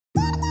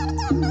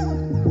What's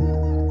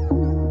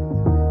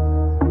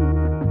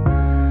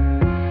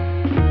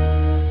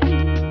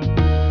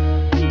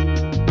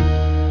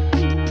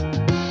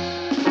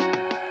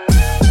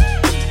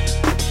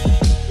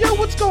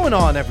going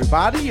on,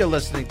 everybody? You're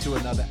listening to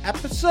another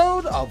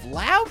episode of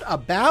Loud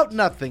About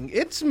Nothing.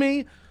 It's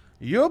me,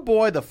 your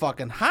boy, the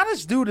fucking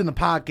hottest dude in the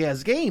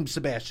podcast game,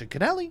 Sebastian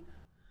Canelli.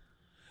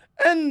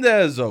 And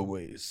as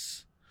always,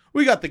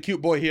 we got the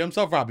cute boy here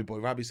himself, Robbie Boy.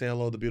 Robbie, say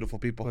hello to the beautiful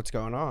people. What's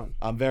going on?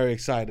 I'm very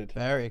excited.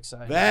 Very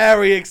excited.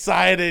 Very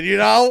excited, you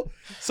know?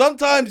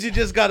 Sometimes you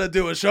just got to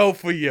do a show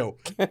for you.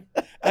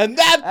 And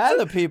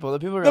the people are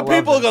going to love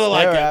this. Gonna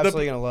like They're it.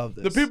 absolutely going to love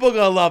this. The people are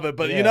going to love it,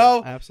 but yeah, you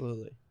know?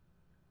 Absolutely.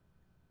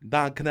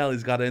 Don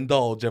Canelli's got to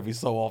indulge every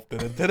so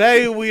often. And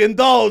today we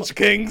indulge,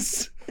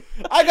 Kings.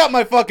 I got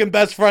my fucking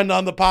best friend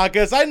on the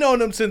podcast. I've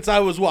known him since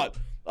I was,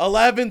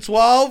 11,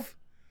 12?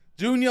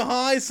 Junior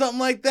high, something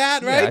like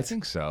that, right? Yeah, I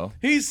think so.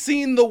 He's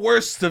seen the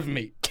worst of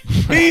me.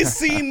 He's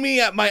seen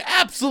me at my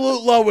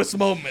absolute lowest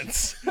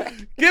moments.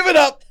 Give it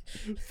up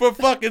for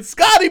fucking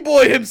Scotty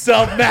Boy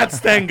himself, Matt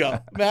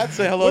Stenga. Matt,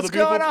 say hello What's to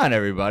people. going on,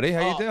 everybody?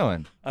 How you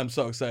doing? I'm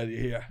so excited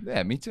you're here.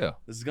 Yeah, me too.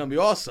 This is going to be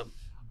awesome.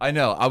 I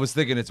know. I was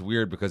thinking it's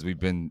weird because we've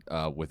been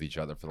with each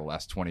other for the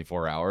last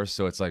 24 hours,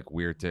 so it's like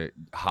weird to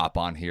hop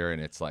on here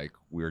and it's like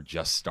we're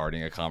just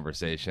starting a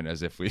conversation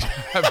as if we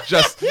have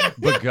just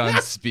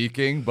begun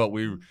speaking, but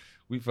we've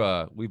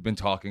been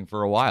talking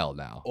for a while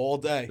now. All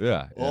day.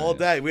 Yeah. All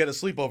day. We had a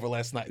sleepover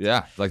last night.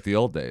 Yeah, like the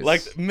old days.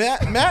 Like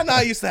Matt and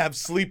I used to have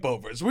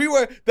sleepovers.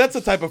 That's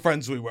the type of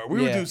friends we were.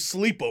 We would do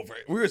sleepover.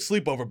 We were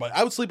sleepover, but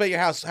I would sleep at your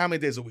house how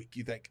many days a week,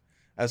 you think,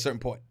 at a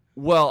certain point?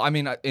 Well, I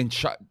mean, in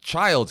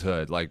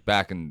childhood, like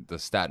back in the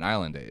Staten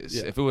Island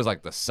days, if it was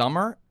like the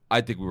summer,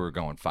 I think we were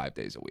going 5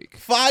 days a week.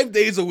 5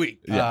 days a week.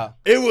 Yeah.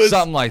 It was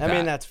something like that. I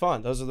mean, that's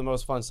fun. Those are the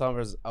most fun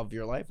summers of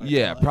your life.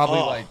 Yeah,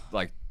 probably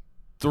like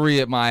 3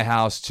 at my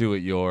house, 2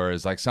 at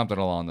yours, like something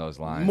along those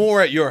lines.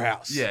 More at your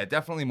house. Yeah,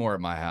 definitely more at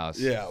my house.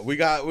 Yeah, we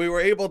were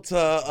able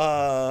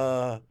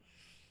to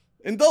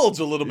indulge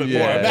a little bit more.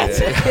 Yeah.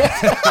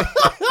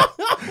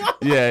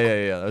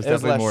 That was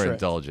definitely more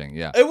strict. indulging.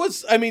 Yeah. It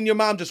was. I mean, your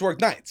mom just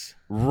worked nights.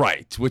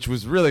 Right, which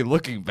was really,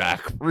 looking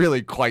back,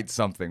 really quite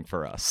something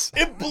for us.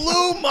 It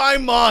blew my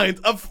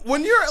mind.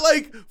 When you're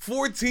like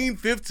 14,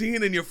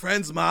 15 and your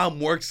friend's mom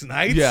works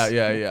nights.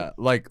 Yeah.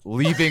 Like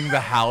leaving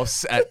the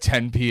house at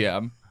 10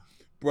 p.m.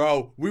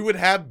 Bro, we would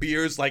have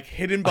beers like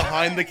hidden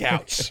behind the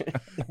couch.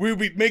 We would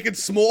be making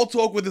small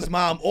talk with his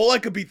mom. All I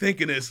could be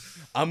thinking is,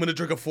 I'm going to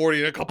drink a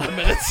 40 in a couple of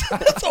minutes.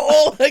 That's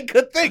all I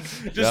could think.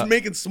 Just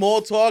making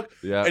small talk.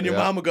 Yeah, and your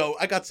mom would go,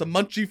 I got some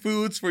munchy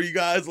foods for you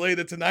guys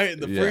later tonight in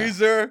the Yeah.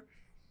 freezer.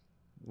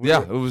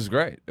 Yeah, it was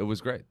great. It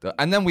was great.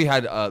 And then we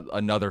had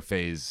another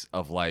phase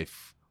of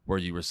life where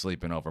you were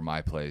sleeping over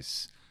my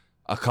place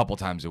a couple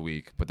times a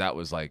week. But that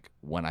was like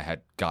when I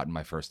had gotten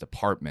my first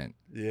apartment.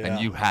 Yeah.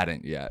 And you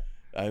hadn't yet.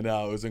 I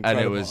know, it was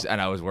incredible. And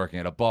I was working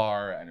at a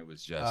bar, and it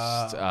was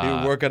just. He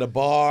would work at a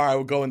bar. I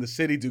would go in the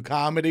city, do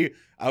comedy.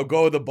 I would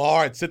go to the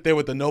bar. I'd sit there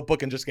with the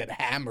notebook and just get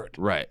hammered.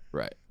 Right.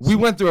 We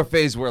went through a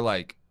phase where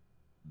like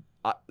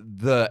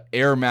the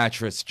air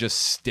mattress just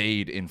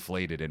stayed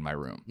inflated in my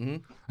room.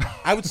 Mm-hmm.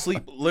 I would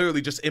sleep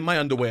literally just in my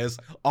underwears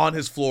on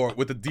his floor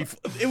with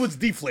it was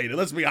deflated.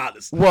 Let's be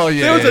honest. Well,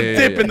 yeah, there was a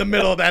dip in the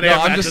middle of that air No,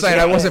 mattress. I'm just saying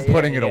I wasn't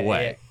putting it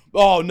away.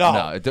 Oh no,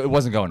 No, it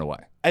wasn't going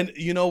away. And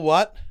you know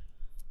what?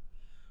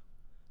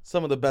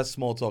 Some of the best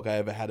small talk I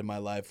ever had in my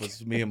life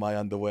was me in my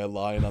underwear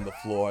lying on the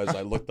floor as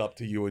I looked up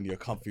to you in your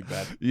comfy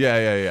bed.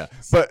 Yeah.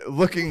 But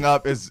looking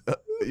up is,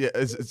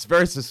 it's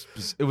very.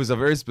 It was a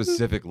very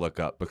specific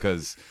look up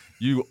because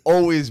you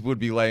always would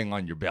be laying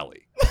on your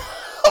belly.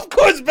 Of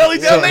course, belly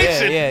down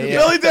nation.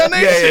 Belly down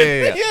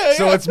nation. Yeah.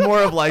 So it's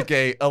more of like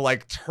a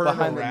turn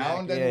Behind the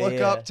around neck. and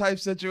look up type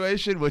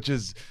situation, which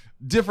is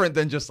different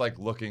than just like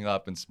looking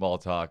up and small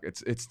talk.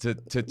 It's to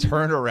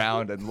turn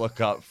around and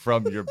look up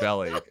from your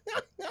belly.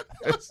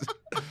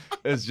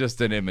 It's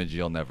just an image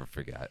you'll never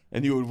forget.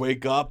 And you would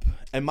wake up,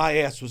 and my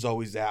ass was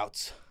always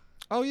out.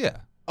 Oh yeah.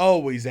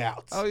 Always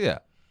out. Oh yeah.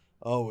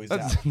 Always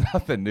That's out.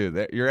 nothing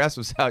new. Your ass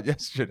was out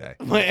yesterday.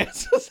 My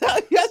ass was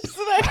out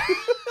yesterday.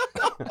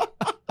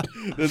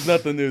 There's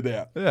nothing new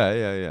there.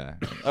 Yeah.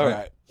 All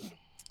right.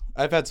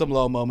 I've had some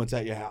low moments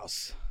at your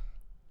house.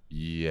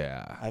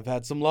 Yeah. I've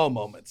had some low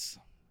moments.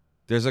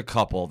 There's a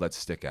couple that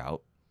stick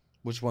out.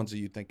 Which ones are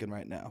you thinking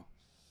right now?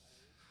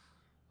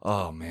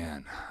 Oh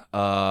man.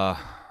 Let's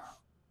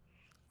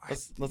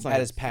At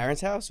his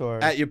parents' house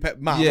or at your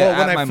mom. Yeah, well,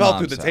 when at I my fell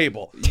mom's through the house.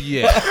 table.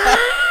 Yeah.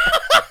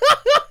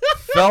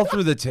 Fell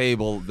through the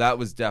table. That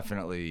was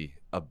definitely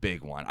a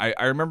big one. I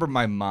remember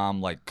my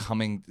mom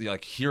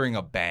hearing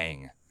a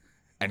bang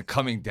and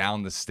coming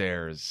down the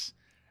stairs,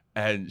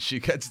 and she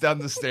gets down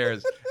the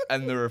stairs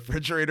and the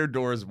refrigerator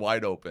door is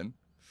wide open,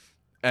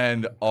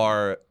 and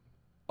our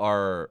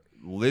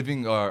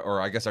living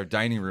or I guess our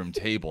dining room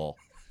table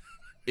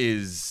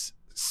is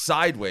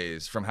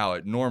sideways from how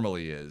it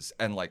normally is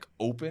and like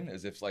open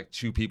as if like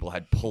two people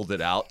had pulled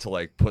it out to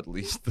like put the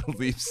leaves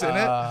in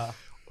it.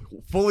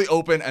 Fully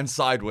open and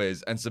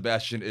sideways, and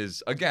Sebastian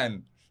is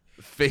again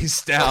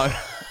face down,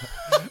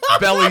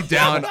 belly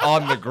down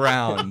on the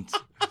ground,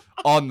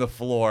 on the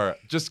floor,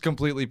 just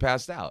completely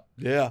passed out.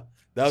 Yeah.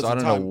 That was So I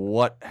the don't know time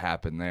what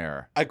happened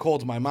there. I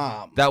called my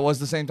mom. That was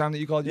the same time that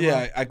you called your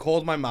mom? I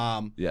called my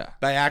mom Yeah.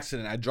 by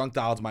accident. I drunk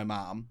dialed my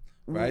mom,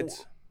 right?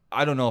 Ooh.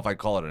 I don't know if I'd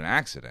call it an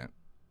accident.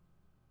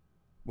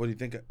 What do you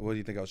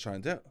think I was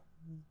trying to do?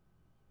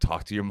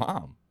 Talk to your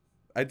mom.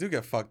 I do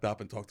get fucked up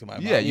and talk to my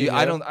mom. Yeah, Yeah.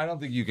 I don't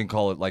think you can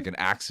call it like an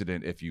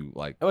accident if you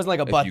like. It wasn't like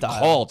a if butt you dial.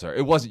 called her.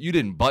 It wasn't. You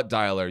didn't butt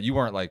dial her. You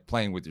weren't like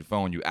playing with your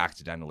phone. You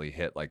accidentally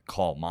hit like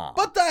call mom.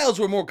 Butt dials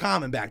were more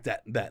common back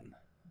then.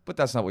 But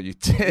that's not what you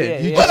did. Yeah,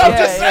 You yeah. But just- I'm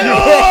just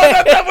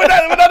saying,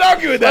 we're not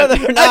arguing that. No,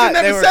 they're I not.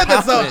 never They were said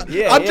that. So confident.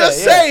 Yeah, I'm yeah, just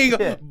yeah, saying,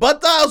 yeah.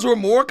 butt dials were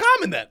more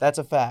common then. That's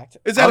a fact.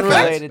 Is that a fact?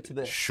 Unrelated to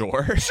this.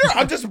 Sure. Sure,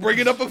 I'm just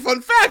bringing up a fun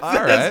fact. All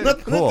That has right,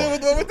 nothing cool. to do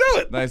with what we're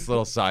doing. Nice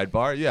little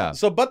sidebar. Yeah.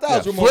 So butt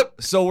dials Yeah, were more.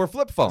 So were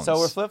flip phones. So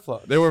we're flip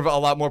flops. They were a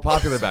lot more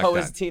popular back So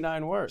then. is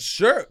T9 worse?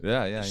 Sure.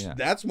 Yeah.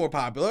 That's more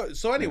popular.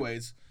 So,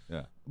 anyways,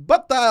 Yeah.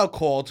 butt dial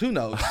called. Who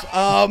knows?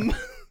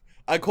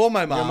 I call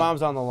my mom. Your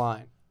mom's on the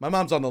line. My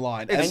mom's on the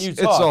line. And It's- you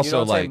it's talk. You also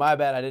don't say, like- my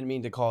bad, I didn't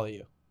mean to call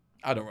you.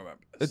 I don't remember.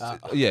 This.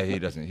 Yeah, he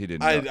doesn't. He didn't.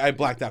 know. I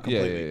blacked out yeah.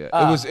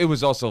 completely. It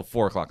was also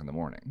 4:00 in the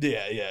morning.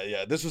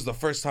 Yeah. This was the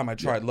first time I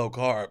tried low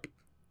carb.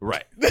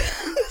 Right.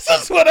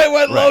 This is when I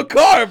went low Right.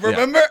 carb.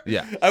 Remember?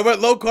 Yeah. I went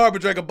low carb and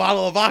drank a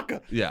bottle of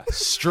vodka. Yeah.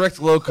 Strict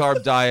low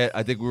carb diet.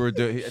 I think we were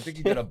doing. I think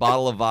you did a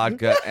bottle of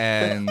vodka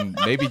and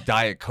maybe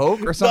Diet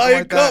Coke or something Diet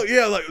like that. Coke,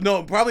 yeah, like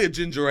no, probably a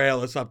ginger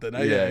ale or something.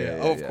 Yeah.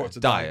 Oh, of course, a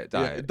Diet.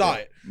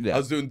 diet. Yeah. I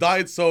was doing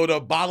diet soda,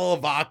 bottle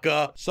of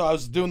vodka. So I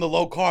was doing the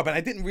low carb, and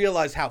I didn't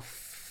realize how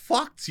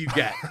fucked you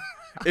get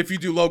if you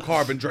do low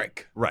carb and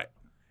drink. Right.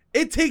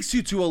 It takes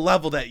you to a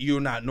level that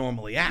you're not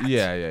normally at.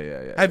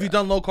 Yeah. Have you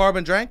done low carb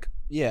and drank?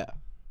 Yeah.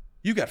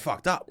 You get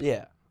fucked up.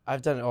 Yeah.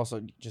 I've done it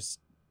also just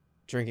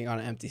drinking on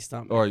an empty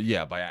stomach. Or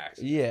by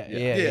accident.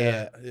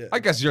 Yeah. I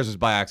guess yours was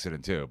by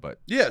accident too, but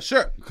Yeah,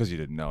 sure. because you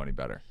didn't know any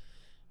better.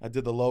 I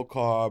did the low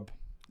carb.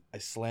 I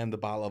slammed the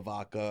bottle of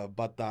vodka,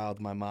 butt dialed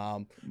my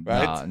mom,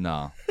 right?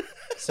 No.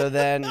 So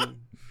then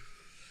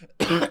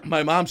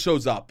My mom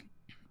shows up.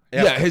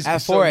 Yeah.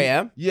 at 4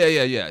 a.m.?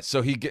 Yeah.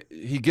 So he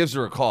gives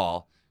her a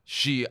call.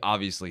 She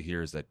obviously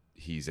hears that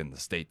he's in the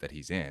state that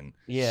he's in.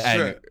 Yeah. And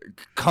Sure.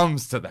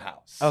 comes to the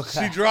house.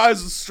 Okay. She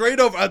drives straight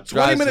over a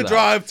 20-minute the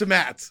drive to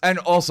Matt's. And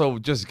also,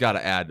 just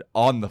gotta add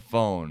on the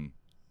phone.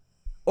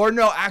 Or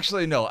no,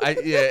 actually no.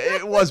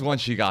 It was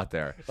once she got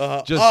there.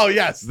 Just Oh,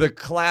 yes. The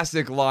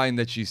classic line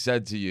that she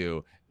said to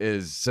you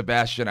is,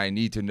 "Sebastian, I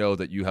need to know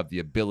that you have the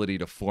ability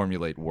to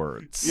formulate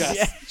words." Yes.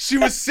 Yeah. She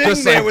was sitting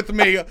Just there like- with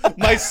me.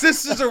 My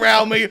sisters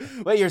around me.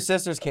 Wait, your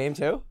sisters came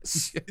too?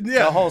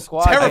 Yeah. The whole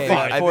squad Terrified. came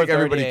at I think 4:30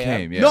 everybody a.m.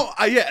 came. Yeah.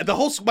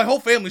 No, my whole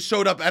family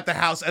showed up at the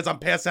house as I'm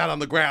passed out on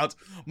the ground.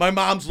 My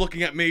mom's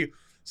looking at me.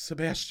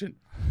 Sebastian,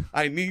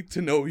 I need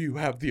to know you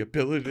have the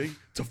ability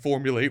to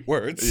formulate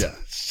words. Yeah.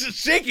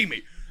 Shaking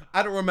me.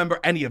 I don't remember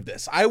any of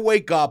this. I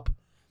wake up.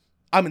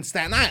 I'm in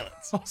Staten Island.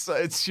 Also,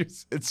 it's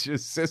your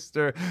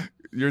sister,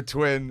 your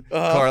twin,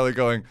 Carly,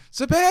 going,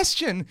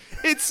 "Sebastian,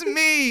 it's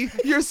me,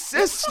 your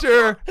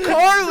sister,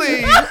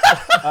 Carly."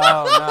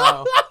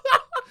 Oh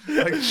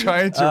Like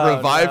trying to Oh,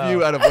 revive no.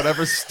 you out of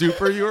whatever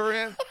stupor you were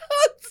in.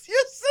 It's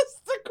your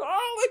sister,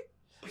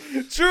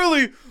 Carly.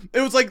 Truly,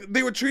 it was like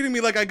they were treating me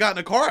like I got in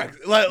a car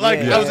accident. Like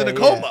Yeah, I was in a yeah,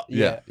 coma.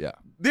 yeah. Yeah.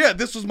 Yeah,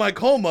 this was my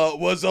coma,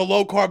 was a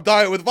low carb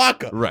diet with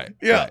vodka. Right.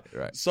 Yeah.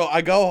 Right. So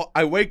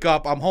I wake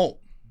up, I'm home.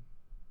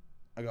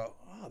 I go,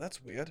 oh,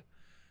 that's weird.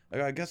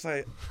 I guess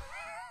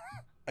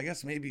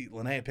maybe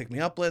Linnea picked me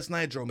up last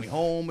night, drove me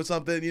home or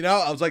something, you know?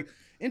 I was like,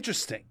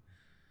 interesting.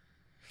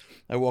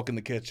 I walk in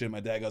the kitchen, my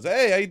dad goes,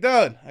 "Hey, how you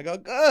doing?" I go,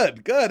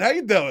 good, how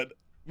you doing?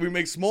 We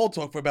make small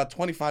talk for about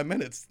 25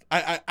 minutes.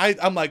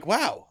 I'm like,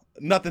 wow,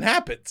 nothing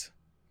happened.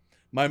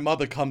 My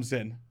mother comes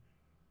in.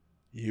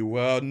 "You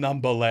were a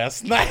number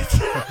last night."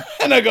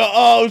 And I go,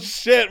 "Oh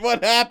shit,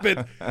 what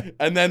happened?"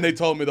 And then they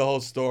told me the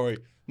whole story.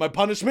 My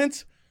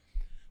punishment?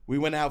 We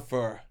went out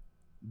for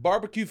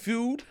barbecue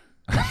food.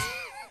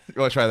 You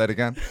want to try that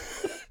again?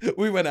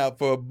 We went out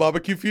for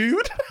barbecue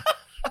food.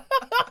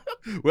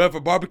 We went for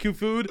barbecue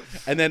food,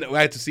 and then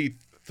I had to see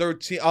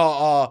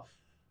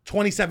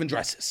 27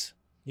 dresses.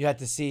 You had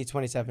to see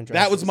 27 dresses.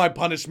 That was my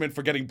punishment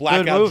for getting Good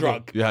blackout movie.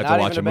 drunk. You had Not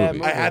to watch even a a bad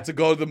movie. I had to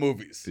go to the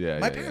movies. Yeah,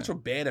 my yeah, parents yeah. were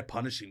bad at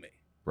punishing me.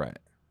 Right.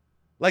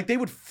 Like, they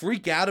would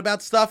freak out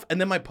about stuff, and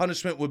then my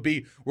punishment would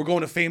be, we're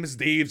going to Famous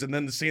Dave's and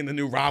then seeing the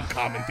new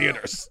rom-com in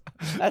theaters.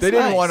 That's They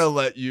didn't nice. want to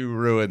let you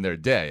ruin their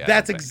day. I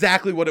That's don't think.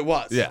 exactly what it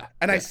was. Yeah,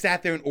 And I yeah.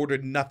 sat there and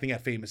ordered nothing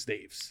at Famous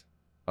Dave's.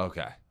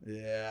 Okay.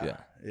 Yeah.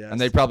 And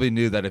they probably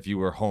knew that if you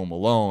were home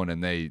alone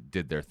and they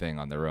did their thing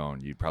on their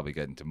own, you'd probably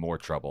get into more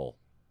trouble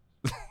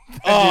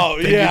Oh,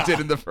 than yeah. you did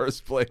in the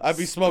first place. I'd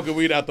be smoking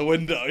weed out the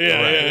window.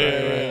 Yeah, Right, yeah, right, yeah,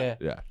 right. yeah.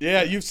 Yeah.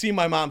 Yeah, you've seen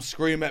my mom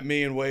scream at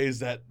me in ways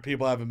that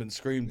people haven't been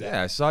screamed at.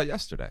 Yeah, I saw it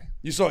yesterday.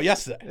 You saw it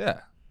yesterday.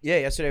 Yeah. Yeah,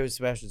 yesterday was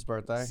Sebastian's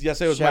birthday.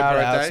 Yesterday was Shout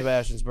my out birthday.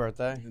 Sebastian's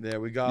birthday. There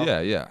we go.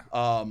 Yeah.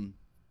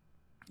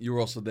 You were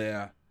also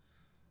there.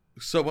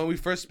 So when we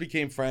first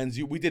became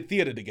friends, we did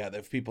theater together.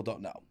 If people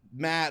don't know,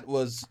 Matt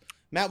was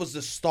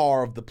the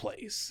star of the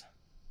plays.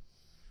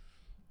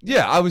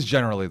 Yeah, I was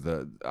generally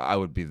I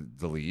would be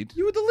the lead.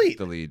 You were the lead.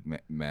 The lead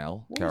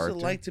male What character.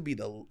 was it like to be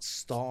the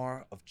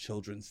star of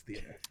children's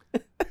theater?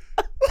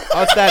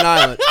 Oh, Staten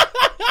Island.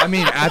 I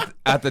mean,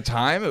 at the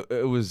time,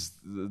 it was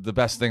the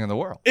best thing in the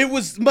world.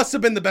 Must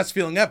have been the best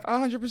feeling ever.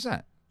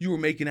 100%. You were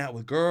making out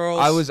with girls.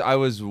 I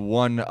was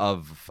one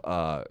of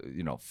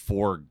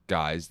 4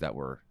 guys that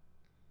were,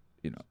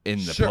 in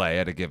the Sure. play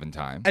at a given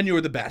time. and you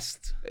were the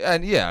best.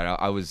 And yeah,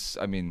 I was.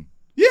 I mean,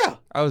 Yeah.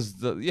 I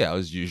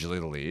was usually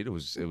the lead. It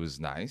was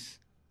nice.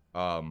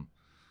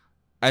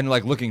 And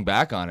like looking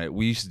back on it,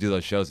 we used to do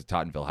those shows at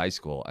Tottenville High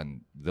School,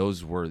 and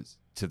those were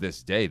to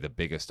this day the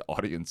biggest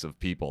audience of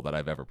people that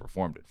I've ever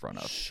performed in front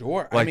of.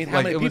 Sure. Like, I mean,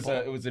 how many it people?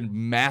 it was a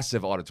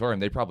massive auditorium.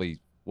 They probably,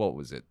 what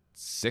was it,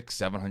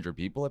 600-700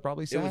 people? It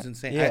probably It sat. was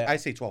insane. Yeah. I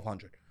say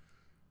 1,200.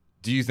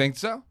 Do you think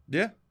so?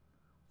 Yeah.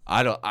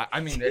 I don't. I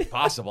mean, it's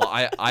possible.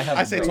 I have.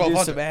 I say no-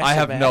 1,200. I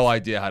have no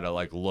idea how to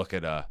like look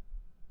at a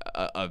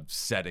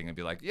setting and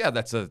be like, yeah,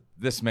 that's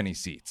this many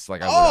seats.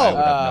 Like I would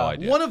have no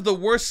idea. One of the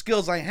worst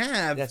skills I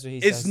have That's what he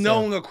is says, too.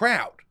 knowing a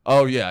crowd.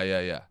 Oh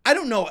yeah. I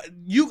don't know.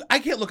 I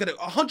can't look at it.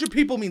 100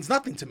 people means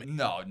nothing to me.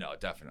 No,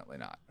 definitely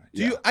not.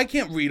 Do you? I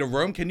can't read a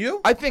room. Can you?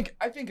 I think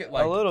it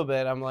like. A little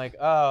bit. I'm like,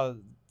 oh,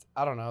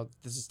 I don't know.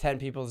 This is 10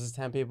 people. This is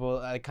 10 people.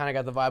 I kind of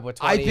got the vibe with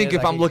 20 I think is.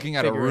 if I'm could looking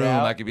at a figure it room,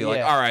 out. I could be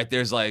like, all right,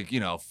 there's like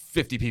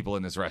 50 people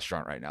in this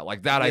restaurant right now.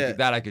 Like that,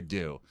 Yeah. I could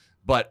do.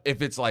 But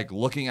if it's like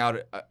looking out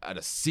at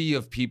a sea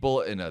of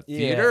people in a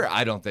theater,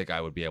 I don't think I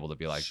would be able to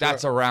be like, Sure.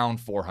 that's around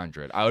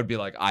 400. I would be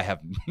like, I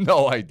have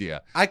no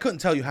idea. I couldn't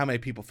tell you how many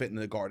people fit in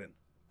the garden.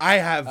 I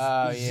have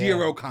Yeah.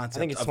 zero concept. I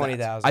think it's of that.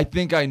 20,000. I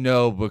think I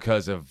know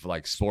because of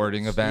like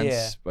sporting events,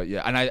 Yeah. but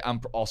yeah, and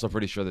I'm also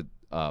pretty sure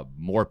that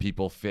more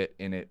people fit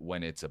in it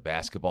when it's a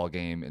basketball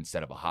game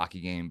instead of a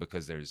hockey game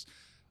because there's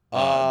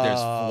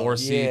floor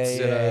seats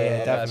in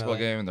a basketball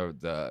game and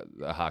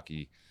the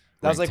hockey.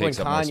 That was rink like when takes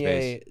up more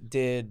space. Kanye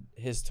did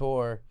his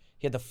tour.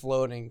 He had the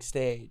floating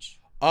stage.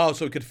 Oh,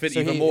 so it could fit So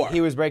even he, more. he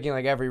was breaking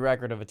like every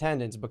record of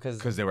attendance because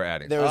Because they were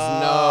adding. there was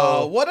Oh,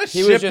 no. what a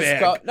he was just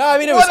shitbag. no, I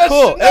mean it What was a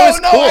cool. no, it was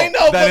no, cool. I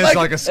know, That but is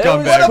like a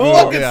what scumbag a move.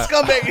 fucking Yeah.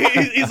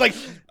 scumbag. He's like,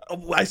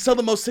 I sell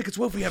the most tickets.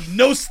 What if we have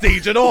no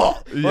stage at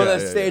all? Well, Yeah,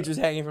 the yeah, stage was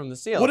hanging from the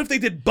ceiling. What if they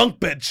did bunk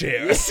bed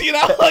chairs? You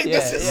know, like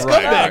this is Yeah.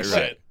 scumbag Right.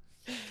 shit.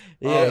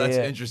 Oh, that's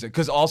interesting.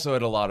 Because also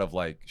at a lot of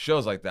like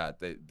shows like that,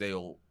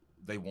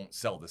 they won't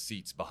sell the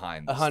seats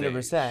behind the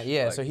 100%. stage.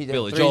 Yeah, Like so he did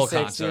Billy Joel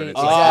 360. concert. It's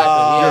Exactly. like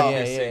Oh. you're yeah,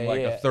 missing yeah,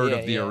 like yeah, a third yeah,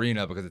 of the yeah.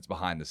 arena because it's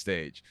behind the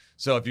stage.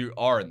 So if you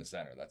are in the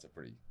center, that's a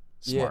pretty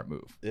smart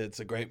move. It's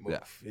a great move.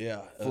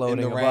 Yeah,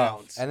 floating in the above.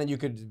 rounds. And then you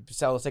could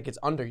sell the tickets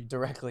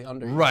directly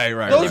under you. Right.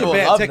 Those People are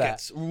bad love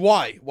tickets.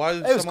 Why? Why?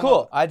 Did It was someone-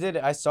 cool.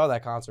 I saw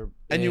that concert.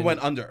 And you in-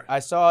 went under. I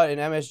saw it in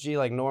MSG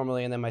like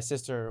normally, and then my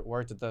sister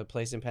worked at the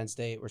place in Penn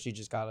State where she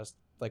just got us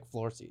like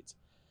floor seats.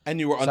 And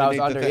you were So I was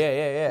underneath under. the thing.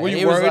 Yeah. Were And you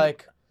he was worried?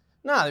 like,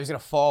 nah, he was gonna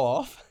fall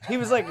off. He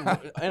was like in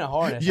a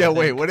harness. Yeah. I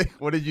Wait. think.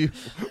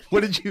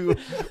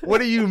 What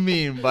do you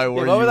mean by Yeah,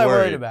 were what you was I worried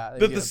worried about?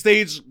 That the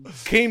stage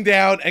came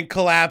down and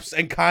collapsed,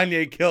 and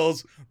Kanye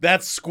kills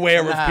that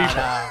square of people.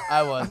 Nah,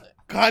 I wasn't.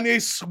 Kanye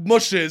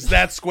smushes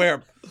that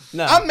square.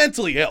 No. I'm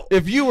mentally ill.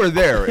 If you were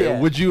there, Yeah.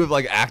 would you have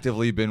like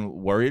actively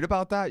been worried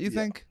about that? You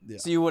think?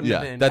 So you wouldn't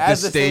have Yeah. been. That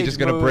As this the stage is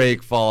gonna moved-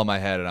 break, fall on my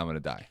head, and I'm gonna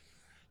die.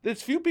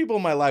 There's few people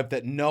in my life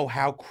that know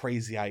how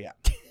crazy I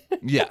am.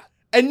 Yeah.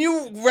 And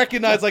you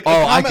recognize like a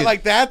Oh, I comment could-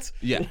 like that,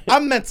 Yeah.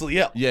 I'm mentally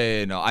ill.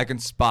 Yeah, no, I can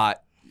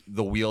spot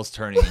the wheels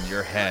turning in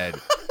your head.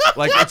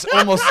 Like it's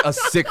almost a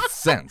sixth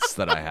sense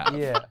that I have.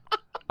 Yeah.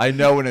 I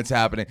know when it's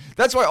happening.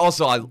 That's why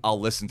also I'll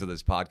listen to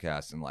this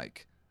podcast and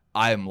like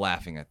I am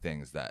laughing at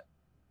things that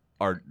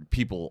are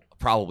people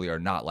probably are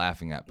not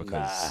laughing at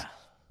because Nah.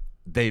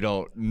 they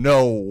don't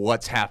know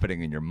what's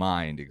happening in your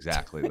mind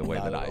exactly the way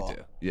Not that at I all.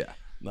 do. Yeah.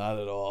 Not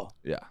at all.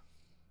 Yeah.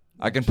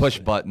 I can push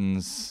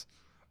buttons.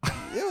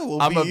 Yeah,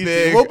 we'll I'm be a easy.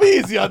 big- We'll be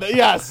easy on that.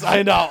 Yes,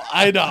 I know.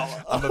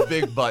 I'm a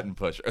big button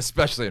pusher,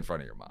 especially in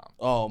front of your mom.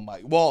 Oh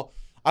my. Well,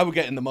 I would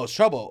get in the most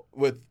trouble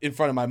with in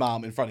front of my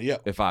mom, in front of you.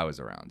 If I was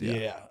around.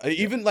 Yeah. Yeah.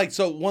 Even like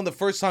so one of the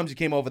first times you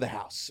came over the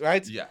house,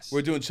 right? Yes.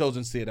 We're doing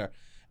children's theater.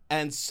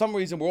 And some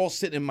reason we're all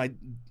sitting in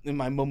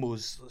my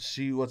muumu's.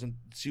 She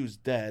was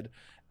dead.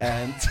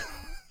 And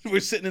we're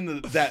sitting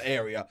in that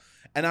area.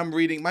 And I'm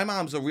reading. My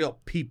mom's a real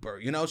peeper,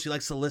 you know? She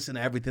likes to listen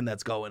to everything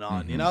that's going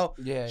on, you know?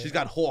 Yeah. She's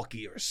got hawk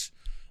ears.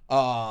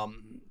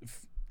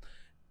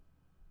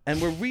 And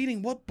we're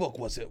reading, what book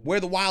was it? Where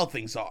the Wild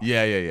Things Are.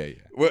 Yeah.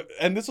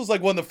 And this was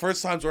like one of the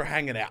first times we're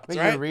hanging out, But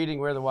right? you're reading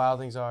Where the Wild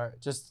Things Are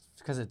just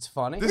because it's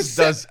funny. This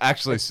does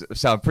actually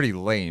sound pretty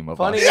lame. Of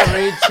Funny us. to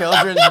read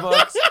children's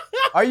books.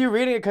 Are you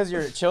reading it because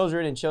you're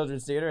children in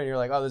children's theater and you're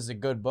like, oh, this is a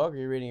good book? Or are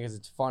you reading it because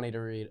it's funny to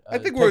read? I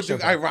think we're picture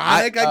book?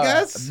 ironic, I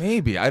guess.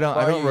 Maybe I don't. Or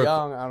I are don't. you rec-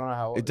 young? I don't know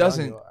how It young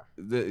doesn't.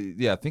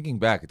 you are. Thinking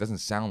back, it doesn't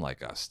sound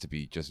like us to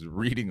be just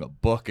reading a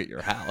book at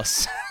your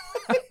house.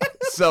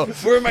 So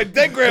We're in my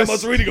dead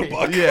grandma's reading a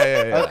book.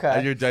 yeah. Okay.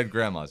 At your dead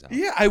grandma's house.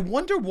 Yeah, I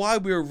wonder why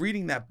we were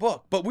reading that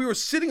book, but we were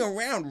sitting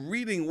around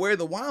reading Where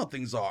the Wild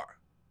Things Are.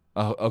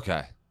 Oh,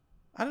 okay.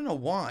 I don't know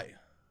why.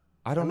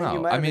 I don't know.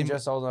 You might I have mean, been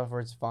just old enough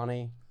where it's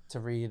funny to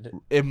read.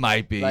 it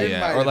might be, Like, it might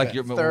yeah. Or have like been.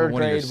 your Third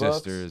one of your grade books.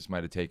 sisters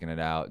might have taken it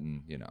out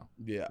and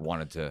Yeah.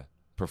 wanted to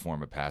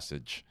perform a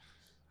passage.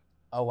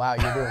 Oh wow,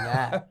 you're doing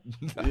that.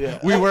 Yeah.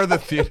 We were the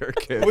theater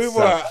kids. We so-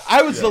 were.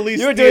 I was the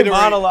least. You were doing theatery.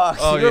 monologues.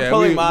 Oh, you were yeah,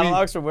 pulling we-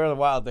 monologues from Where the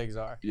Wild Things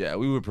Are. Yeah,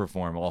 we would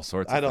perform all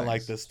sorts of I don't things.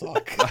 like this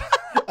talk.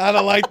 I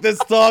don't like this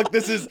talk.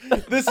 This is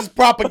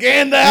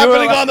propaganda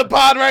happening like- on the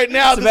pod right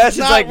now. This is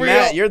Sebastian's not like, real.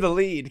 Matt, you're the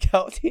lead.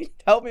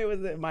 Help me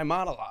with my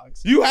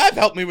monologues. You have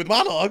helped me with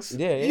monologues.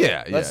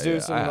 Yeah. Let's do I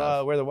some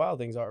have. Where the Wild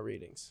Things Are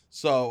readings.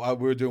 So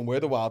we're doing Where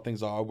the Wild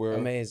Things Are.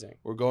 Amazing.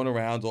 We're going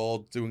around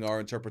all doing our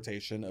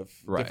interpretation of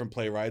Right. different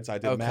playwrights. I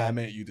did Okay.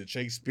 Mamet, you did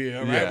Shakespeare,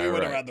 right? Yeah, We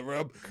went right. around the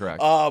room. Correct.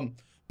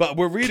 But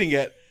we're reading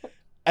it,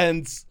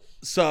 and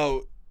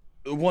so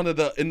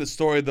in the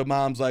story, the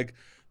mom's like,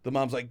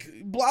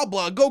 blah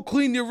blah, go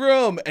clean your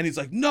room, and he's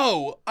like,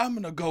 no, I'm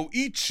gonna go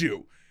eat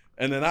you,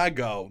 and then I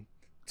go,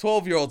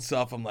 12-year-old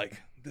self, I'm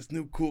like, this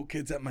new cool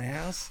kid's at my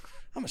house,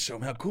 I'm gonna show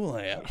him how cool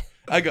I am.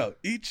 I go,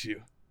 eat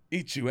you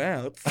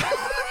out.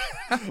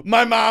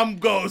 My mom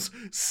goes,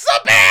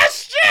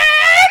 Sebastian!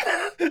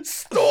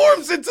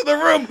 Storms into the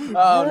room,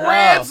 Oh, no.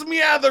 grabs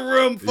me out of the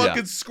room, fucking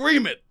Yeah.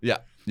 screaming. yeah.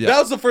 That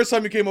was the first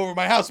time you came over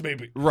my house,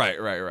 maybe. Right.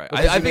 Because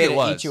I you think made it an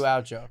was. Eat you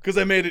out joke. Because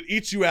I made it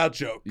eat you out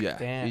joke. Yeah.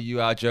 Damn. Eat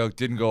you out joke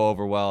didn't go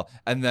over well,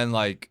 and then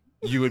like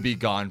you would be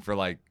gone for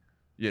like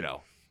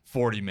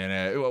 40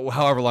 minutes,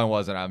 however long it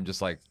was, and I'm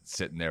just like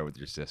sitting there with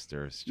your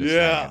sisters, just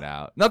Yeah. hanging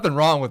out. Nothing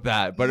wrong with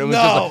that, but it was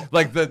No. just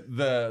like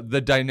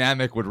the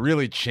dynamic would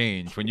really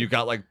change when you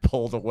got like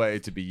pulled away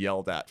to be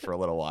yelled at for a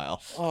little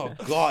while. Oh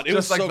God, it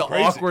Just was like so the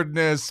crazy.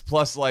 awkwardness,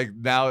 plus like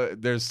now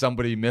there's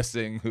somebody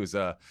missing who's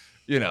a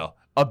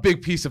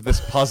big piece of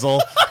this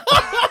puzzle.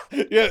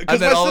 Yeah, 'cause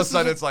And then my all of a sisters-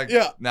 sudden it's like,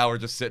 yeah. now we're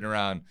just sitting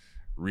around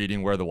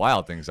reading Where the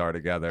Wild Things Are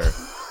together.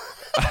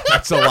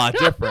 That's a lot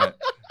different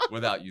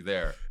without you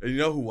there. And you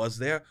know who was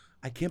there?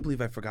 I can't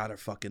believe I forgot her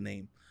fucking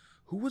name.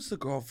 Who was the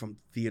girl from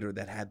theater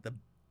that had the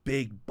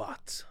big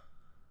butt?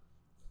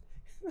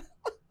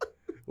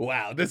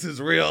 Wow, this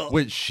is real.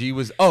 Which she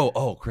was,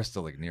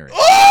 Crystal Igneri.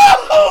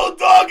 Oh,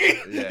 doggy!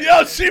 Yeah.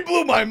 Yo, she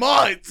blew my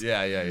mind.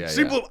 Yeah.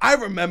 She blew. I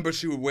remember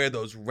she would wear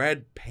those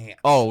red pants.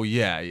 Oh,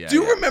 yeah. Do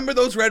you yeah. remember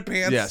those red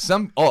pants? Yeah,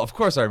 of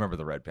course I remember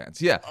the red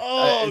pants. Yeah.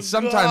 Oh,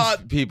 sometimes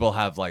God. people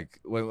have like,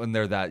 when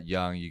they're that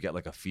young, you get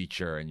like a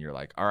feature and you're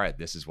like, all right,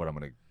 this is what I'm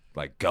going to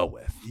like go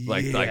with.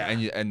 Like, Yeah.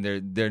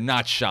 and they're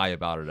not shy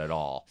about it at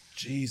all.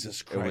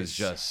 Jesus Christ. It was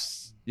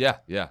just, yeah.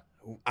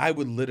 I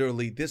would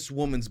literally, this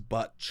woman's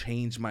butt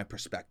changed my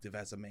perspective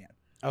as a man.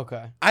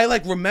 Okay. I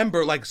like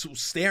remember like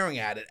staring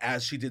at it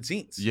as she did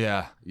scenes.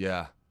 Yeah.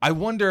 I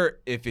wonder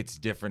if it's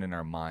different in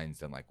our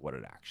minds than like what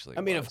it actually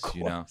I mean, was, of course.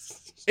 you know?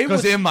 It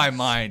Because was in my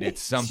mind,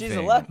 it's something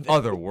 11.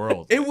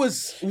 otherworldly. it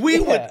was we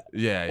would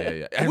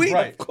Yeah. And We-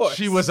 Of course.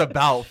 she was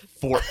about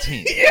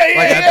 14. yeah.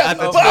 Like, at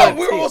the But time.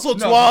 we were also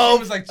No, 12. she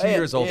was like 2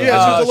 years older. Yeah, than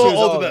she was us. a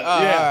little older than-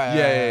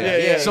 yeah.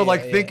 Yeah. So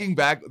like yeah. thinking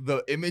back,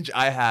 the image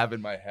I have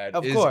in my head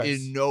Of is course.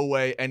 in no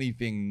way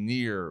anything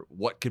near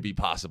what could be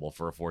possible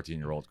for a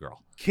 14-year-old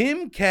girl.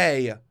 Kim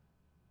K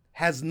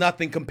has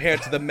nothing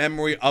compared to the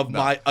memory of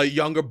a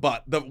younger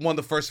butt, one of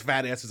the first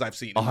fat asses I've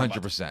seen. in my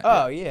butt. 100%.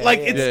 Oh yeah. Like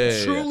yeah. it's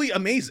Yeah. truly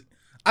amazing.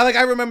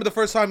 I remember the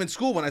first time in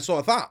school when I saw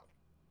a thong.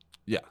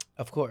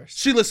 Of course.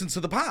 She listens to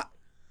the pod.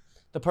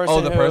 The person.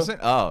 Oh, the who- person?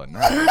 Oh, no.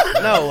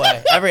 No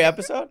way. Every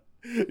episode.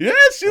 Yeah,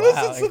 she Wow,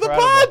 listens to the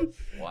incredible. pod.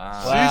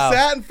 Wow. Wow. She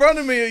sat in front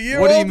of me a year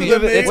What do you older mean?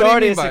 than me. It's What do you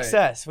already mean a by it?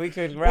 success. We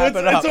could wrap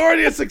it up. It's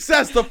already a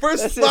success. The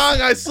first This is-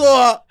 thong I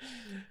saw.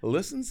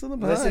 Listens to the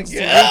pod. Listen to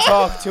Yeah. you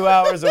talk 2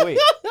 hours a week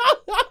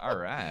All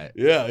right.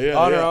 Yeah.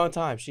 on her own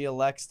time. She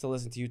elects to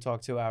listen to you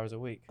talk 2 hours a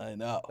week. I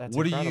know. That's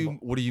What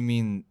incredible. do you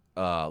mean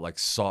like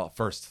saw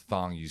first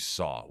thong you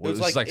saw? was,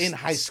 like, in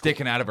high school.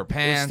 sticking out of her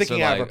pants.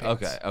 sticking or out of like,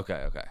 her pants.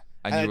 Okay.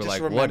 And I you were just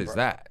like, what remember. is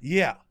that?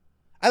 Yeah.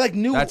 I like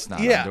knew. That's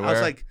not Yeah. I was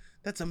underwear. like,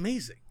 that's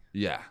amazing.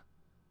 Yeah.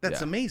 That's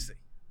Yeah. amazing.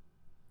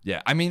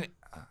 Yeah. I mean,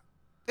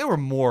 they were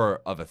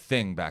more of a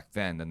thing back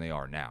then than they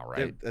are now,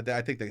 right?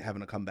 I think they're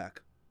having a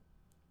comeback.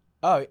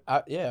 Oh,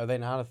 yeah. Are they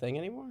not a thing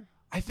anymore?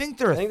 I think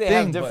they're I think a they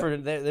thing, have but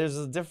different.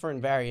 There's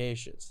different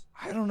variations.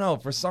 I don't know.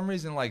 For some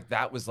reason, like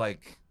that was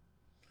like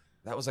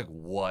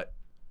what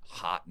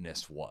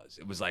hotness was.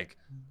 It was like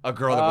a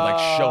girl that would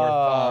like show her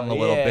thumb a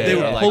little yeah, bit. They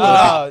would or, like, pull it it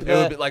up. would be- it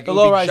would be like the it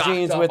would be low-rise jocked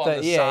jeans up with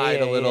on the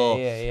side a little.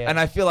 Yeah. And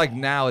I feel like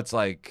now it's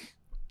like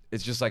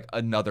it's just like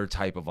another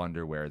type of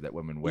underwear that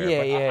women wear. Yeah,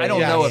 but yeah, I don't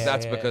yeah, know if yeah,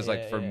 that's yeah, because like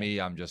yeah, for yeah. me,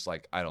 I'm just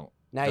like I don't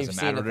now you've doesn't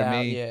seen matter a to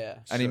me Yeah,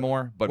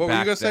 anymore. But What were you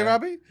back gonna say, then-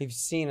 Robbie? you've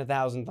seen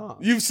 1,000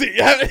 thongs. You've seen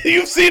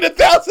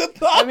 1,000 thongs.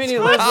 I mean, he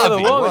lives with a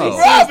Robbie, woman. He whoa. sees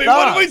Robbie,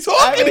 what are we thongs.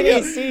 talking I mean, here?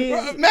 he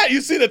sees, Matt,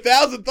 you've seen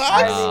 1,000 thongs?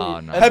 I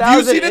mean, No. a Have you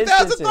 1,000 seen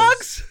 1,000 instances.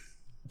 thongs?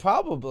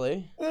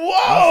 Probably.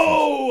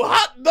 Whoa,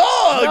 hot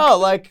dog. No,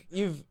 like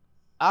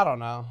I don't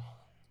know.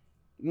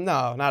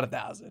 No, not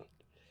 1,000.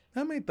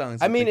 How many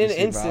thongs? I you mean, think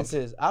in you've seen, Rob?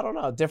 instances, I don't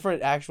know,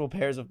 different actual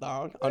pairs of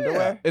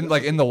underwear. in the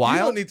You don't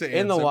wild. need to answer.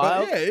 In the but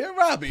wild?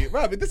 Yeah,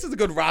 Robbie, this is a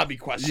good Robbie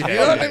question. Yeah, you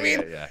know what yeah, I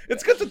mean? yeah.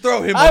 It's good to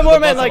throw him. I under more the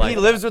meant bus like he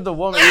lives with the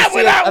woman. You see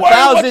we're it not a worried what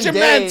thousand you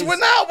days. meant. We're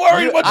not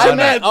worried what I you meant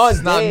meant. on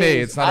It's not me.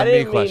 days. It's not I a me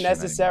didn't mean question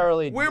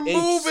necessarily. We're a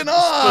moving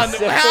on.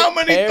 specific How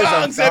many pairs of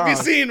thongs have you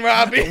thongs. seen,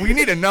 Robbie? We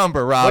need a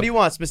number, Rob. What do you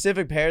want?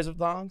 Specific pairs of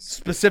thongs?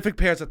 Specific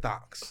pairs of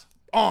thongs.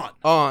 On.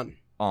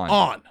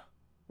 on?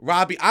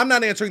 Robbie, I'm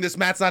not answering this.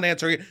 Matt's not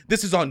answering it.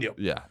 This is on you.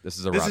 Yeah, this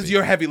is a. This Robbie. is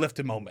your heavy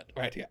lifting moment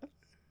right here.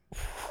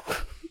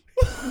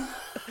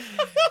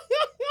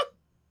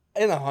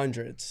 In the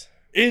hundreds.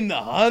 In the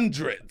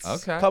hundreds.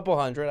 Okay. Couple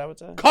hundred, I would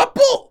say.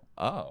 Couple.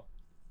 Oh.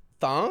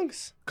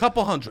 Thongs?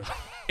 Couple hundred.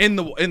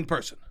 In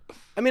person.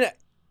 I mean,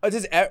 so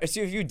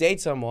if you date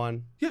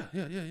someone Yeah.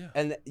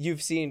 and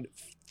you've seen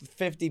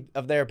 50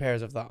 of their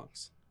pairs of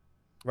thongs,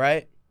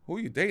 right? Who are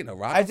you dating? A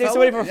Robbie? I date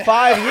somebody for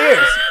 5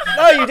 years.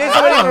 No, you date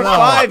somebody for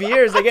 5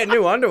 years, they get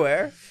new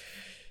underwear.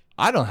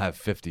 I don't have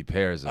 50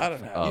 pairs of. I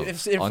don't have- of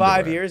If in 5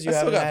 underwear. years you I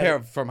still haven't got a had, pair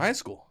from high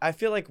school. I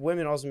feel like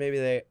women also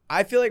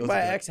I feel like Those my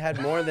are good. ex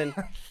had more than.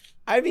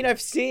 I mean, I've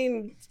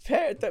seen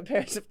pairs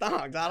of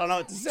thongs. I don't know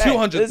what to say.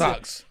 200 This is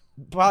thongs.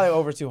 Probably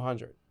over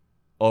 200.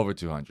 Over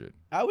 200.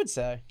 I would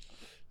say.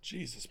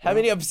 Jesus. How bro.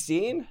 many I've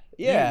seen?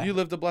 Yeah. You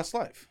lived a blessed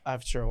life.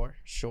 I've sure.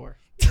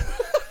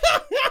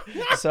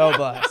 So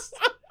blessed.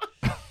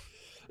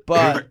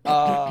 But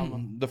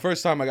The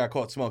first time I got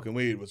caught smoking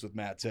weed was with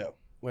Matt too.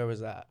 where was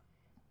that?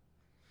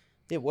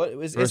 Yeah, what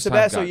was First time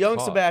Sebastian? So got young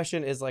caught.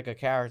 Sebastian is like a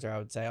character, I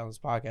would say, on this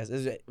podcast.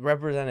 Is it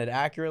represented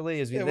accurately?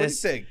 Is he Yeah, what do you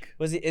this? think?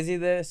 Is he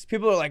this?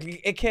 People are like,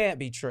 it can't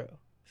be true.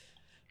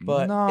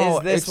 But No,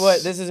 is this it's-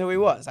 what this is who he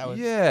was? I would,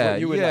 Yeah,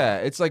 you would know. yeah.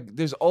 It's like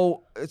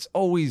it's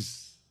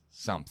always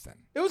something.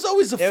 It was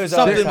always It was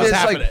something always was There's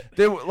happening. like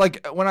there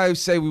like when I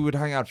say we would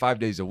hang out 5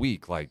 days a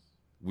week, like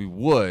we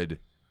would,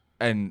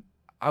 and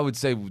I would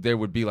say there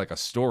would be like a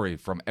story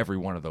from every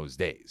one of those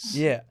days.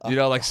 Yeah. You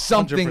know, like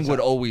something 100%. would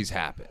always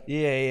happen.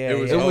 Yeah. It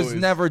was It was always-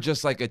 never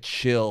just like a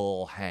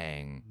chill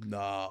hang.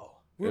 No.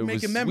 We were It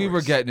making was- memories. We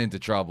were getting into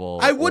trouble.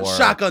 I would or-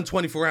 shotgun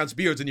 24-ounce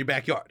beers in your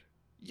backyard.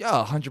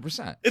 Yeah,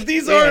 100%. If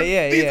these Yeah, are,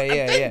 yeah, these, yeah,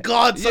 yeah, thank yeah.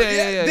 God, so, Yeah,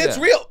 it's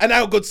yeah. real. And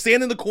I would go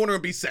stand in the corner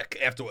and be sick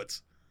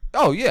afterwards.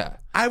 Oh yeah.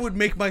 I would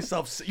make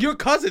myself sick. Your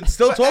cousin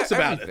still talks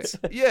about it.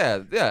 Everything.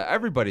 Yeah.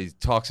 Everybody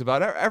talks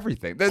about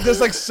everything. There's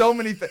like so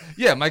many things.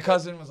 Yeah, my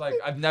cousin was like,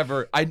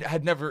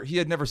 he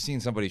had never seen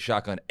somebody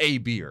shotgun a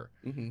beer,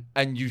 Mm-hmm.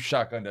 and you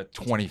shotgunned a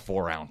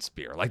 24-ounce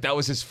beer. Like that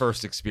was his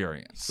first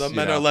experience. Some you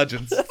men know? are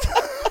legends.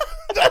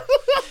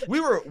 We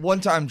were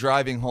one time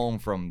driving home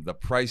from the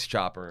Price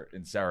Chopper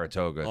in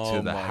Saratoga Oh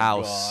to the my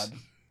house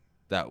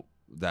God.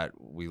 that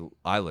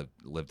I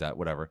lived at,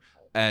 whatever.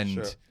 And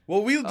Sure.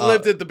 Well, we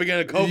lived at the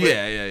beginning of COVID.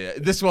 yeah.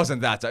 This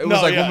wasn't that time. It No,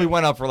 was like yeah. when we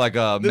went up for like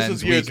a This men's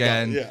was years ago.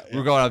 weekend. Yeah, We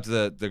were going up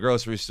to the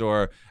grocery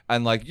store,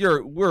 and like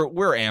we're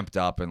amped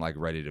up and like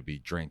ready to be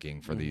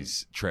drinking Mm-hmm. for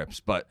these trips.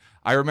 But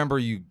I remember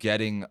you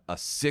getting a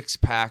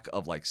 6-pack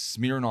of like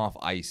Smirnoff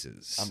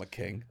Ices I'm a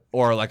king.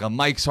 or like a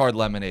Mike's Hard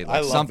Lemonade, I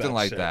like love something that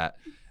like shit. that.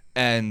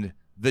 And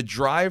the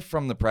drive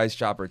from the Price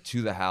Chopper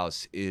to the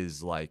house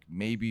is like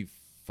maybe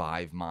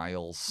 5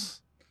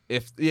 miles.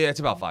 It's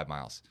about 5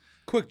 miles.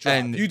 Quick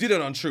drive. And- You did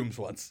it on shrooms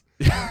once.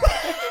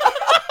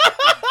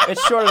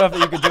 It's short enough that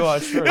you could do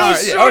on stream. It was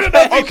right, yeah, short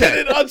enough you okay.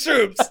 did it on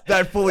shrooms.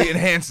 That fully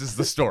enhances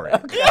the story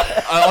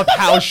of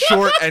how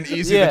short and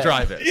easy Yeah. the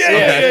drive is.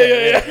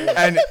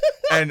 Yeah.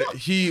 And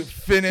he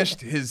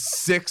finished his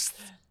 6th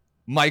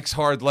Mike's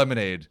Hard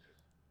Lemonade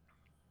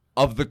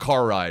of the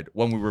car ride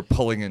when we were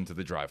pulling into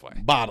the driveway.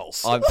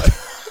 Bottles.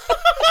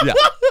 Yeah.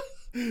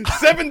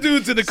 7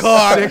 dudes in the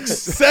car. 6.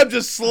 Seb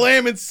just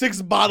slamming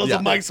 6 bottles Yeah.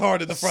 of Mike's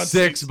Hard in the front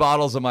 6 seat.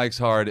 bottles of Mike's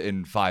Hard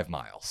in 5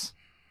 miles.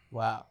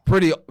 Wow.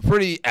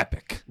 Pretty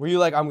epic. Were you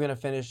like, I'm gonna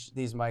finish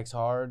these mics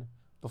hard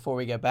before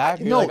we get back?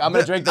 Or you're No, like, I'm gonna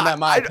but drink them at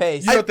my I-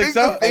 pace. You don't think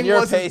so? the thing And your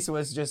wasn't- pace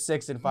was just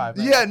 6 and 5.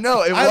 Right? Yeah,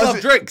 no, it I wasn't.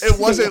 love drinks. It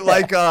wasn't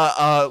like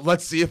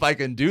let's see if I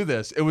can do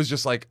this. It was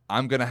just like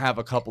I'm gonna have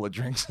a couple of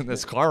drinks in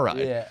this car ride.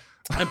 Yeah.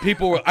 And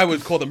people were, I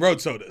would call them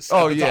road sodas.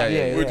 Oh at the yeah, time.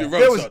 yeah. yeah, We'd yeah. do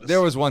road sodas.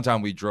 There was one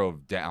time we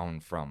drove down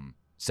from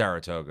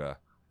Saratoga.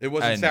 It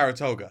wasn't and-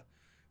 Saratoga.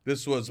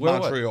 This was Where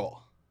was- Montreal.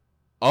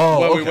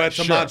 Oh, when we okay, went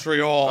to sure.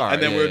 Montreal, All right,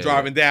 and then yeah, we were yeah,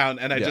 driving down,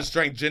 and I Yeah. just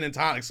drank gin and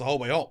tonics the whole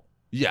way home.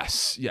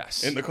 Yes.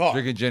 In the car.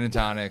 drinking gin and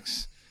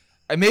tonics,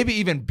 and maybe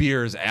even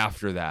beers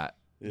after that.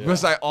 Yeah.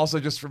 Because I also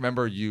just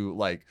remember you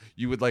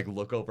would like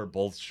look over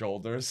both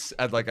shoulders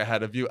and like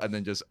ahead of you, and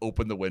then just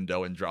open the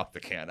window and drop the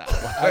can out.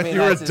 I mean,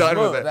 you were that's his done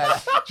move. with it.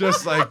 That-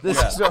 Just like This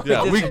yeah, is what we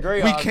yeah.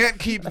 disagree we on. can't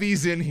keep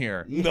these in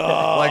here. No.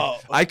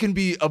 Like I can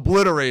be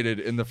obliterated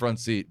in the front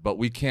seat, but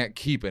we can't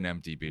keep an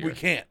empty beer. We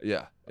can't.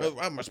 Yeah.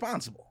 I'm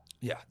responsible.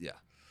 Yeah.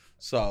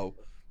 So,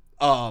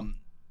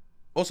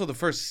 also the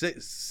first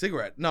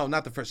cigarette, no,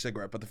 not the first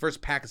cigarette, but the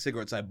first pack of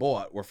cigarettes I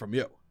bought were from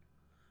you.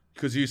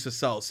 Because you used to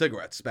sell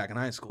cigarettes back in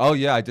high school. Oh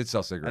yeah, I did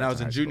sell cigarettes. and I was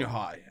in high junior school.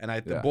 high, and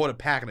I Yeah. bought a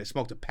pack, and I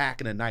smoked a pack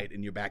in a night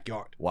in your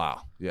backyard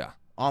Wow. Yeah.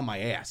 on my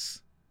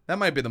ass. That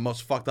might be the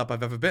most fucked up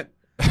I've ever been.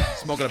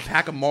 smoking a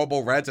pack of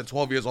Marlboro Reds at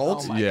 12 years old.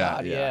 Oh my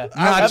God, yeah.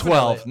 Not Definitely.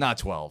 12. Not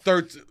 12. Oh,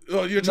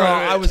 you're No,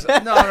 trying to. I was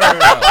no.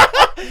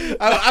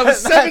 I was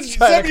seven That's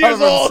trying to years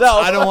cover old.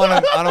 himself. I don't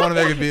want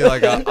to make it be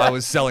like I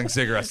was selling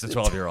cigarettes to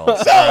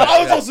 12-year-olds. No,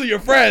 I was also your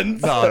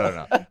friend.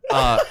 No.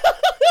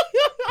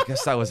 I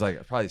guess I was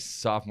like probably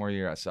sophomore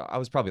year. So I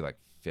was probably like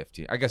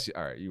 15. I guess.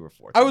 All right, you were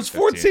 14. I was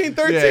 14,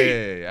 13.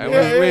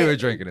 Yeah. We were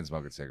drinking and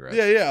smoking cigarettes.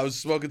 Yeah, I was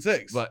smoking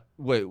cigs. But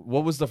wait,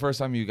 what was the first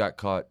time you got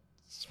caught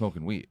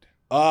smoking weed?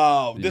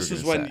 Oh, You this were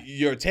was gonna when say.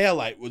 your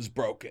taillight was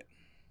broken.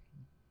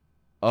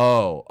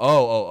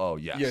 Oh,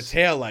 yes. Your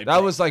taillight.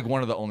 That was like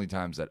one of the only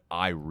times that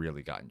I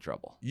really got in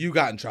trouble. You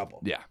got in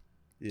trouble. Yeah.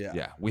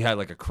 Yeah. We had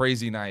like a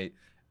crazy night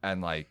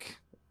and like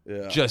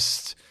Yeah.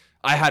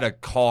 I had a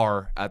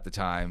car at the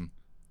time.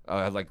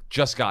 I had like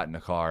just gotten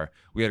a car.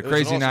 We had a It was an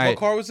crazy awesome- night. What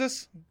car was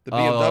this? The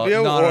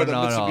BMW no, or the no,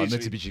 Mitsubishi?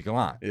 Mitsubishi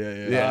Galant.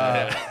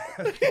 Yeah.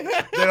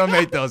 They don't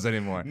make those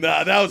anymore.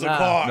 Nah, that was a Nah.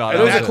 car. No, And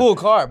It was that- a cool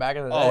car back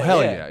in the day. Oh,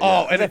 hell yeah.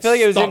 Oh, and I it feel like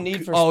it was in stunk.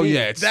 Need for Oh Speed.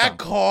 yeah, it's That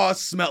car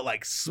smelled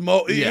like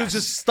smoke. It Yes. was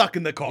just stuck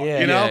in the car. Yeah.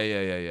 You know?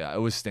 Yeah. It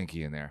was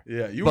stinky in there.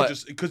 Yeah, you were But-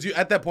 just because you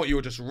at that point you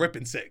were just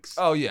ripping cigs.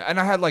 Oh yeah, and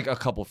I had like a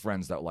couple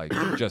friends that like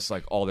just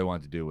like all they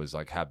wanted to do was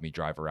like have me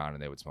drive around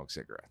and they would smoke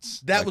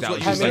cigarettes. That Like, was what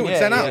you just, do in like,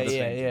 St. the Albans. thing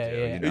Yeah, to do,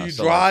 yeah. you know? You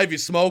So, drive, you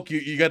smoke,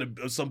 you got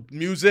some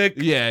music.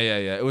 Like,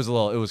 yeah. It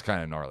was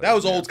kind of gnarly. That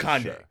was Yeah, old for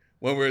Kanye.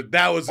 sure.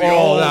 That was the Oh,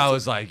 old. that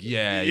was like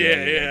yeah. We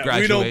don't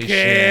Graduation,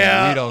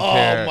 care. We don't oh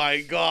care.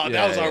 my God,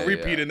 Yeah, that was our yeah,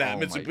 repeat yeah. in that Oh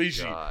my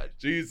Mitsubishi. God.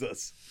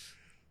 Jesus.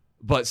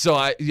 But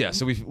so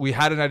we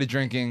had a night of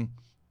drinking,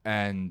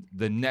 and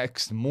the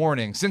next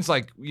morning, since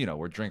like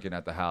we're drinking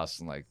at the house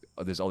and like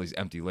there's all these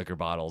empty liquor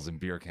bottles and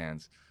beer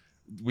cans,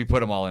 we put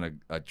them all in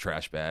a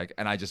trash bag,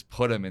 and I just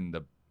put them in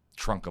the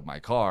trunk of my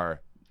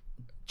car,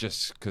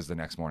 just because the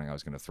next morning I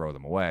was going to throw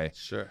them away.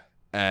 Sure.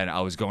 And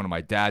I was going to my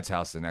dad's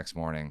house the next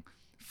morning,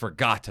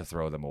 forgot to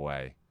throw them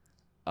away.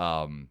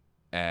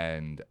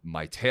 And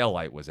my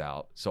taillight was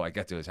out. So I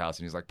get to his house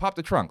and he's like, pop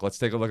the trunk. Let's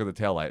take a look at the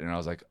taillight. And I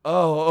was like,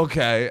 oh,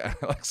 okay. And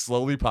I like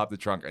slowly pop the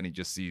trunk and he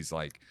just sees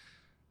like,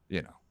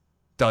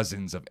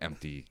 dozens of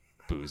empty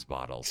booze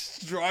bottles.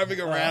 Driving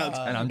around.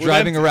 And I'm with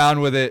driving empty-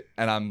 around with it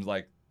and I'm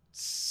like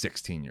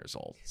 16 years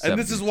old. And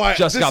this 17. is why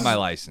just this got is- my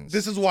license.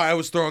 This is why I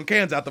was throwing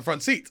cans out the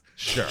front seat.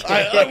 sure.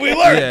 We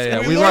learned.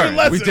 Yeah, we learned.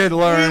 lessons. We did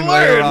learn We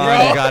later learned, on.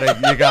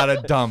 bro. You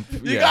gotta dump.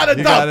 You gotta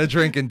dump. gotta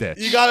drink and ditch.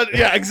 You got it.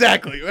 Yeah,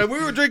 exactly. And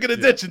we were drinking a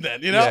ditching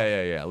then, you know?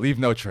 Yeah. Leave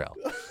no trail.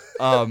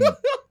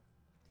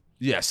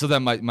 Yeah. So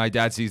then my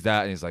dad sees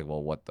that and he's like,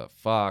 "Well, what the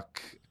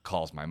fuck?"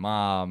 Calls my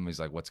mom. He's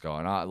like, "What's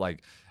going on?"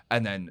 Like,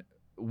 and then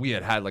we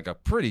had like a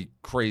pretty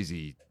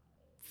crazy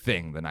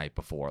thing the night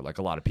before. Like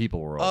a lot of people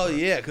were over. Oh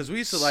yeah, because we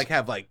used to like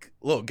have like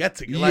little get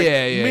together, Yeah, like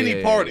yeah, mini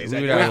yeah. parties. We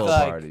at would your have house. little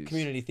Like parties.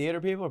 community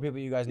theater people or people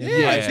you guys knew?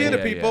 Yeah, Yeah, theater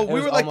yeah, people. yeah. It We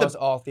was were like almost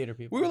all theater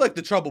people. we were like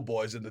the trouble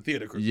boys in the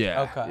theater group.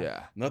 Yeah. Okay.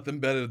 Yeah. Nothing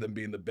better than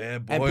being the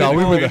bad boy. And in no,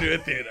 we the were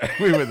community theater.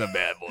 We were the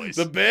bad boys.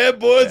 The bad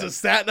boys of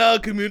Staten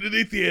Island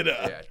Community Theater.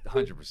 Yeah,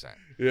 100%.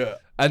 Yeah.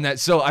 And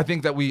so I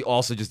think that we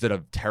also just did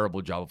a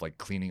terrible job of like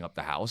cleaning up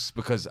the house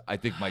because I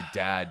think my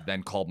dad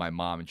then called my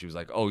mom and she was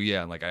like, "Oh yeah,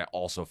 and like I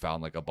also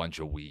found like a bunch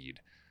of weed,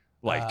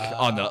 like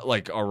on the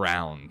like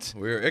around."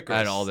 We were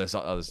Icarus. And all this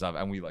other stuff,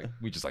 and we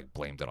just like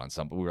blamed it on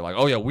something. We were like,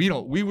 "Oh yeah, we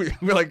were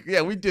like,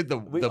 yeah, we did the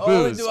We the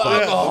only booze." do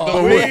but- alcohol. the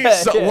but weed.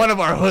 so one of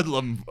our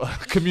hoodlum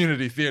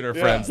community theater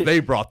friends, they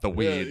brought the Yeah,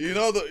 weed. you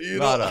know the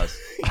Not us.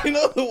 You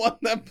know the one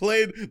that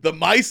played the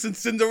mice in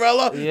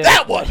Cinderella? Yeah.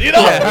 That one, you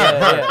know?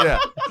 Yeah.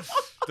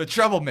 The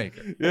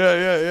troublemaker.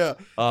 Yeah.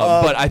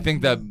 But I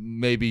think that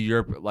maybe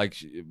your like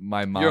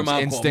my mom's mom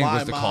called instinct my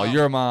was to call mom.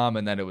 your mom,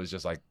 and then it was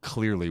just like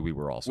clearly we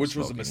were also Which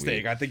was a smoking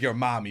mistake. weed. I think your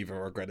mom even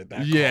regretted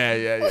that.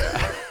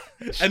 Yeah.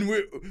 And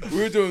we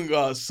were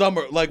doing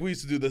summer, like we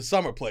used to do the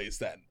summer plays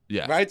then.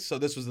 Yeah. Right? So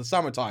this was the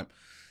summertime.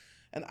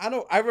 And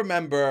I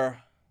remember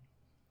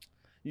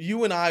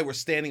you and I were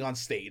standing on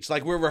stage.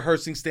 Like we're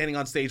rehearsing standing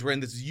on stage. We're in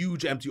this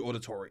huge empty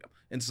auditorium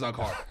in Snug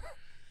Harbor.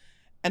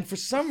 And for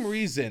some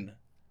reason,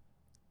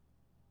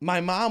 my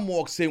mom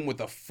walks in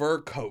with a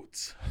fur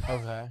coat.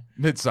 Okay.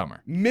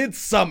 Midsummer.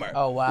 Midsummer.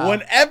 Oh, wow.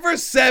 Whenever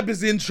Seb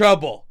is in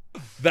trouble,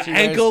 the She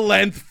wears- ankle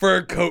length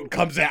fur coat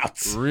comes out.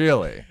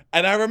 Really?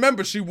 And I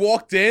remember she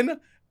walked in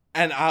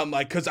and I'm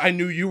like, because I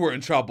knew you were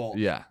in trouble.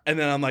 Yeah. And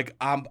then I'm like,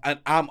 I'm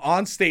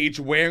on stage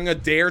wearing a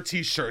Dare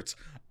t-shirt.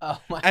 Oh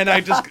my And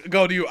I just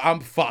go to you, I'm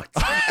fucked.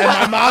 And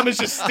my mom is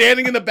just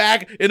standing in the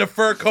back in a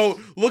fur coat,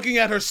 looking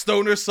at her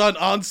stoner son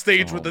on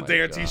stage Oh with the my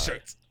Dare God.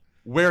 t-shirt.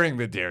 Wearing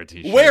the Dare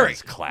t-shirt Wearing.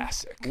 is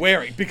classic.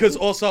 Wearing. Because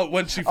also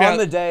when she On found...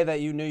 the day that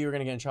you knew you were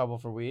gonna get in trouble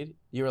for weed,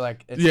 you were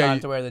like, "It's Yeah, time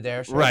you- to wear the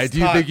Dare shirt." Right. Do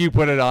you time. think you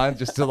put it on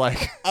just to like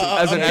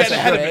as I'm an getting extra?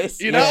 ahead of it,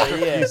 you know?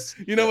 Yeah.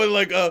 You know when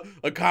like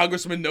a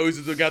congressman knows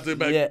he's got to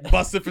Yeah.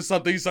 busted for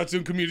something, he starts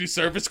doing community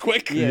service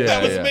quick? Yeah.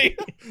 That was Yeah. me.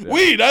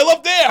 Weed, I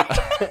love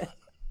Dare.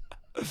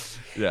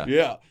 Yeah.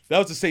 Yeah, that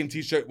was the same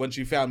T-shirt when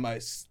she found my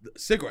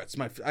cigarettes.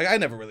 I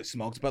never really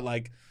smoked, but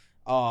like,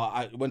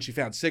 when she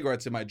found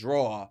cigarettes in my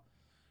drawer,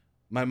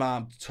 my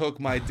mom took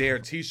my Dare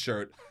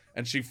T-shirt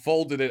and she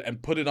folded it and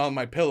put it on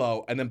my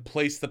pillow and then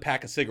placed the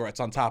pack of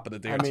cigarettes on top of the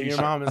damn I mean, t-shirt.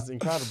 your mom is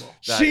incredible.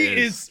 That She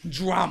is- is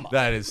drama.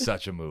 That is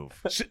such a move.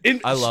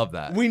 I love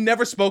that. We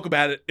never spoke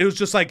about it. It was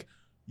just like,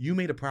 you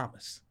made a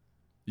promise.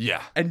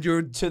 Yeah. And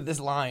you're... To this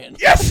lion.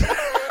 Yes!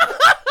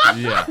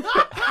 Yeah.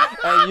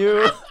 And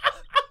you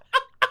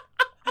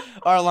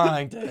are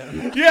lying to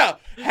him. Yeah.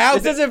 How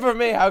This isn't for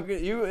me. How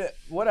could you?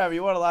 Whatever.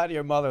 You want to lie to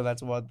your mother?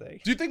 That's one thing.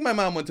 Do you think my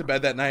mom went to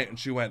bed that night and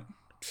she went,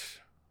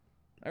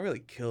 I really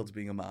killed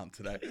being a mom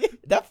today.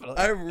 Definitely.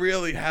 I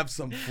really have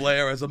some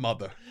flair as a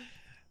mother.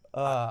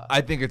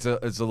 I think it's a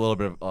little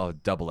bit of a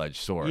double-edged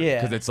sword.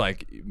 Yeah. Because it's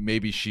like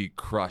maybe she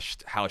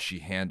crushed how she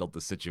handled the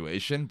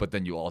situation, but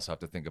then you also have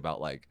to think about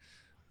like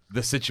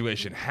the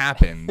situation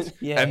happened,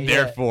 Yeah, and yeah.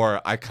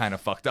 therefore I kind of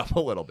fucked up a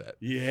little bit.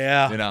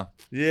 Yeah. You know?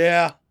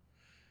 Yeah.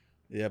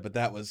 Yeah, but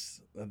that was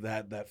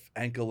that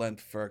ankle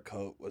length fur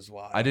coat was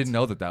wild. I didn't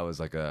know that was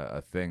like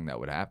a thing that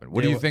would happen.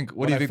 What Yeah, do you think?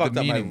 What do when you I think fucked the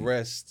up meaning? my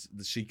wrist,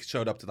 she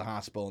showed up to the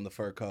hospital in the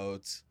fur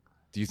coats.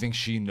 Do you think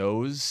she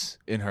knows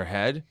in her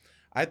head?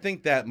 I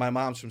think that my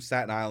mom's from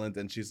Staten Island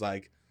and she's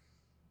like,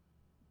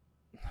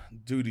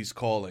 duty's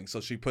calling, so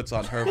she puts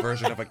on her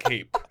version of a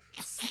cape,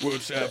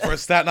 which for a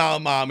Staten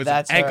Island mom is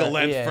That's an ankle her-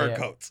 length yeah, fur yeah.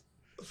 coat.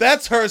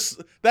 That's her.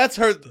 That's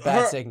her.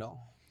 Bad signal.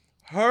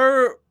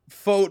 Her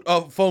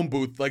phone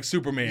booth like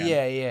Superman.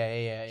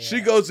 Yeah.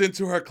 She goes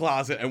into her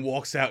closet and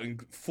walks out in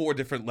 4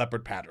 different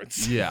leopard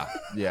patterns. Yeah.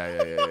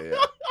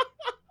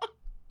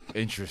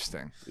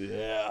 Interesting.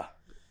 Yeah.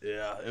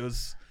 It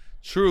was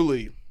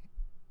truly.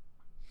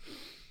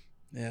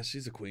 Yeah,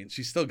 she's a queen.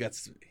 She still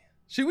gets to me.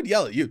 She would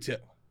yell at you too.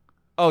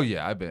 Oh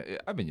yeah, I've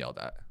been yelled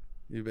at.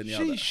 You've been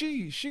yelled at.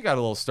 She got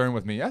a little stern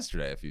with me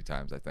yesterday a few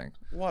times, I think.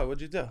 Why?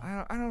 What'd you do?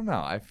 I don't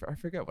know. I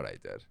forget what I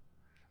did.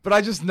 But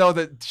I just know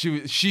that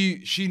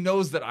she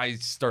knows that I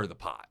stir the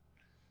pot.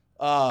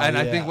 And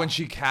I think when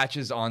she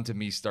catches on to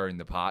me stirring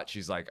the pot,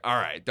 she's like, "All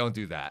right, don't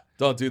do that."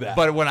 Don't do that.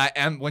 But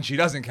when she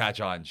doesn't catch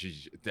on,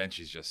 she's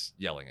just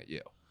yelling at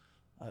you.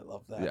 I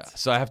love that. Yeah.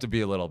 So I have to be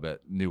a little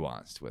bit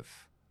nuanced with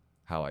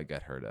how I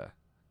get her to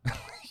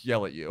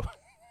yell at you.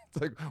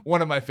 It's like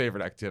one of my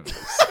favorite activities.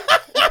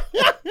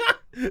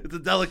 It's a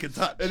delicate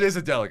touch. It is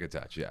a delicate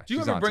touch, yeah. Do you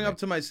She's ever onto bring me. up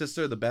to my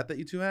sister the bet that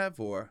you two have,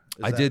 or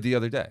I did the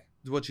other day.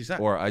 What she said?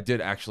 Or I did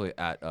actually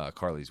at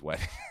Carly's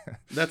wedding.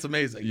 That's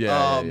amazing.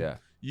 Yeah.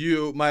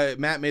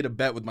 Matt made a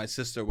bet with my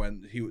sister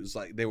when he was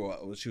like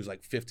she was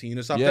like 15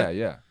 or something.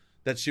 Yeah.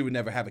 That she would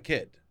never have a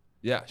kid.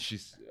 Yeah,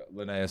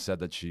 Linnea said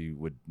that she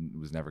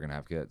was never gonna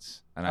have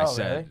kids, and I Oh,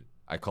 said really?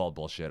 I called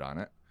bullshit on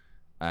it,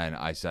 and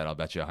I said I'll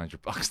bet you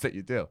 $100 that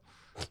you do,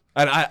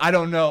 and I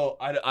don't know.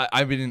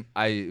 I mean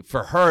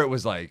for her it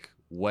was like,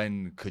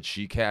 when could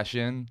she cash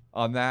in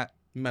on that?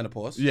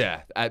 Menopause.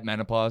 Yeah, at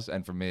menopause,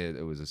 and for me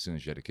it was as soon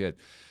as she had a kid.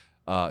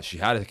 She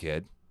had a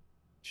kid.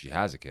 She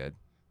has a kid.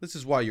 This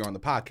is why you're on the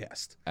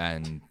podcast.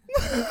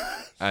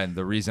 And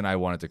the reason I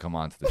wanted to come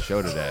on to the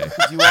show today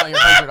You want your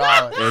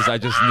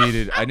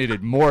 $100. is I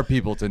needed more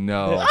people to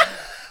know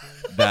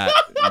that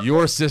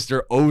your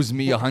sister owes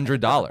me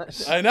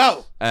 $100. I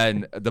know.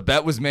 And the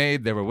bet was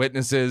made. There were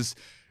witnesses.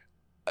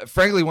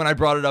 Frankly, when I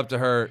brought it up to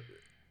her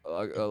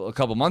a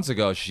couple months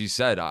ago, she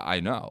said, "I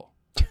know."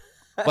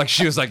 Like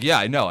she was like, "Yeah,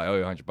 I know. I owe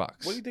you $100." What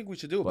do you think we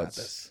should do about What's-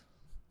 this?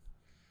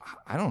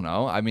 I don't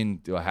know. I mean,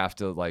 do I have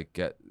to like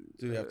get?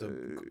 Do we have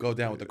to go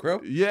down with the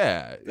crew?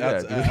 Yeah,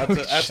 That's, yeah.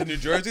 that's in New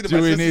Jersey. To Do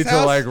my we sister's need to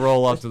house? like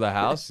roll up to the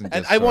house? And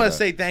And just I want to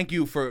sorta- say thank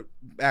you for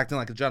acting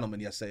like a gentleman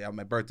yesterday on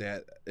my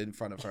birthday in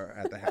front of her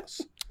at the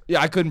house.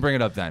 Yeah, I couldn't bring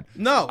it up then.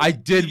 No, I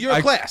did. You're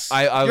I, class.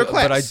 But You're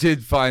class. I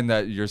did find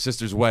that your other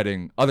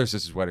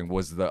sister's wedding,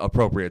 was the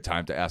appropriate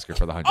time to ask her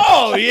for the $100.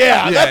 Oh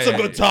yeah, Yeah, that's yeah, a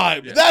good yeah,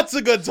 time. yeah. That's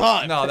a good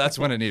time. No, that's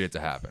when it needed to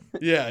happen.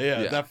 Yeah,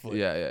 Yeah, definitely.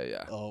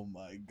 Yeah. Oh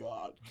my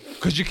god.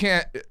 Because you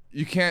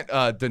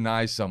can't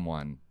deny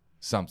someone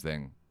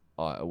something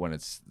when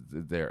it's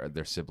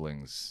their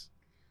sibling's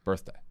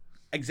birthday.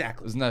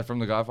 Exactly. Isn't that from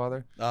The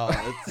Godfather? Oh,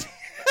 it's,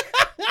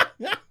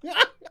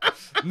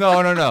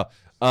 No.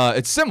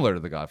 It's similar to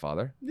The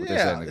Godfather. What they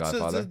say in The it's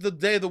Godfather. the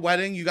day of the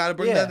wedding. You got to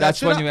bring Yeah. that. That's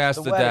shit when up. you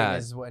ask the wedding dad.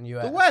 is when you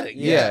The ask. wedding.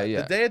 Yeah.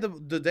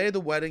 The day of the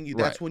wedding.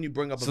 That's Right. when you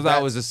bring up. So a that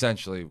bet. was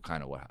essentially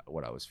kind of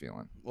what I was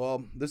feeling.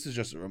 Well, this is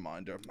just a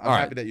reminder. I'm All right.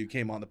 happy that you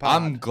came on the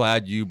pod. I'm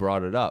glad you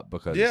brought it up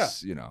because Yeah.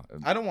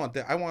 I don't want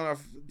that. I want our.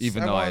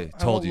 Even I though want, I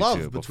told want you love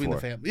to between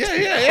before. the family.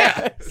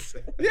 Yeah.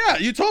 Yeah,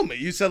 you told me.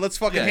 You said let's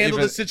fucking Yeah, handle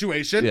even- this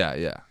situation.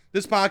 yeah.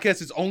 This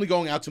podcast is only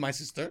going out to my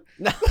sister.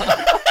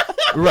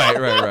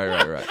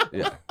 Right.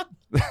 Yeah.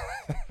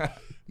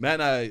 Matt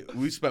and I,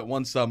 we spent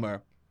one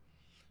summer.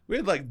 We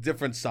had like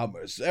different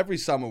summers. Every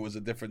summer was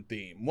a different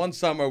theme. One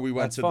summer we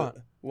went That's to fun.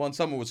 one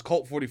summer was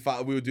Colt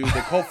 45. We would do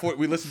the Colt.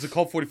 We listened to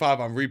Colt 45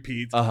 on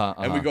repeat, Uh-huh.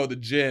 and we go to the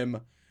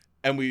gym,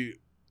 and we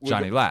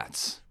Johnny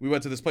Latz. We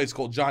went to this place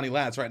called Johnny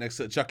Latz right next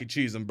to Chuck E.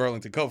 Cheese in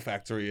Burlington Coat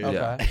Factory in,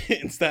 Okay.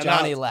 in Staten Johnny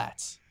Island.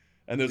 Latz.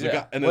 And there's Yeah. a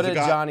guy. And What there's a did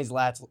guy. Johnny's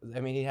lats?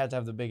 I mean, he had to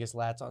have the biggest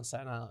lats on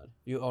Staten Island.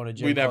 You own a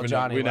gym We never called knew.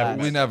 Johnny We never Lats.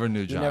 met. We never knew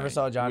You Johnny. never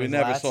saw Johnny's we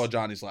never lats? saw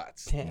Johnny's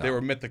Lats. Damn. They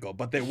were mythical,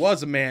 but there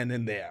was a man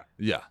in there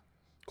Yeah.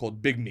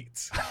 called Big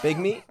Meats. Big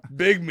meat.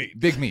 Big Meat.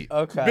 Big meat.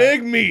 Okay.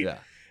 Big Meat. Yeah.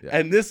 Yeah.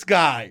 And this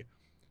guy,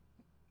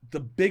 the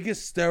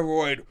biggest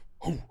steroid,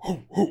 Yeah,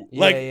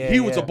 like yeah, he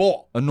was a yeah.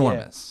 ball.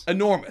 Enormous.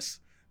 Enormous.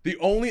 The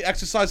only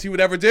exercise he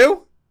would ever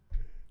do,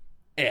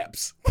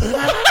 abs.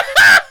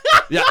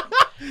 Yeah.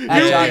 At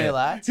Yeah. Johnny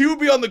Latz. He would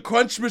be on the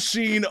crunch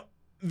machine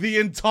the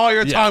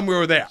entire Yeah. time we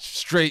were there.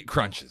 Straight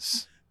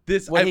crunches.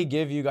 This Would I- he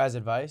give you guys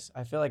advice?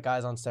 I feel like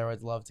guys on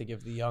steroids love to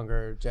give the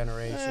younger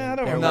generation. I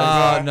don't their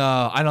know. wisdom.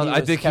 No, I don't. He I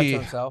was think kept he. to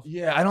himself?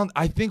 Yeah, I don't.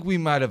 I think we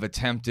might have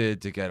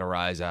attempted to get a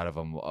rise out of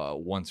him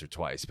once or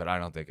twice, but I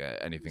don't think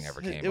anything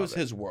ever came. it was of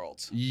his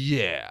world.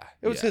 Yeah,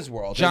 It was yeah. his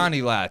world.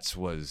 Johnny Latz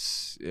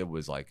was. It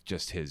was like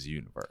just his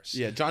universe.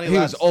 Yeah, Johnny He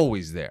Latz. was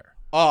always there.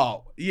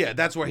 Oh, yeah,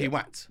 that's where he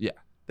went. Yeah.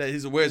 That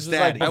he's where's This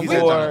was like dad? And He's we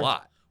had before- done a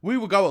lot. we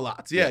would go a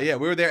lot. Yeah, Yeah. yeah.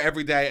 We were there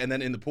every day and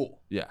then in the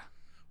pool. Yeah.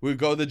 We would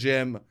go to the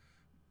gym,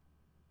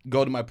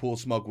 go to my pool,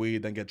 smoke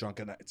weed, then get drunk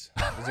at nights.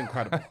 It was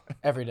incredible.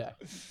 Every day.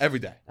 Every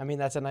day. I mean,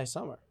 that's a nice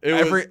summer. It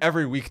was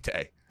Every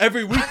weekday.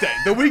 every weekday.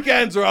 The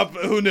weekends are up.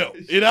 Who knew?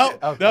 You know?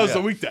 Okay. That was Yeah.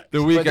 the weekday. The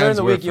But weekends during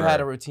the were week, you for- had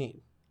a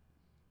routine.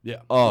 Yeah.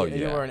 Oh you,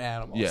 yeah. You weren't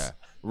animals. Yeah.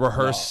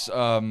 Rehearse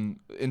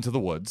into the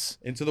woods.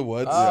 Into the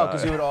woods. Oh,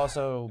 because you would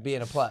also be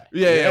in a play.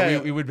 Yeah, Yeah.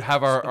 We would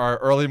have our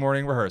early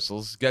morning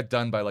rehearsals, get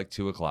done by like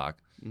 2:00,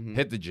 Mhm.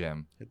 hit the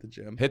gym, Hit the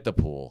gym. hit the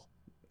pool,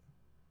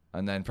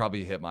 and then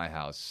probably hit my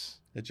house.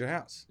 Hit your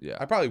house. Yeah.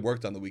 I probably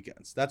worked on the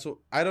weekends. That's what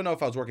I don't know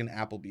if I was working at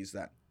Applebee's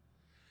then.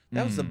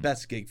 That was the Mm.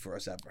 best gig for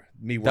us ever.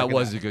 Me working. That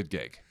was a good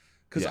gig.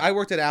 because yeah. I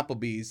worked at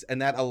Applebee's and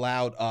that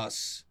allowed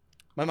us.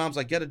 My mom's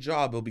like, get a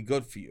job, it'll be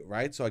good for you,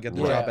 right? So I get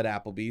the Yeah. job at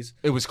Applebee's.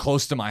 It was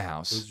close to my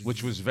house, It was-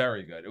 which was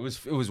very good. It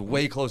was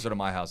way closer to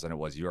my house than it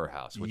was your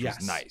house, which Yes.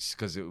 was nice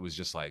because it was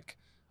just like,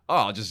 oh,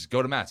 I'll just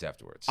go to Matt's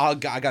afterwards. I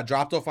got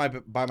dropped off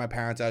by my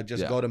parents. I would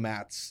just Yeah. go to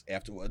Matt's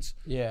afterwards.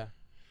 Yeah.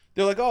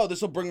 They're like, oh,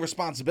 this will bring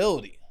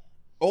responsibility.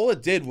 All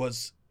it did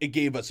was it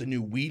gave us a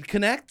new weed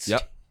connect.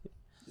 Yep.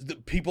 The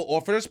people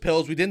offered us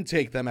pills. We didn't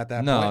take them at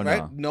that No, point,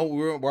 right? No,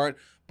 we weren't.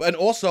 But and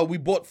also we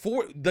bought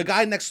the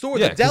guy next door,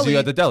 Yeah, the because deli. you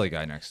had the deli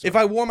guy next door. If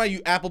I wore my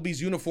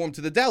Applebee's uniform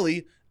to the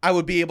deli, I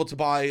would be able to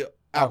buy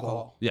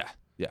alcohol. yeah,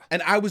 yeah,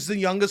 And I was the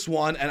youngest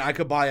one, and I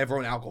could buy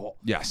everyone alcohol.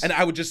 yes. And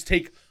I would just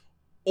take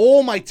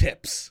all my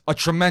tips A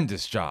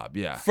tremendous job.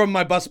 Yeah, from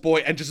my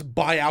busboy and just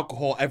buy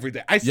alcohol every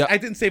day. Yep. I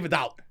didn't save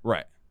 $1.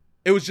 right.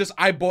 It was just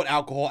I bought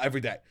alcohol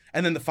every day,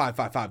 and then the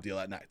 555 deal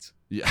at night.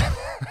 Yeah.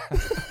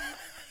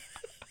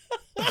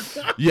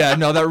 Yeah,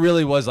 no, that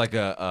really was like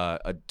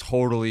a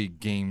totally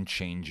game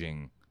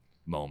changing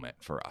moment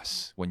for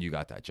us when you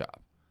got that job.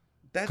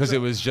 Because it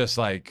was just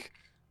like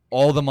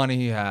all the money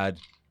he had,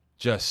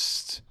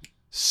 just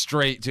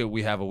straight to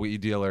we have a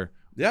weed dealer,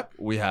 Yep.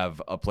 we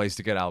have a place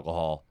to get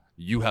alcohol,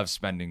 you have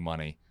spending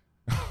money,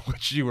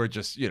 which you were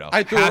just,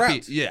 I threw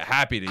happy, around.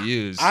 happy to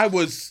use. I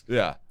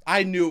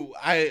yeah. knew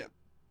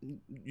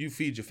you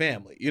feed your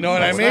family. You know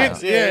what I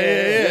That's mean? right.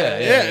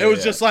 Yeah. It was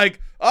yeah. just like,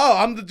 oh,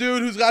 I'm the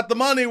dude who's got the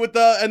money with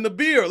the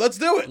beer. Let's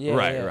do it. Yeah,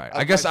 right, yeah. right.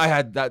 I guess I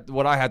had that.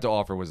 What I had to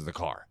offer was the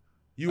car.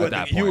 You At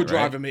had that you were point, right?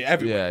 driving me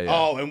everywhere. Yeah, yeah.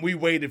 Oh, and we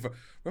waited for.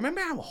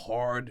 Remember how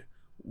hard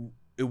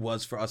it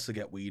was for us to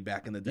get weed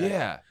back in the day?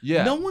 Yeah,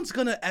 yeah. No one's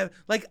gonna it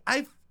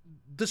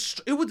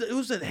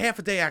was a half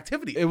a day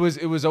activity. It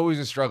was always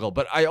a struggle,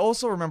 but I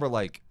also remember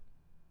like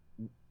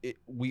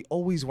we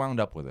always wound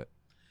up with it.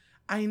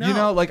 I know. You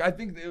know, like I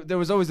think there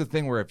was always a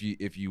thing where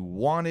if you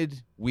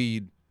wanted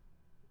weed,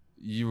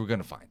 you were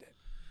gonna find it.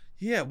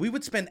 Yeah, we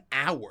would spend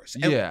hours.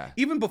 And Yeah.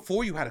 even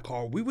before you had a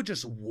car, we would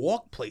just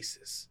walk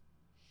places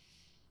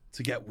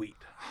to get weed.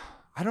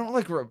 I don't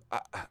like.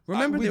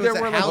 Remember we- there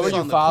was a were, house Would you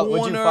on the follow? Would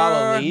you corner.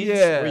 follow leads?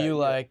 Yeah. Were you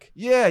like?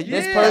 Yeah,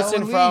 This yeah,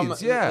 person on from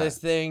leads, yeah. this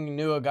thing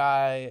knew a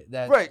guy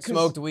that Right, 'cause-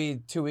 smoked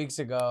weed 2 weeks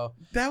ago.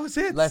 That was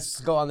it. Let's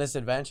go on this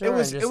adventure. It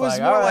was- and just it was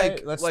like, more all right,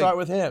 like- let's like- start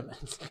with him.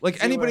 Like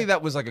See anybody where-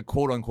 that was like a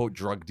quote unquote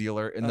drug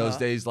dealer in those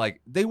days,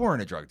 like they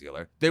weren't a drug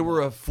dealer. They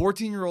were a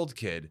 14-year-old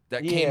kid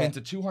that came Yeah.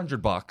 into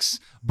 $200,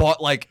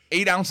 bought like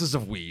 8 ounces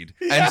of weed,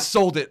 and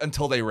sold it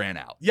until they ran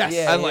out. Yes.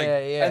 Yeah, And, like-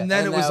 yeah. and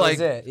then it was that like-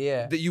 it.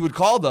 Yeah. That you would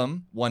call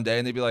them one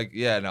day and they'd be like,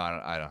 "Yeah, no,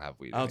 I don't have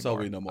weed. I don't sell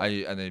anymore. weed no more."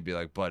 And they'd be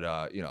like,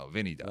 "But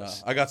Vinny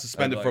does." I got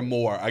suspended I'd for like-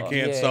 more. I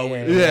can't Yeah, sell yeah, weed.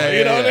 yeah. anymore. Yeah,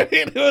 You know yeah, what I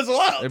mean? It was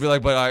wild. They'd be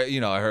like, "But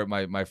I heard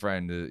my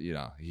friend,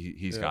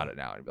 he's got it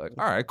now." And he'd be like,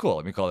 "All right, cool.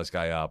 Let me call this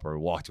guy up or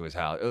walk to his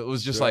house." It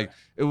was just Sure. like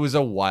it was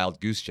a wild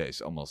goose chase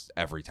almost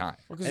every time.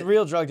 Because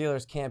real drug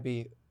dealers can't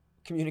be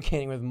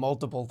communicating with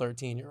multiple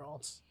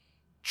 13-year-olds.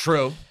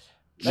 True.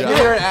 Like, if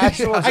you're an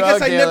actual drug I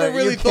guess I dealer, never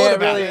really you thought can't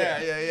about really-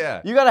 it.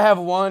 Yeah. You gotta have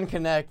one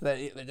connect that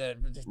takes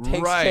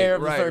Right, care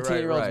of the right,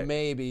 13-year-olds. right.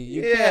 Maybe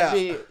you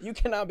Yeah.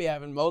 cannot be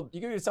having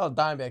you can be selling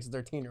dime bags to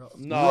 13-year-olds.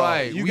 No,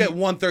 Right, You we- get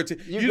 113.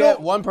 You, You get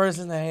don't. one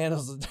person that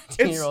handles the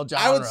 13-year-old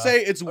genre. I would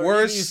say it's or maybe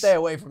worse you stay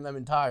away from them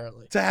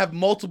entirely. to have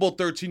multiple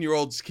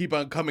 13-year-olds keep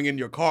on coming in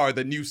your car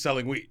than you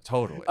selling weed.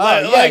 Totally.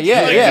 Oh,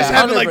 yeah, Just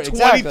having like 100%, 20,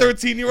 exactly.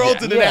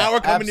 13-year-olds in an Yeah, hour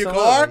come in your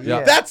car. absolutely,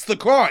 yeah. That's the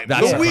crime.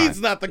 That's the the weed's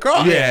crime. not the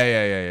crime.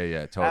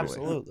 Yeah.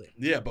 Totally. Absolutely.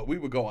 Yeah, but we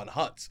would go on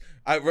hunts.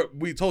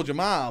 We told your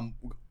mom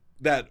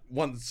that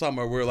one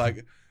summer we were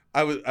like,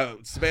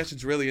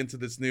 Sebastian's really into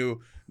this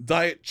new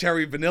Diet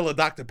Cherry Vanilla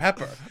Dr.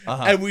 Pepper.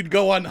 Uh-huh. And we'd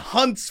go on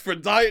hunts for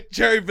Diet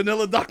Cherry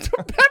Vanilla Dr.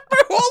 Pepper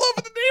all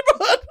over the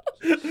neighborhood.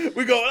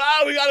 We go,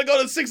 we gotta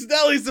go to 6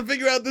 delis to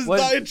figure out this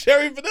Diet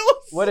Cherry Vanilla.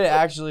 Would it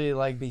actually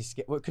like be?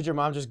 Could your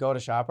mom just go to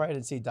ShopRite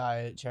and see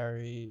Diet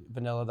Cherry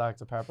Vanilla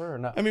Dr. Pepper or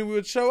not? I mean, we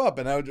would show up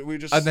and we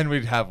just. And then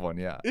we'd have one,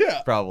 yeah.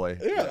 Yeah. Probably.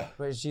 Yeah.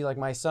 But is she like,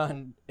 my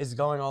son is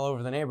going all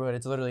over the neighborhood.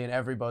 It's literally in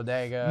every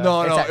bodega.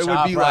 No, It's at it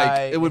would be like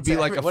ShopRite, it would it's be at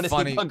like every- a what is he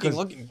funny. fucking 'cause-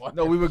 looking for?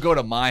 No, we would go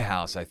to my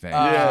house, I think,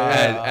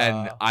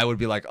 and I would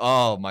be like,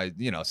 oh my,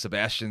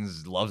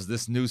 Sebastian's loves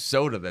this new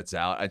soda that's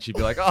out, and she'd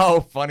be like, oh,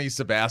 funny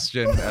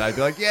Sebastian, and I'd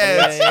be like,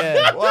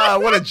 Yeah. wow,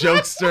 what a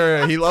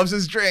jokester, he loves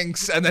his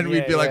drinks, and then we'd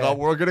Yeah, be like, yeah. oh,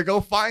 we're gonna go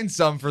find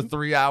some for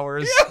 3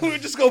 hours, We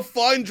would just go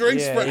find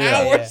drinks Yeah, for yeah,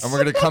 hours. and we're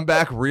gonna come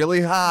back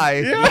really high.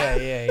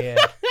 Yeah.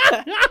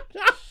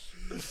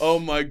 Oh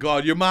my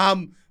God, your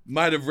mom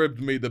might have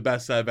ribbed me the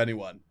best out of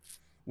anyone.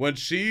 When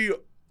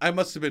I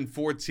must have been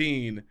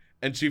 14,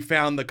 and she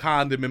found the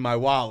condom in my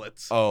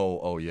wallet.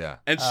 Oh yeah.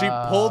 And she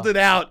pulled it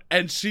out,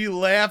 and she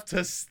laughed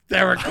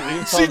hysterically.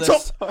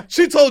 told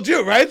She told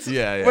you, right?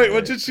 Yeah. Wait,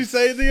 what did she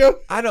say to you?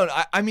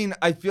 I mean,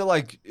 I feel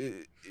like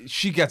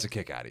she gets a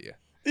kick out of you.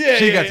 Yeah,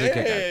 She yeah, gets a yeah,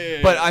 kick out. yeah, yeah.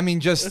 But I mean,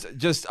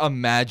 just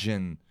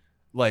imagine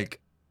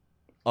like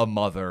a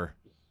mother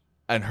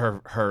and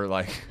her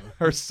like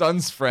her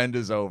son's friend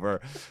is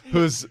over,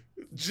 who's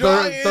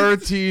Giant.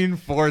 13,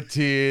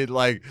 14,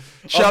 like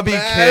chubby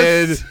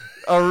mess. kid,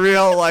 a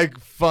real like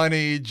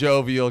funny,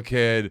 jovial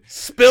kid.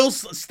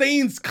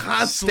 Stains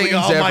constantly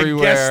Stains on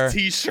everywhere. my guest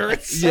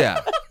t-shirts.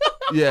 Yeah.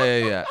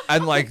 Yeah.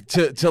 And like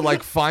to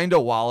like find a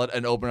wallet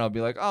and open it up and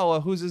be like, oh,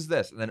 well, whose is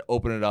this? And then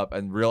open it up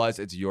and realize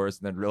it's yours,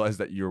 and then realize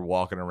that you're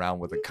walking around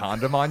with a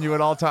condom on you at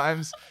all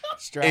times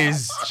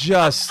is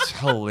just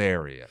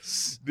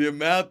hilarious. The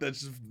amount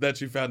that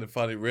she found it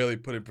funny really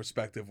put in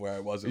perspective where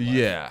I was in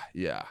life.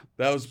 Yeah.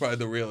 That was probably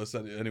the realest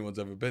that anyone's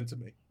ever been to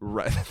me.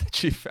 Right.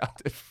 She found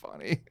it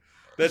funny.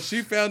 That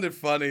she found it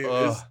funny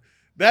Ugh. is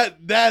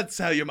that's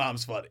how your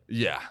mom's funny.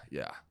 Yeah.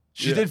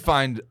 She Yeah. did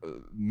find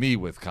me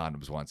with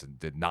condoms once and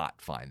did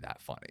not find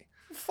that funny.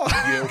 Fuck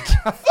you.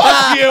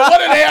 Fuck you.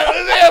 What an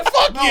ass.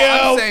 Fuck you.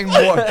 I'm saying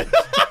more.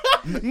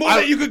 More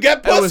that you could get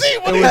it was- pussy?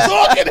 What it are you was-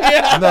 talking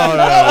here?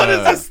 No. What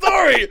is the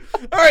story?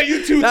 All right,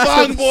 you two That's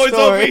thong the boys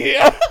story. over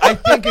here.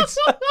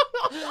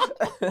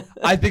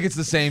 I think it's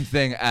the same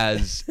thing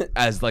as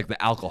like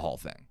the alcohol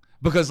thing,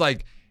 because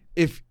like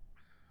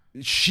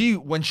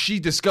when she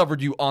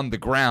discovered you on the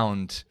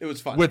ground, It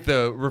was funny. with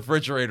the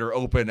refrigerator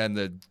open and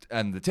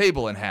the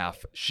table in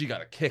half, she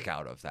got a kick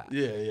out of that.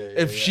 Yeah.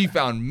 If she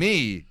found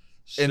me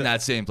Shit. in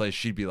that same place,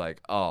 she'd be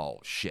like, oh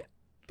shit.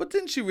 But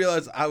didn't she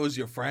realize I was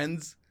your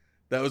friends?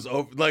 That was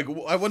over. Like,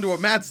 I wonder what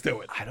Matt's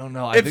doing. I don't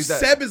know. If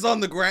Seb is on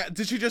the ground,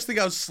 did she just think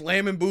I was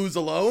slamming booze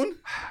alone?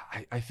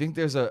 I think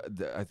there's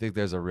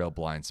a real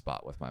blind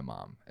spot with my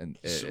mom and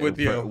With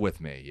you? with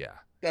me. Yeah.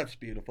 That's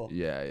beautiful.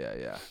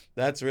 Yeah.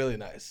 That's really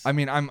nice. I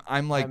mean, I'm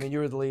like, I mean, you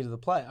were the lead of the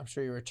play. I'm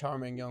sure you were a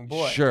charming young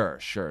boy. Sure.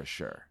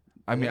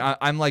 I mean, Yeah.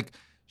 I'm like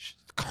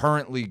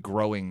currently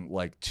growing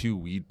like 2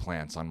 weed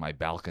plants on my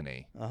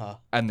balcony, Uh-huh.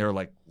 and they're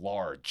like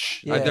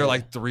large. Yeah. They're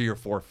like 3 or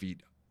 4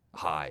 feet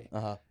high.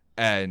 Uh-huh.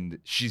 And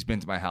she's been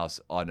to my house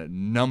on a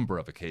number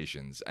of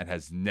occasions and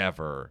has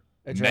never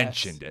Addressed.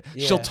 mentioned it.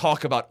 Yeah. She'll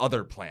talk about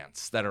other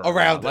plants that are Around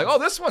around. Like, it. oh,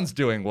 this one's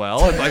doing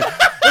well. And like, look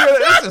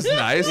at this is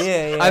nice.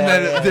 Yeah, and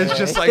then yeah, there's yeah,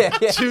 just yeah.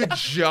 like 2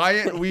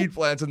 giant weed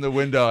plants in the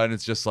window, and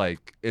it's just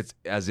like, it's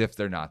as if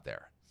they're not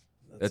there.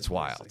 That's It's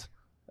wild. amazing.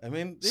 I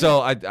mean,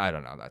 So I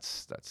don't know.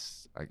 That's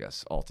I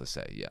guess all to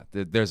say. Yeah,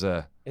 there's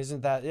a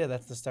Isn't that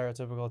that's the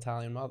stereotypical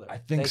Italian mother? I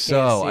think They can't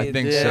so. see I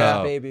think the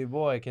so. baby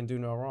boy can do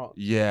no wrong.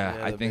 yeah.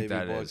 Yeah, I the think baby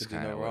that boy is could do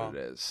kind no of wrong. what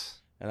it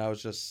is. and I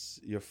was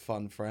just your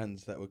fun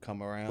friends that would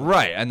come around.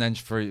 Right, and then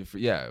for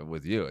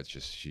with you, it's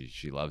just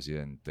she loves you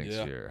and thinks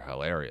Yeah. you're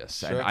hilarious,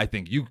 Sure. and I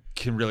think you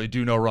can really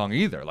do no wrong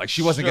either. Like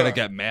she wasn't Sure. gonna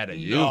get mad at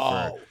you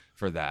No.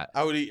 for that.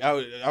 I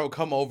would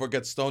come over,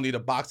 get stoned, eat a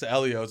box of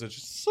Elios, and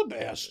just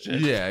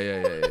Sebastian.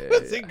 Yeah.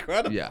 That's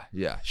incredible.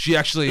 Yeah. She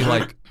actually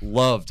like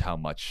loved how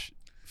much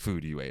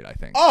food you ate. I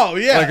think. Oh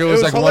yeah, Like it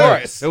was like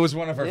hilarious. it was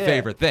one of her Yeah.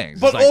 favorite things.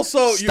 But It's like,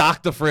 also you-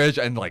 stock the fridge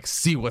and like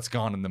see what's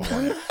gone in the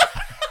morning.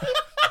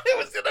 It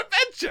was an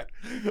adventure.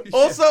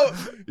 Also,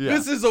 Yeah.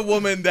 this is a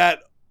woman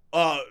that,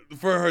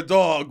 for her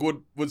dog,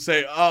 would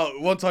say,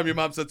 one time your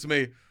mom said to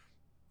me,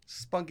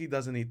 Spunky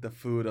doesn't eat the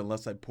food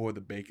unless I pour the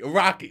bacon.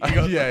 Rocky. He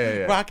goes,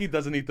 Yeah. Rocky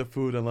doesn't eat the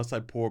food unless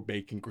I pour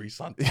bacon grease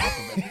on top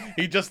of it.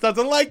 He just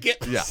doesn't like it.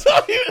 Yeah. So,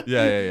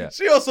 Yeah.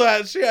 She also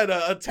had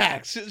a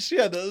tax. She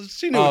knew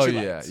Oh what she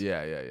yeah, liked.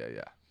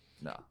 yeah.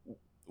 No.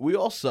 We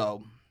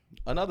also,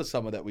 another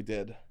summer that we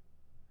did,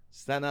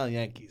 Staten Island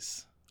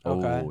Yankees.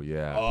 Okay. Oh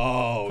yeah.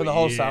 Oh, For the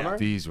whole yeah. summer?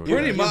 These were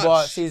Pretty good. much. You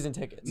bought season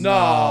tickets.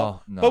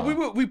 No, No.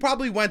 but we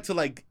probably went to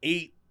like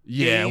 8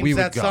 Yeah, games we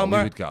would that go. summer.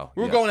 We would go.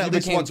 We were yeah. going You at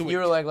least became- once a week. You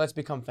were like, let's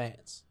become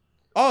fans.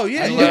 Oh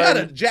yeah, And you got a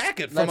learn-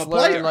 jacket from Let's a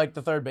player. learn like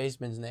the third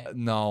baseman's name.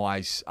 No,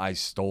 I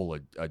stole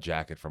a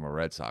jacket from a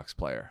Red Sox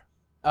player.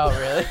 Oh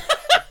really?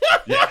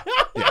 Yeah.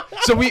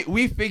 So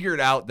we figured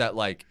out that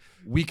like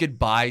we could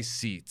buy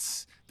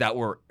seats that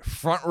were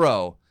front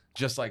row,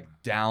 just like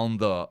down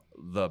the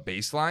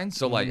baseline.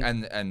 So like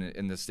and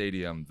in the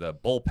stadium, the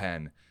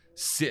bullpen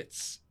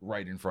sits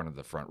right in front of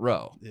the front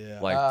row,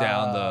 like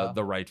down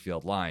the right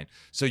field line.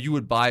 So you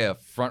would buy a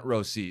front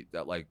row seat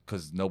that like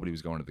because nobody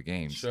was going to the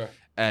games, Sure.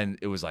 and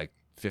it was like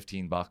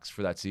 $15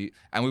 for that seat,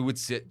 and we would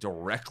sit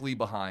directly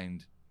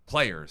behind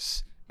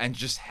players and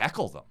just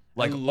heckle them,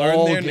 like And learn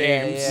all their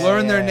game. names.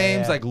 Learn their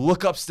names, like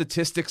look up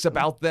statistics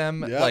about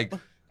them, Yep. like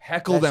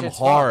heckle That them shit's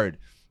fun. hard,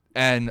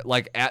 and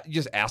like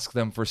just ask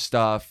them for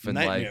stuff and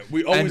Nightmare. like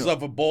We always and- love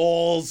for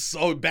balls,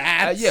 so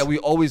bats. yeah, we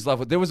always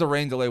love it. There was a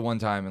rain delay one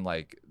time, and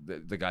like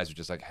the guys were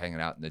just like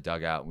hanging out in the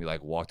dugout, and we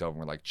like walked over and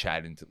we're like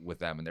chatting with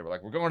them, and they were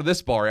like, "We're going to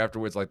this bar."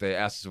 Afterwards, like they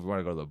asked us if we want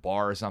to go to the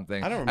bar or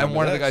something. I don't And remember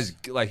one of the this.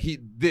 guys, like he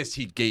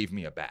gave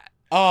me a bat.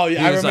 Oh yeah,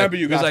 He I was remember like,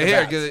 you He was got like, the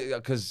 "Here,"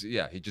 bats.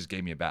 because he just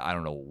gave me a bat. I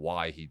don't know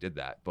why he did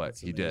that, but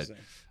That's he amazing.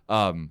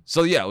 did.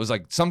 So yeah, it was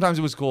like sometimes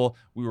it was cool.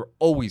 We were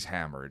always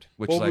hammered,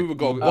 which Well, we like would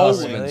go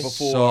bowling been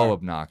before- so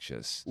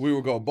obnoxious. We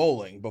would go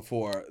bowling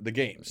before the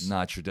games.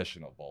 Not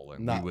traditional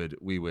bowling. No.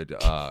 We would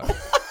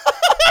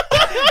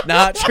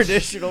Not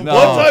traditional. No,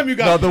 One time you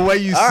got- no, the way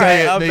you All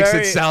say right, it I'm makes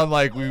very- it sound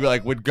like we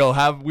like we'd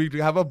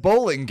have a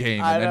bowling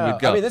game I and then know.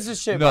 we'd go. I mean, this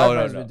is shit No, my no,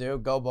 friends no. would do.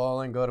 Go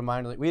bowling, go to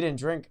minor league. We didn't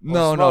drink. Or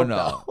No, smoke,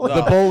 no. though.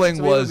 The bowling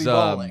So we would was be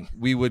bowling.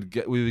 we would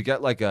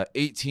get like a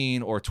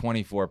 18 or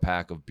 24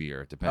 pack of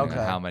beer, depending on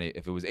Okay. how many.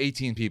 If it was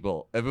 18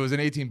 people, if it was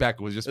an 18 pack,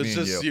 it was just It's me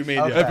just and you. you, me,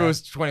 and Okay. you. If it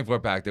was 24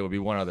 pack, there would be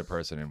one other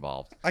person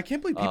involved. I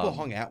can't believe people Um,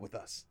 hung out with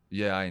us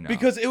Yeah, I know.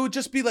 because it would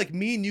just be like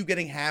me and you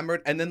getting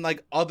hammered, and then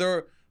like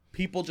other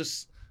people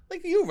just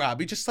like you,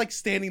 Robbie, just like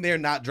standing there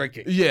not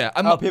drinking. yeah,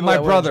 people my that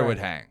wouldn't brother drink. would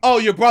hang. Oh,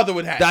 your brother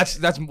would have.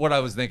 That's what I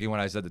was thinking when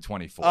I said the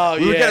 24. Oh,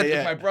 We would yeah, get it- yeah.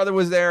 If my brother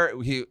was there,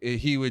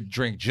 he would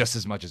drink just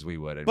as much as we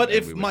would. But and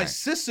if we would my hang.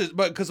 sisters,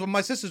 but because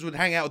my sisters would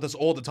hang out with us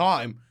all the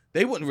time,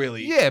 they wouldn't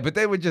really. Yeah, but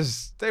they were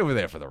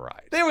there for the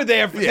ride. They were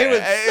there. They Yeah, were.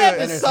 it That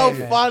was is so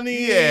entertainment.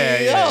 funny.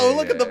 Yeah, Oh,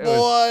 look at the it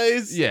was-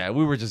 boys. Yeah,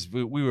 we were just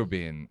we were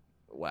being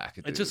whack.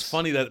 It's just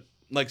funny that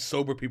like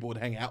sober people would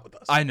hang out with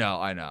us. I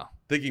know.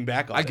 Thinking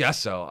back on I it. guess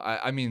so.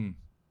 I mean,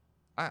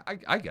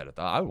 I get it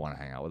though. I would want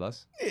to hang out with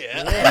us.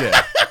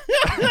 Yeah.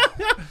 Yeah.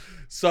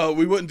 So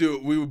we wouldn't do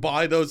it. We would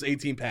buy those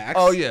 18 packs.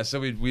 Oh yeah. So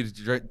we'd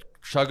drink,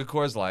 chug a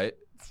Coors Light.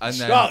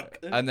 Chug.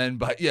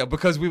 But yeah,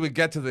 because we would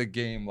get to the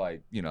game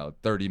like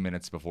 30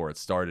 minutes before it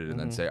started, and Mm-hmm.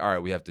 then say, all right,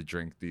 we have to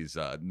drink these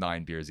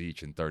 9 beers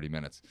each in 30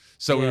 minutes.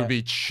 So we Yeah. would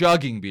be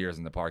chugging beers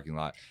in the parking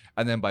lot,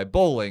 and then by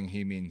bowling,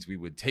 he means we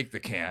would take the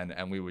can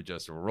and we would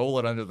just roll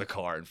it under the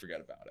car and forget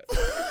about it.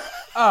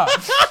 Oh.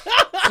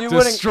 So you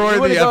Destroy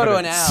wouldn't the go to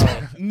an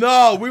evidence. alley.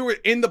 No, we were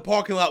in the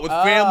parking lot with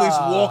families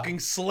Ah. walking,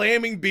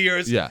 slamming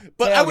beers. Yeah.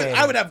 But I would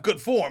Tailgating. have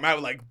good form. I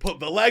would like put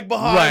the leg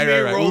behind Right. me,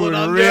 roll We it would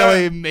under.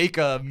 really make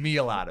a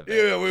meal out of it.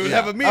 Yeah, we would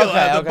have a meal Okay,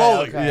 at the okay,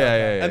 bowling.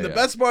 okay. Yeah. And the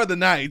best part of the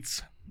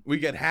nights, we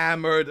get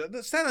hammered.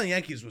 The Staten Island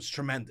Yankees was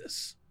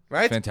tremendous,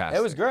 right? Fantastic.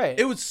 It was great.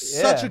 It was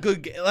such a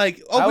good game.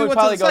 Like, I we would went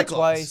probably to the go Cyclones.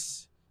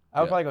 twice. I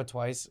would Yeah. probably go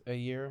twice a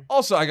year.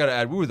 Also, I gotta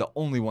add, we were the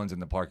only ones in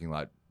the parking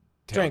lot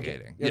Drinking.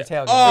 tailgating. Yeah. Yeah.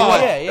 Tailgating. Oh,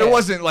 yeah, yeah. It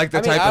wasn't like the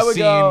I mean, type I of would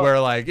scene go- where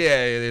like,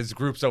 there's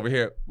groups over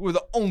here. We were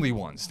the only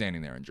ones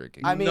standing there and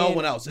drinking. I mean, No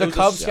one else. It The was a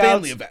Cub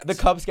family Scouts. event. The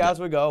Cub Scouts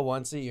would go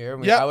once a year.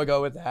 Yep. I would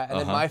go with that, and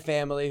then Uh-huh. my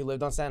family who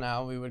lived on Staten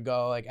Island, we would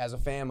go like as a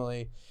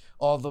family.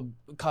 All the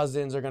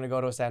cousins are gonna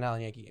go to a Staten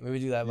Island Yankee game. We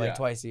would do that like Yeah.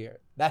 twice a year.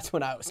 That's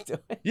when I was doing.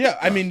 Yeah,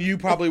 I mean, you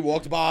probably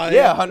walked by.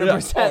 Yeah,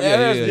 100%. Oh, yeah,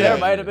 There yeah,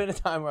 might yeah. have been a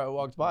time where I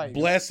walked by.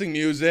 Blasting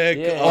music.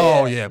 Yeah.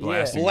 oh yeah, yeah,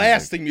 blasting.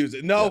 Blasting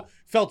music. No,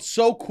 felt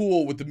so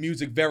cool with the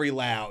music very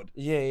loud,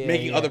 Yeah,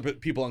 making yeah. other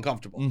people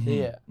uncomfortable. Mhm,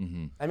 Yeah.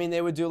 mhm. I mean,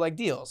 they would do like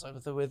deals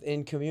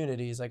within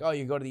communities, like, oh,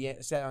 you go to the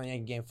Staten Island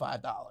Yankee game,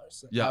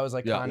 $5. Yeah, That was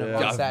like yeah, kind of yeah.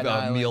 on Got Staten a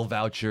Island. meal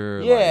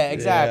voucher. Yeah, like,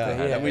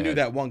 exactly, yeah. And we knew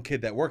that one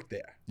kid that worked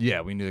there,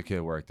 Yeah, we knew the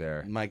kid worked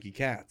there. Mikey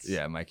Katz.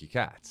 Yeah, Mikey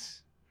Katz.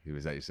 He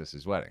was at your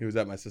sister's wedding. He was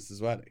at my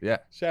sister's wedding. Yeah.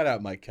 Shout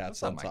out Mike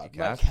Katz. What's up, on Mikey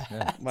top. Katz?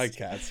 Yeah. Mike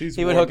Katz. He's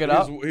He would worn- hook it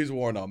up? He's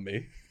worn on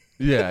me.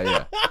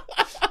 Yeah.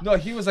 No,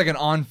 he was like an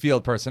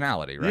on-field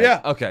personality, right?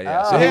 Yeah. Okay,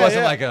 yeah. Oh. So he Yeah,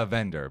 wasn't yeah. like a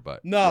vendor,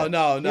 but No, yeah.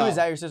 no, He no. was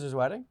at your sister's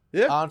wedding?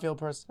 Yeah. On-field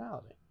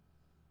personality.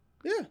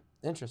 Yeah.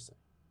 Interesting.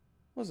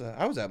 What was that?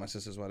 I was at my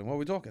sister's wedding. What are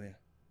we talking here?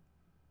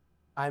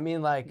 I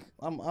mean, like,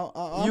 I'm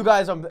you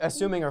guys, I'm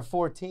assuming, are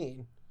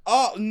 14.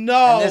 Oh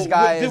no! And this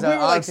guy We- is we an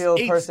were like on-field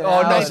 8 Oh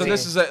personality. no, Oh, so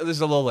this is a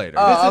little later.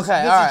 Oh, This is-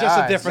 okay. this is all right, just a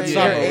all right. different So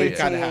summer you're we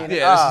kinda 18. had. Yeah, this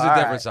is a all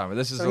different right. summer.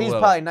 This is So a he's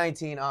little. probably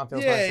 19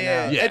 on-field Yeah, yeah,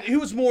 personality. Yeah. And he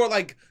was more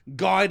like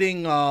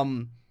guiding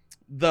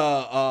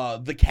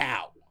the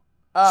cow.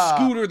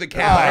 Scooter the cow,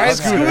 oh, right? okay.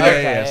 Scooter.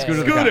 Okay, yeah, yeah, Scooter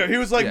yeah. the Scooter. He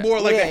was like Yeah. more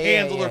like Yeah, a yeah,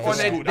 handler yeah, for yeah. Or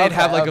Scooter. they'd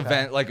have like Okay.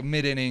 event, like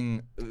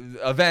mid-inning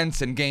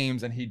events and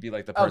games, and he'd be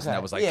like the person Okay.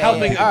 that was like Yeah,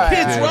 helping yeah, all right,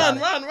 kids all right, run,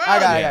 all right. run, run. I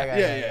got it, yeah, I got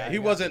it, yeah, I got it, yeah. I He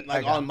got wasn't it. like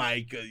I got on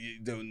mic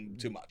doing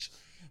too much,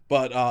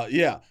 but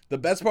yeah, the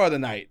best part of the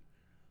night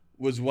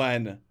was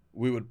when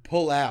we would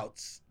pull out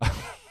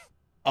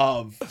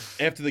of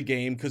after the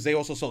game because they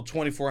also sold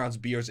 24-ounce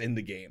beers in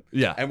the game,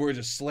 Yeah. and we were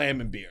just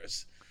slamming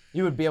beers.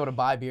 You would be able to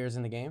buy beers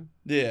in the game?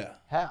 Yeah.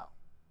 How?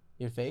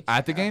 You'd fake?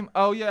 At the game?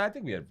 Oh yeah, I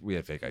think we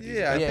had fake IDs.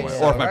 Yeah, at I that think point.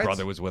 so, Or if my right?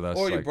 brother was with us.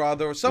 Or your like,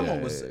 brother or someone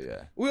yeah, was.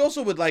 yeah. We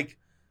also would like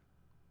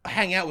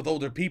hang out with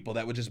older people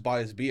that would just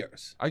buy us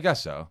beers. I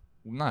guess so.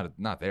 Not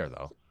there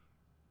though.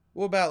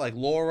 What about like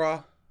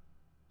Laura?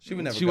 She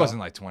would never. She go. wasn't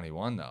like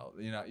 21 though.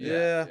 You know.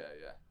 Yeah.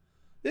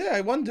 Yeah,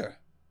 I wonder.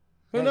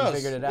 Who Yeah, you knows?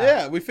 figured it out.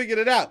 Yeah, we figured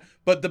it out.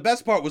 But the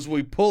best part was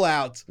we pull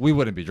out. We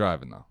wouldn't be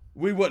driving though.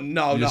 We wouldn't.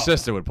 No, Your no.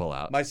 sister would pull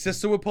out. My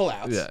sister would pull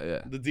out.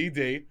 Yeah. The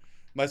DD.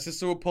 My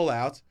sister would pull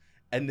out,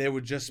 and there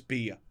would just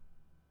be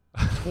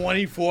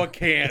 24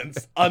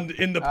 cans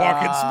in the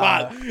parking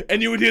spot,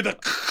 and you would hear the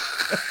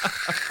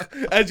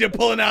as you're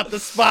pulling out the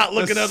spot,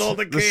 looking at all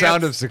the cans. The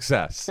sound of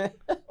success.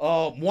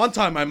 One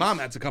time, my mom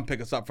had to come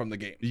pick us up from the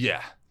game.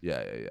 Yeah.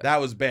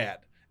 That was bad,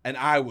 and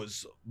I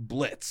was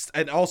blitzed.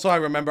 And also, I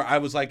remember I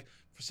was like,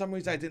 for some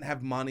reason, I didn't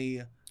have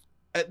money.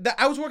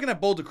 I was working at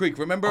Boulder Creek.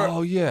 Remember?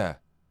 Oh yeah.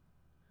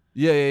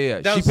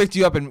 Yeah. That She was- picked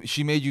you up and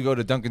she made you go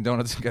to Dunkin'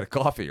 Donuts and get a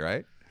coffee,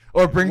 right?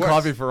 Or bring Worse.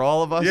 coffee for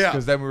all of us, Yeah.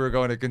 because then we were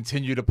going to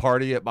continue to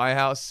party at my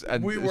house,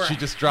 and We were she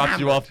just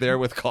dropped you off there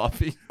with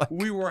coffee.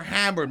 We were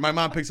hammered. My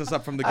mom picks us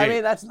up from the game. I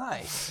mean, that's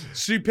nice.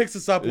 She picks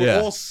us up. We're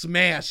Yeah. all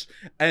smashed,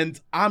 and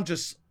I'm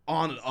just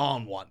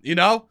on one, you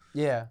know?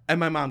 Yeah. And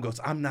my mom goes,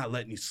 I'm not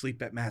letting you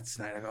sleep at Matt's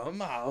tonight. I go,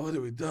 Ma, what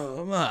do we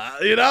do? Ma?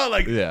 You know,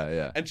 like,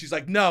 Yeah. and she's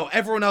like, no,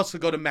 everyone else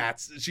could go to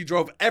Matt's. She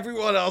drove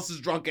everyone else's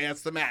drunk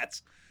ass to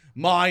Matt's.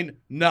 Mine,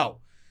 no.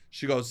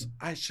 She goes,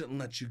 I shouldn't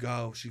let you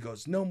go. She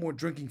goes, no more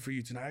drinking for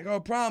you tonight. I go, I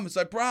promise.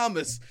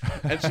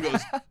 And she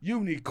goes, you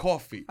need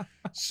coffee.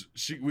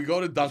 We go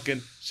to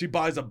Dunkin'. She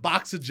buys a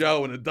box of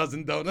Joe and a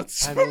dozen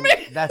donuts I for mean,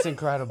 me. that's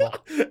incredible.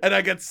 And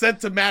I get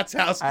sent to Matt's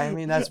house. I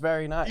mean, that's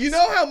very nice. You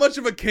know how much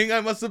of a king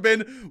I must have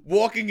been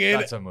walking in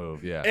That's a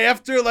move. Yeah.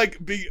 after, like,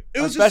 it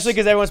was Especially just,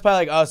 because everyone's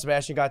probably like, oh,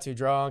 Sebastian got too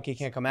drunk. He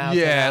can't come out.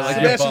 Yeah, tonight. like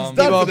Sebastian's you're bummed.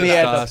 done He for won't the be night.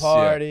 at the Us, yeah.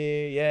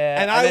 party.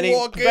 Yeah. And I then he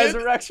walk in-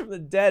 resurrects from the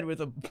dead with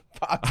a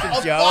box of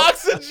a Joe.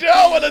 box of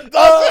Joe and a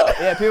dozen.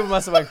 Yeah, people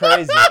must have went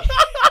crazy.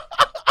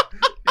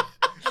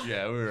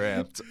 Yeah, we were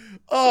amped.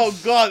 Oh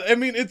God! I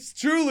mean, it's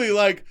truly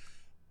like,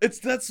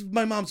 that's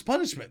my mom's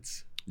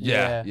punishment.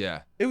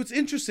 Yeah. It was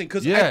interesting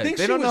because Yeah, I think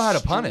they she don't know was how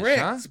to punish, strict,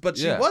 huh? but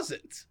she Yeah.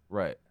 wasn't.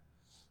 Right.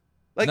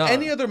 Like No.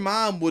 any other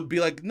mom would be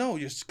like, "No,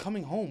 you're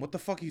coming home. What the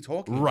fuck are you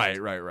talking about?"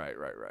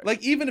 Right.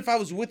 Like even if I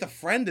was with a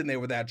friend and they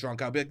were that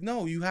drunk, I'd be like,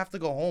 "No, you have to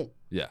go home.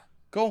 Yeah.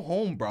 Go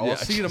home, bro. Yeah, I'll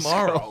see you just go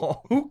tomorrow. home.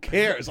 Who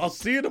cares? I'll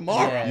see you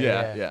tomorrow."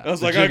 Yeah. Yeah. I was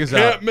The like, I jig is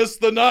can't out. miss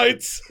the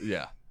nights.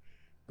 Yeah.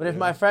 But if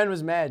my friend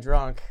was mad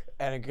drunk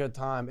and a good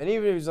time, and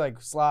even if he was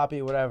like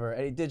sloppy, whatever,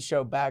 and he did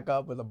show back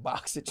up with a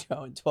box of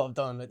Joe and 12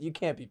 donuts, you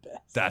can't be pissed.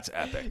 That's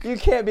epic. You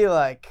can't be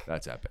like,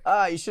 That's epic.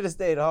 you should have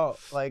stayed home.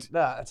 Like,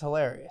 nah, that's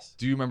hilarious.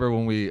 Do you remember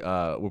when we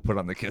were put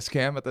on the kiss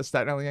cam at the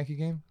Staten Island Yankee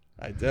game?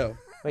 I do.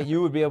 Wait,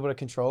 you would be able to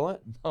control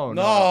it? Oh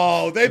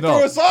No, they No,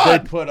 threw us they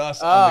on. put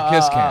us on the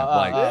kiss cam.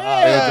 Like they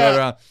would go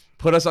around,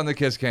 put us on the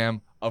kiss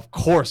cam. Of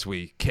course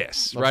we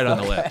kiss right on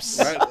the lips.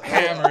 Right?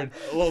 Hammered.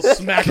 A little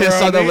smack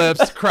Kiss on the around me.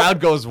 lips. Crowd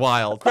goes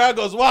wild. Crowd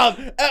goes wild.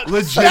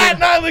 Legit.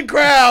 Staten Island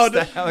crowd.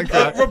 Staten Island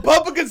crowd.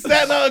 Republican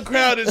Staten Island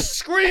crowd is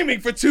screaming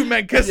for two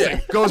men kissing. Yeah,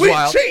 goes we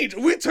wild. changed.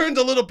 We turned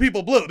to Little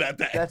People Blue that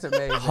day. That's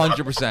amazing.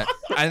 100%.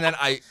 And then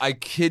I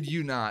kid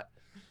you not,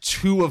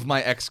 2 of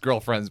my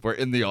ex-girlfriends were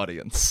in the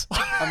audience.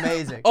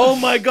 Amazing. Oh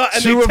my God!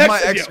 And 2 they of my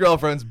texted you.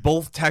 ex-girlfriends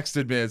both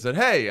texted me and said,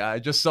 "Hey, I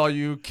just saw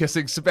you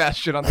kissing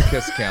Sebastian on the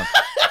kiss cam."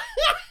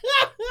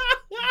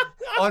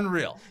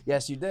 Unreal.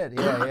 Yes, you did.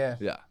 Yeah.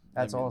 Yeah.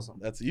 That's awesome.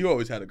 That's you.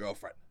 Always had a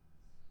girlfriend.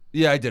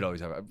 Yeah, I did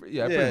always have. I pretty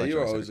much you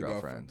were always always had a a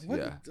girlfriend. girlfriend.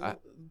 What- Yeah.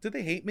 Did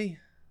they hate me?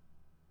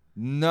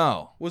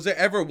 No. Was there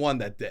ever one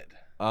that did?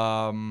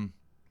 I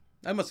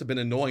I must have been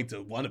annoying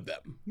to one of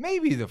them.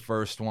 maybe the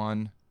first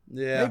one.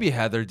 Yeah. Maybe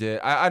Heather did.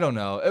 I don't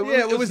know.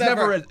 Yeah, It was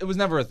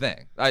never a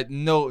thing.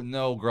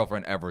 No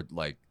girlfriend ever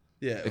like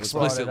Yeah. It was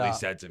explicitly up.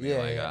 said to me Yeah,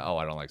 like, yeah. "Oh,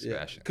 I don't like yeah.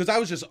 Sebastian." Because I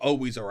was just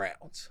always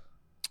around.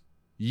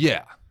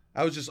 Yeah.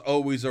 I was just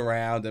always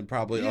around and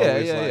probably Yeah,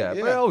 always yeah,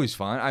 like, But always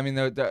fun. I mean,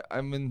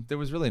 there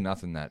was really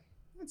nothing that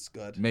that's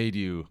good. made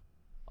you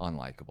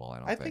unlikable. I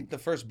don't I think. think the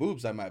first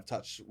boobs I might have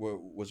touched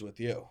was with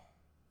you.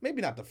 Maybe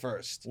not the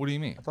first. What do you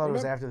mean? I thought it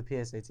was after the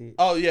PSAT.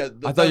 Oh yeah, I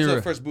thought those you were were-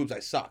 the first boobs I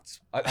sucked.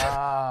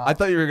 I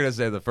thought you were gonna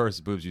say the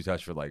first boobs you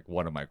touched were like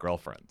one of my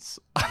girlfriends.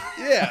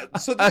 Yeah,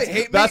 so did That's, they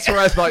hate me? that's where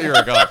I thought you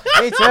were going.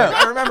 Me too.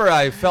 I remember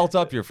I felt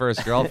up your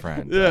first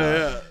girlfriend.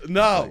 Yeah.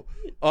 No,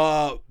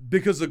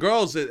 because the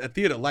girls at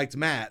theater liked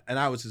Matt, and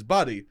I was his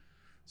buddy.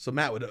 So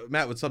Matt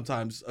would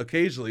sometimes,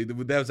 occasionally,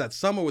 there was that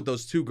summer with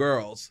those 2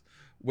 girls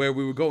where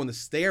we would go in the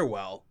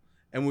stairwell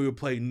and we would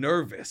play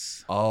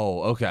Nervous.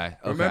 Oh, okay.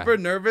 Remember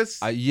Nervous?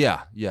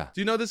 Yeah.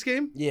 Do you know this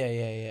game?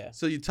 Yeah.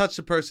 So you touch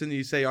the person and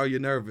you say, "Are you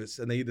nervous?"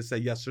 And they either say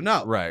yes or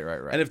no. Right.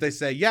 And if they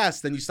say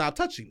yes, then you stop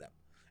touching them.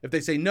 If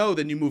they say no,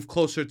 then you move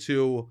closer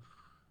to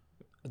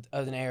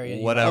An area.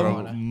 you Whatever don't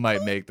wanna-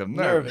 might make them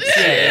nervous.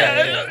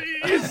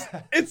 Nervous.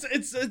 Yeah.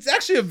 It's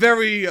actually a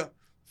very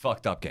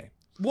Fucked up game.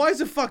 why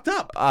is it fucked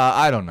up?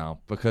 I don't know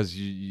because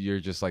you're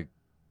just like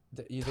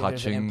You think there's an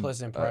Touching,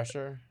 implicit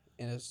pressure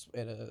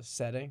in a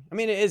setting? I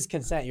mean, it is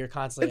consent. You're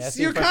constantly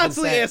asking You're for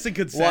constantly consent asking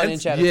consent. 1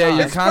 inch at a Yeah, time.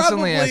 you're It's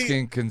constantly probably-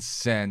 asking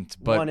consent,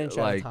 but 1 inch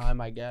like, at a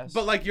time, I guess.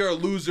 But like you're a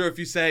loser if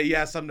you say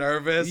yes, I'm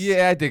nervous.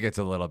 yeah, I think it's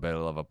a little bit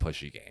of a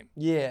pushy game.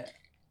 yeah.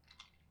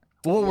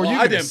 What were Well, you I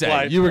gonna didn't say?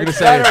 play. You were gonna It's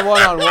better say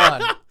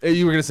one-on-one.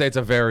 you were gonna say it's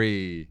a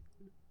very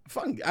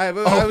Fun. It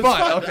was fun,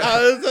 fun.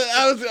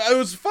 okay. It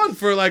was fun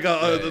for like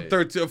a Yeah.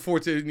 13 or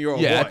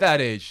 14-year-old yeah boy. at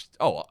that age.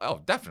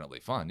 Oh, definitely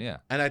fun. Yeah.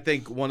 And I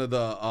think one of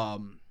the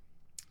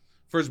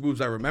first boobs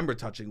I remember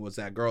touching was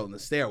that girl in the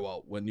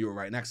stairwell when you were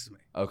right next to me.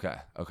 Okay.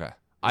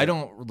 I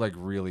don't like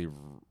really.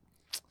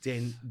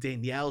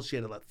 Danielle, she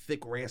had a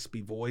thick,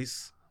 raspy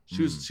voice.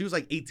 She was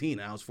like 18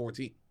 and I was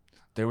 14.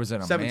 There was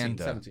an 17.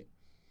 Amanda. 17.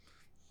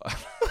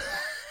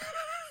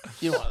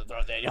 You don't want to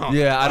throw Danielle.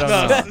 Yeah, I don't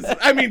know. No,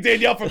 I mean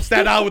Danielle from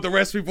Staten Island with the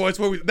raspy voice.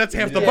 That's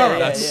half the Yeah, borough.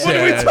 yeah, What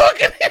yeah. are we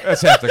talking?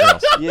 That's half the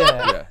girls.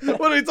 Yeah. Yeah.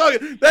 What are we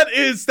talking? That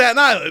is Staten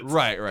Island.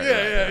 Right.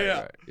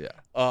 Yeah. Yeah.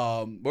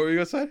 What were you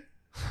gonna say?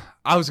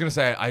 I was gonna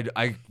say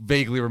I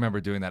vaguely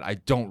remember doing that. I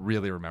don't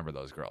really remember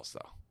those girls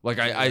though. Like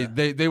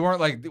they weren't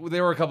like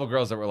there were a couple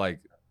girls that were like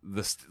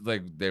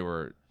they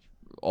were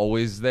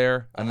always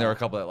there, and there were a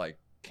couple that like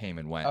came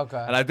and went.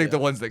 Okay. And I think the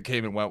ones that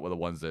came and went were the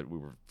ones that we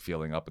were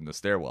feeling up in the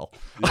stairwell.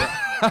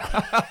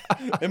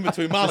 In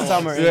between The monologues.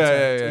 summer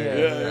Yeah, intern.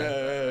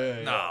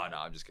 Yeah. No,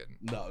 I'm just kidding.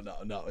 No.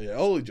 Yeah,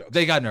 only jokes.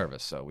 They got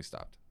nervous, so we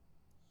stopped.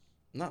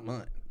 Not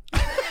mine.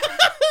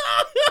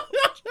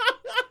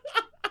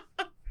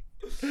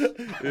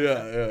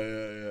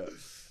 Yeah.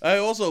 I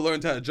also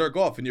learned how to jerk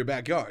off in your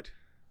backyard.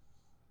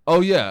 Oh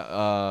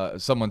yeah,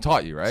 someone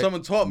taught you, right?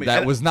 Someone taught me. That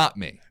And was not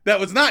me. that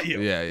was not you.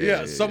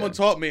 Yeah, Someone yeah.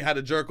 taught me how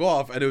to jerk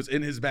off, and it was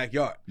in his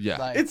backyard. Yeah.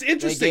 Like, It's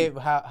interesting.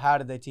 How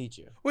did they teach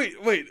you? Wait.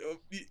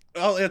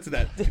 I'll answer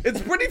that.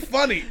 It's pretty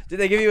funny. Did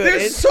they give you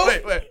There's so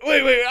wait.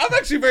 wait. I'm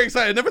actually very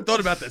excited. I never thought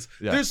about this.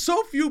 Yeah. There's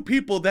so few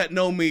people that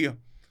know me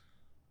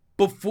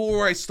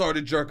before I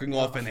started jerking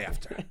off and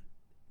after.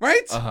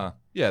 Right? Uh-huh.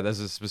 Yeah, there's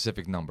a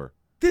specific number.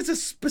 There's a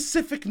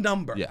specific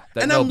number. Yeah,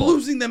 that And know I'm both.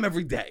 losing them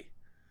every day.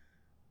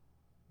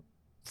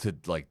 To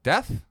like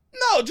death?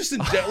 No, just in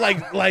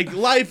like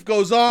life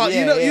goes on.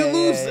 Yeah, you yeah,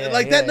 lose yeah,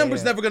 like yeah, that number's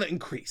yeah. never gonna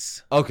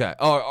increase. Okay.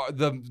 Oh,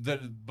 the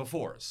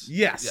befores.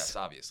 Yes. Yes,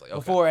 obviously. Okay.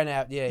 Before and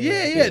after? Yeah.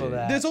 Yeah. people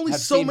that There's only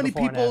have so seen many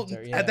before and people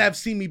after, yeah. that have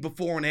seen me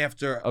before and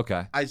after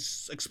Okay. I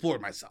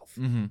explored myself.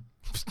 Mm-hmm.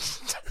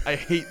 I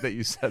hate that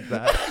you said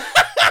that.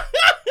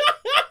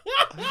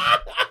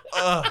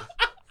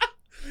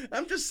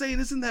 I'm just saying,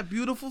 isn't that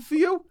beautiful for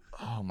you?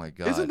 Oh my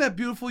god. Isn't that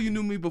beautiful? You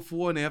knew me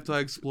before and after I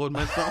explored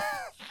myself.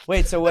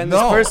 Wait, so when no,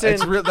 this person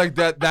it's real like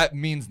that. That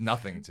means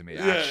nothing to me.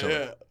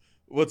 Actually.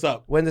 What's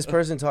up? when this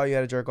person taught you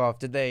how to jerk off,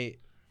 did they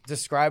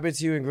describe it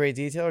to you in great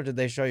detail, or did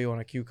they show you on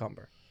a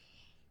cucumber?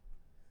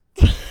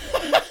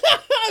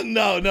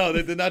 No,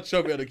 they did not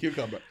show me on a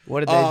cucumber.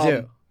 What did they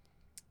do?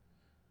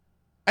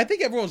 I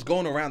think everyone's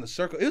going around the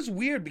circle. It was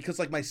weird because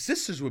like my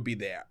sisters would be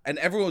there and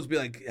everyone would be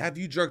like, "Have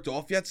you jerked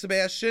off yet,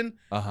 Sebastian?"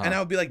 Uh-huh. And I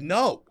would be like,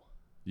 "No."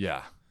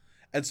 Yeah.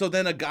 And so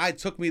then a guy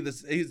took me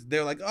this.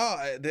 They're like, "Oh,"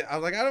 I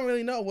was like, "I don't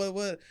really know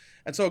what."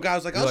 And so a guy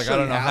was like, You're "I'll like, show I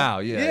don't you know how." how.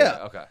 Yeah.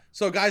 Okay.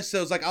 So a guy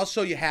says like, "I'll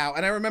show you how."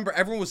 And I remember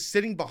everyone was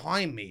sitting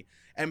behind me,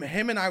 and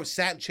him and I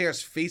sat in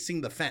chairs facing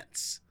the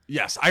fence.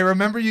 Yes, I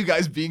remember you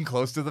guys being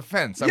close to the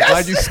fence. I'm Yes!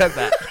 glad you said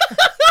that.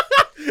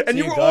 And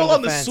you you were go all to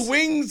on the the fence.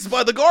 swings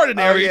by the garden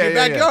area in your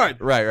backyard.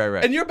 Right.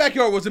 And your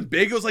backyard wasn't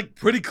big. It was like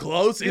pretty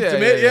close, Yeah,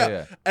 intimate.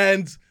 yeah.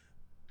 And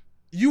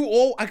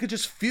I could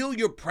just feel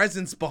your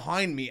presence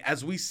behind me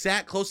as we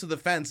sat close to the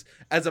fence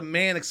as a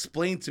man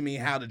explained to me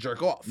how to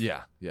jerk off.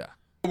 Yeah.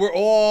 You're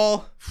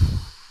all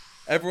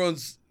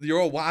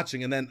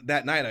watching. And then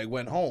that night I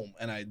went home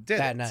and I did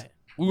That it. night,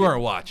 We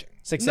weren't watching. No,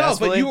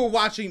 successfully. but you were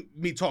watching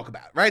me talk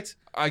about it, right?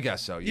 I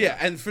guess so. Yeah.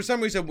 And for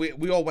some reason,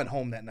 we all went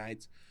home that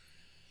night.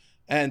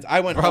 And I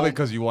went Probably home.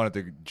 because you wanted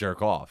to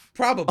jerk off.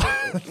 Probably.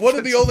 One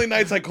of the only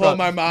nights I called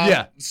my mom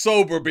Yeah.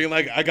 sober, being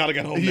like, I gotta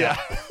get home now.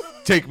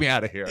 Take me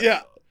out of here.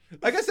 Yeah.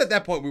 I guess at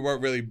that point we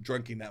weren't really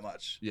drinking that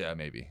much. Yeah,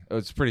 maybe.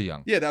 It's pretty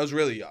young. Yeah, that was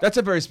really young. That's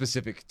a very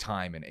specific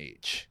time and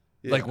age.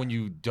 Yeah. Like when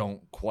you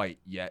don't quite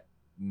yet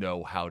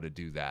know how to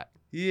do that.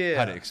 Yeah.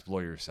 How to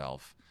explore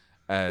yourself.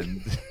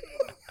 And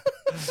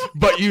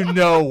but you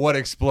know what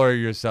explore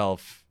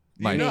yourself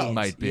might know.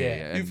 be. Yeah.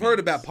 and You've heard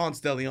means. about Ponce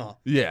de Leon.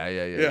 Yeah.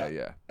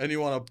 And you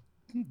want to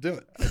do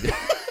it.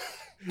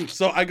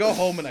 So I go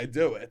home and I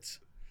do it.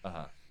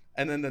 Uh-huh.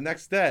 And then the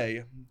next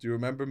day, do you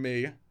remember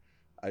me?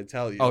 I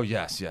tell you. Oh,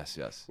 yes.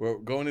 We're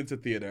going into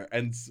theater.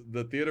 And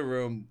the theater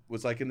room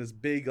was like in this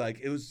big, like,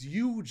 it was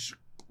huge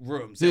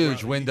rooms. that were-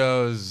 Huge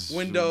windows.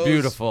 Windows.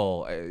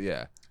 Beautiful.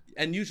 Yeah.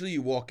 And usually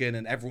you walk in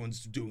and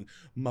everyone's doing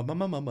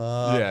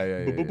mama.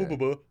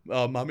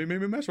 Yeah. Mommy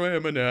made me mash my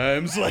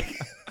M&Ms. Like,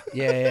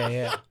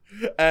 yeah.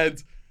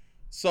 and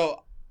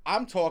so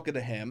I'm talking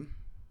to him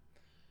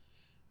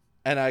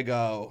and I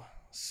go,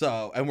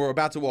 and we're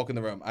about to walk in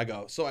the room. I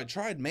go, so I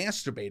tried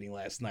masturbating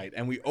last night,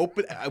 and we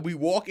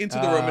walk into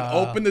the room and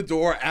open the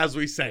door as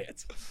we say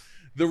it.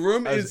 The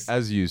room is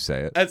As you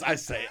say it. as I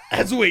say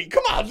it.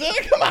 Come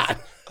on.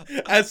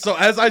 As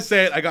I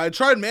say it, I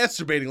tried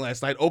masturbating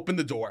last night. Opened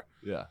the door.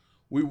 Yeah.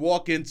 We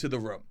walk into the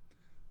room.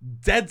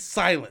 Dead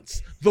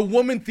silence. The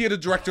woman theater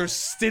director is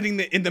sitting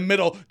in the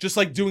middle, just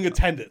like doing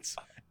attendance.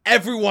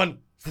 Everyone,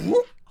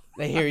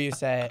 They hear you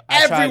say it.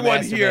 I tried everyone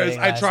masturbating hears.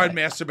 I last tried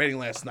night." masturbating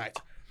last night.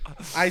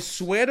 I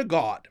swear to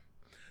God,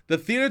 the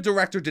theater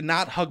director did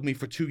not hug me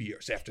for 2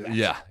 years after that.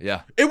 Yeah.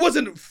 Yeah. It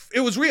wasn't. It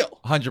was real.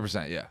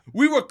 100%. Yeah.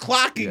 We were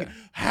clocking Yeah.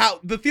 how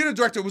the theater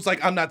director was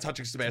like, "I'm not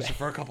touching Sebastian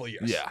for a couple of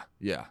years." Yeah.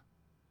 Yeah.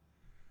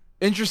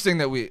 Interesting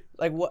that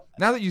Like what?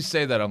 now that you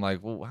say that, I'm like,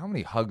 well, how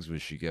many hugs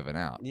was she giving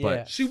out?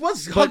 Yeah. She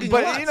was But hugging. a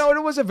lot. you know,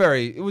 it was a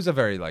very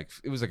like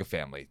it was like a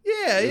family.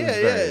 Yeah, It was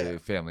yeah, very yeah.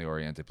 family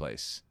oriented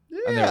place.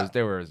 Yeah. And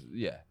there was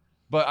yeah.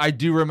 But I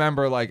do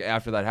remember like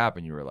after that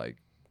happened, you were like,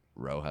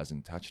 Ro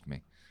hasn't touched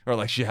me. Or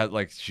like she had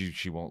like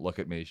she won't look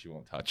at me, she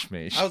won't touch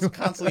me. I was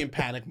constantly in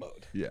panic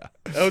mode. yeah.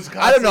 I was.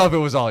 I don't know if it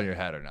was all in your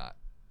head or not.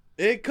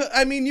 It could,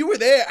 I mean, you were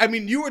there. I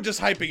mean, you were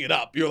just hyping it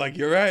up. You're like,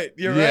 "You're right.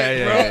 You're Yeah,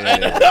 right,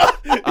 yeah, bro."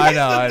 yeah, He's I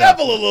know, the I know.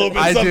 devil a little bit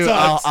I sometimes. do.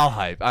 I'll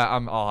hype.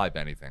 I'll hype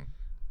anything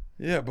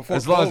Yeah, before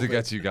as long as COVID. it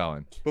gets you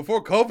going.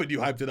 Before COVID, you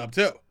hyped it up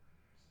too.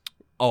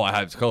 Oh, I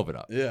hyped COVID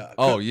up. Yeah.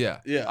 Oh yeah.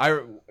 Yeah. I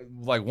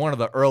like one of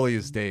the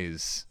earliest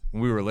days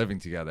when we were living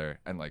together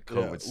and like Yeah.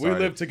 COVID We started.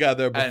 lived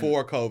together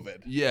before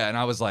COVID. Yeah, and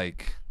I was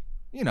like,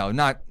 you know,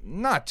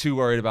 not too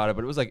worried about it,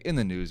 but it was like in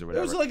the news or It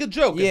whatever. was like a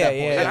joke. Yeah, at that point.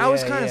 yeah. and I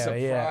was kind of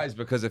yeah. surprised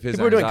because of his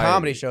People were doing anxiety.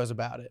 comedy shows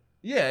about it.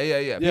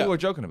 Yeah. People were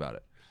joking about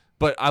it.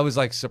 But I was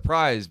like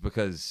surprised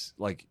because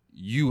like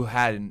you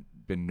hadn't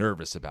been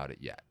nervous about it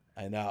yet.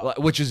 I know. Like,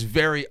 which is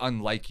very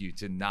unlike you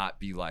to not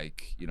be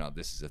like, you know,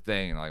 this is a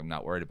thing and I'm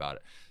not worried about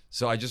it.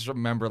 So I just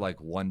remember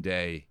like one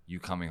day you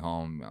coming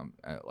home,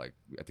 like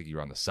I think you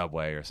were on the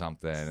subway or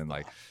something, and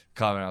like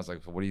coming, I was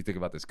like, "What do you think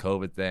about this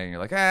COVID thing?" You're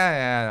like,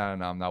 "Yeah,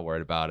 no, I'm not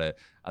worried about it."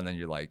 And then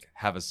you're like,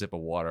 "Have a sip of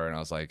water," and I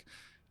was like,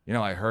 "You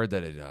know, I heard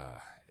that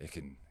it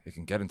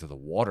can get into the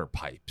water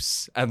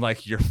pipes," and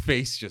like your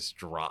face just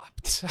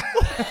dropped.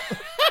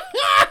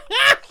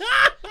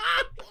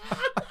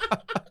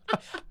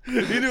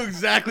 You knew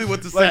exactly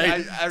what to Like,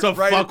 say I to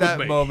right fuck at that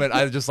with me. moment,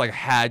 I just like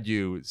had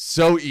you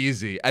so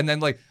easy, and then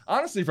like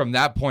honestly, from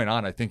that point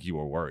on, I think you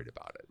were worried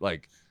about it.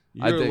 Like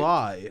Your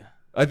lie.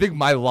 I think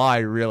my lie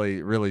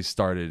really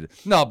started.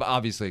 No, but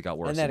obviously it got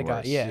worse And then it worse.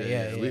 got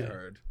yeah. We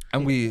heard.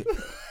 And we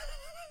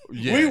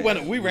We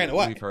ran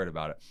away. We've heard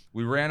about it.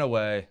 We ran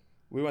away.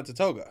 We went to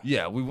Toga.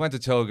 Yeah, we went to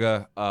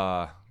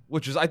Toga,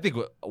 which was I think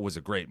was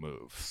a great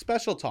move.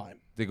 Special time.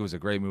 I think it was a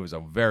great move. It was a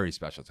very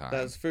special time.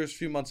 That was first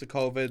few months of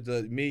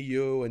COVID. Me,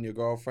 you, and your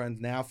girlfriend,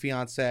 now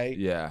fiance.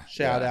 Yeah.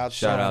 Shout out,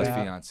 Shout out, Sophie.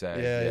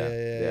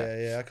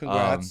 fiance. Yeah.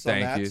 Congrats on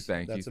thank that. you,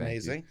 thank you, That's thank you.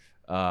 amazing.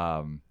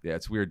 Yeah,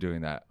 it's weird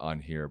doing that on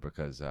here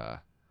because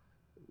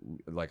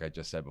like I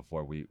just said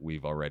before,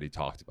 we've already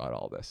talked about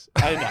all this.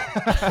 I know.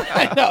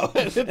 I know.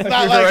 It's not We've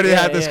like already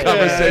had this yeah,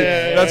 conversation.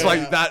 yeah, That's yeah, like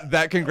yeah.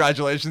 that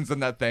congratulations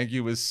and that thank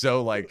you was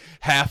so like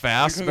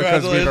half-assed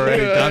because Congratulations. we've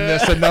already Yeah, done yeah.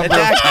 this a number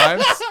of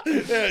times.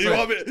 Yeah, you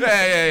want me to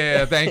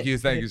Yeah. Thank you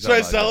so should I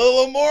much. sell it a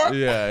little more?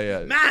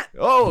 Yeah. Matt.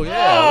 Oh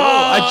yeah.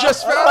 Whoa, I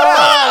just found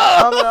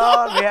out. Coming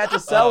on, we had to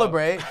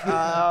celebrate.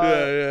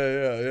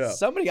 Yeah.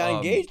 Somebody got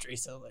engaged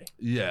recently.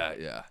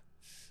 Yeah.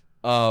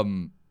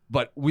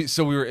 But we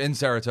were in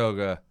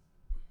Saratoga,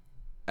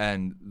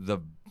 and the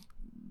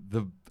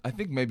I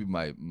think maybe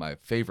my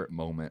favorite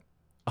moment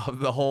of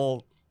the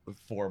whole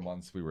 4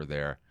 months we were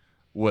there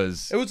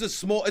was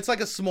It's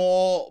like a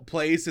small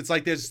place. It's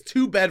like there's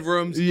 2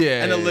 bedrooms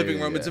Yeah, and a yeah, living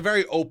yeah, room. yeah. It's a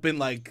very open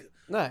like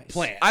Nice.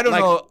 plan. I don't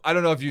Like,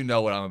 know if you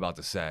know what I'm about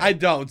to say. I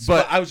don't,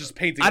 but I was just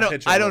painting a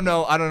picture. I don't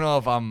know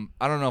if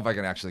I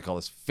can actually call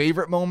this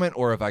favorite moment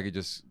or if I could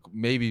just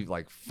maybe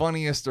like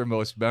funniest or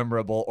most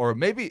memorable or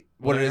maybe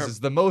what it is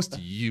the most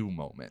you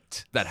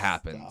moment that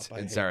happened Stop, I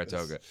in hate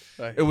Saratoga. this.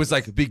 I hate It was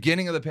this. like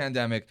beginning of the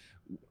pandemic.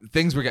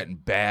 Things were getting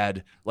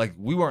bad. Like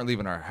we weren't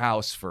leaving our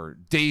house for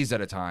days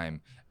at a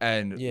time.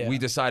 And Yeah. we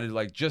decided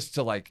like just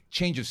to like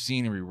change of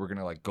scenery, we're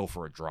gonna like go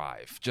for a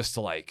drive. Just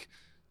to like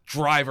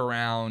drive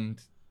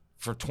around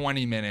for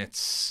 20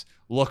 minutes,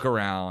 look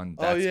around.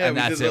 Oh, yeah, and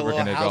we that's did it. the We're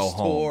little gonna go house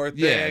home. tour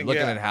Yeah, thing,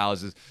 looking yeah. at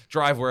houses,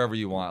 drive wherever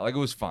you want. Like it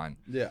was fun.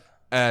 Yeah.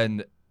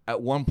 And at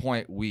one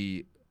point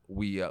we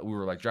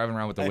were like driving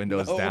around with the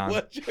windows I know down.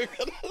 what you're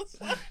gonna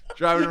say.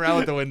 Driving around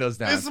with the windows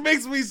down. This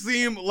makes me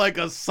seem like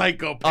a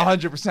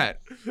psychopath. 100%.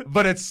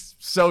 But it's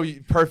so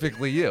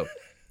perfectly you.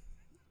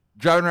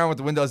 Driving around with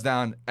the windows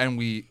down, and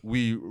we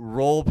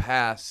roll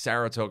past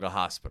Saratoga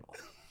Hospital,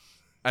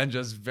 and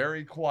just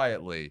very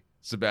quietly,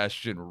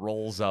 Sebastian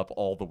rolls up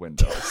all the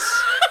windows,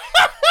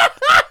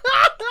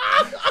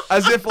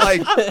 as if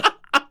like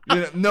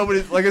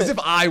nobody, like as if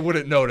I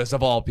wouldn't notice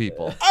of all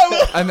people.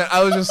 And then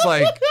I was just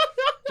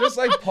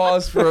like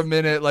pause for a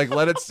minute, like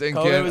let it sink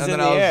COVID in, was and in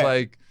then the I was air.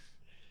 like,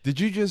 did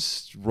you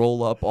just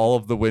roll up all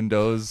of the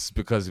windows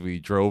because we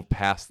drove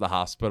past the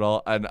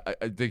hospital? And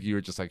I think you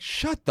were just like,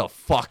 shut the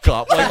fuck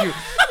up. Like you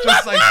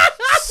just like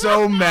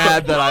so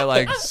mad that I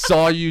like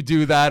saw you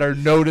do that or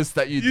noticed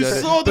that you did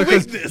it. saw the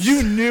because weakness.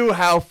 you knew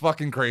how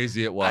fucking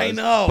crazy it was. I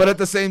know. But at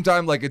the same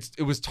time, like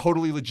it was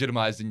totally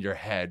legitimized in your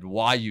head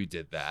why you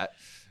did that,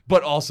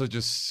 but also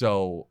just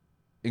so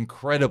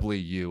incredibly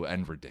you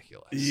and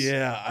ridiculous.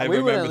 Yeah, I we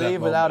remember wouldn't that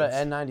leave without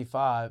an moment.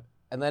 N95,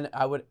 and then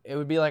it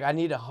would be like I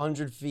need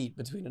 100 feet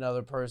between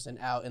another person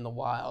out in the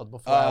wild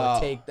before I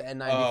would take the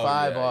N95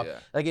 yeah, off. yeah.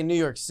 Like in New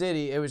York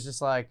City, it was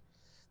just like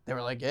they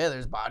were like, yeah,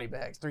 there's body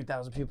bags.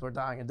 3,000 people are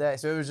dying a day.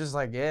 So it was just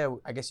like, yeah,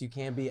 I guess you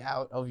can't be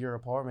out of your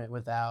apartment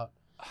without.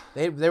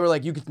 They were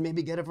like, you could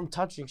maybe get it from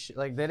touching shit.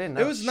 Like they didn't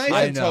know. It was nice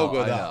I in know,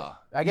 Togo I though. know.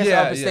 I guess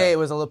Yeah, upstate yeah. it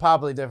was a little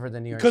probably different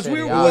than New York Because City.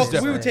 we were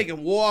obviously. we were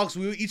taking walks.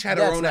 We each had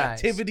our That's own nice.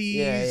 activities.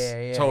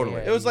 Yeah,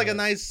 Totally. It was like a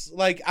nice,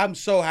 like, I'm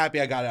so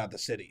happy I got out of the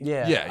city.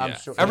 Yeah, Yeah, I'm yeah.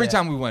 sure. Every yeah.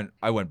 time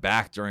I went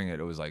back during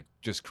it. It was like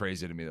just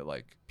crazy to me that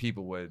like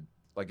people would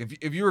like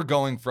if you were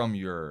going from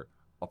your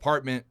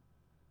apartment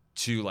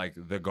to like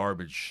the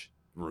garbage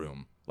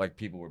room, like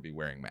people would be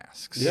wearing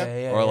masks.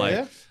 Yeah. Or like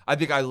yeah. I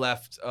think I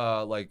left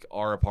like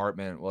our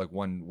apartment like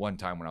one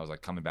time when I was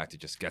like coming back to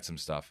just get some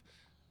stuff.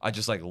 I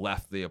just like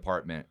left the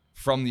apartment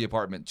from the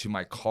apartment to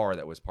my car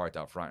that was parked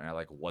out front, and I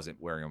like wasn't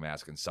wearing a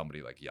mask, and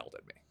somebody like yelled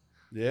at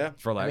me Yeah.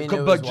 for like, I mean, but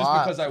it was just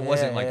wild. because I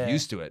wasn't Yeah, like yeah.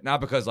 used to it, not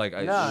because like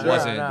I No,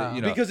 wasn't, no.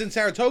 you know. Because in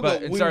Saratoga,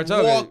 but in we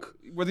Saratoga, walk.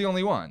 we're the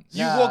only ones.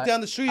 You Nah, walk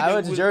down the street. I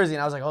went to with- Jersey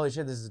and I was like, holy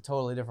shit, this is a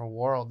totally different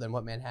world than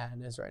what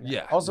Manhattan is right now.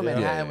 Yeah. Also, Yeah.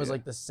 Manhattan Yeah, was yeah.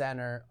 like the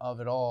center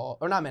of it all.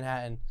 Or not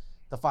Manhattan,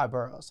 the 5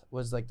 boroughs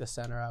was like the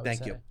center, I would Thank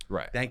say. you.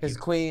 Right. Thank you. Because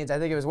Queens, I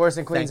think it was worse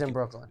than Queens Thank and you.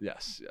 Brooklyn.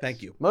 Yes.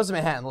 Thank you. Most of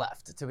Manhattan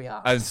left, to be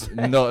honest.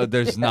 No,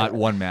 there's not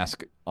one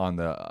mask on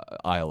the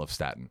Isle of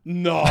Staten.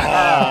 No. And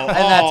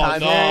that time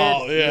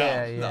no. period?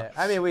 Yeah. Yeah.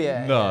 I mean, we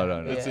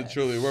No. It's yeah. a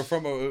truly.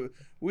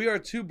 We are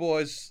two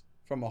boys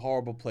from a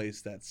horrible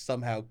place that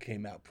somehow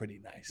came out pretty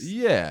nice.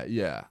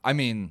 Yeah. I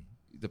mean,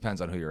 depends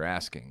on who you're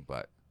asking,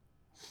 but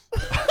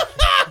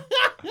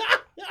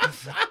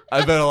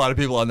I bet a lot of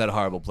people on that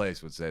horrible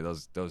place would say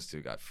those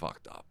two got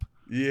fucked up.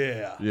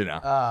 Yeah. You know.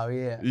 Oh,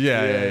 yeah.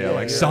 Yeah.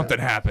 Like yeah. something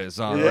happens.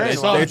 Huh? Yeah, they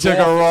something's took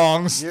a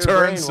wrong. wrong You're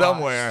turn brainwashed.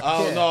 somewhere.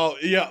 Oh Yeah. no.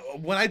 Yeah.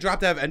 When I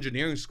dropped out of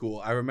engineering school,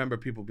 I remember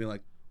people being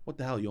like, "What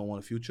the hell? You don't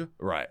want a future?"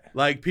 Right.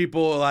 Like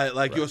people like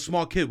Right. you're a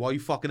smart kid. Why are you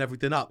fucking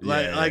everything up?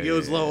 Yeah, Like it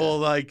was yeah. all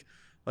like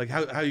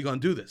how are you gonna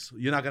do this?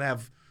 You're not gonna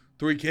have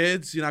 3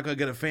 kids. You're not gonna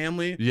get a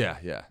family.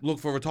 Yeah. Look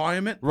for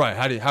retirement. Right.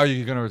 How are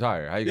you going to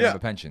retire? How are you going to Yeah. have a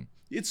pension?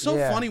 It's so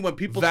Yeah. funny when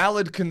people.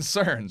 Valid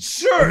concerns.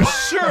 Sure.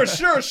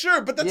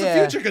 But that's Yeah.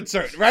 a future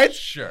concern, right?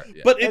 Sure.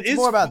 Yeah. But It's it is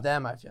more about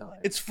them, I feel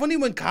like. It's funny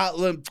when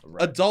Right.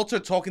 adults are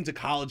talking to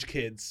college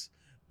kids,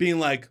 being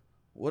like,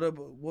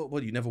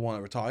 "What? You never want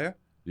to retire?"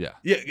 yeah.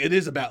 Yeah, it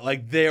is about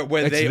like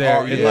where It's they there,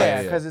 are in yeah. life.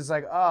 Yeah, because it's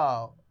like,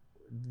 oh,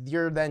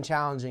 you're then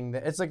challenging.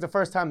 It's like the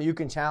first time you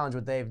can challenge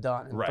what they've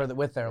done Right.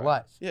 with their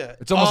life. Yeah,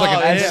 It's almost like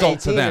an yeah.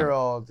 insult to them.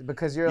 18-year-old,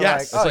 because you're Yes.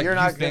 like, It's oh, like you're you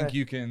not think gonna,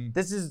 you can.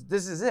 This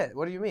is it.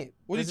 What do you mean?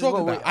 What are you This is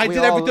talking what about? I we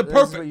did everything this is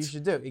perfect. what you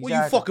should do. Exactly.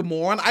 Well, you fucking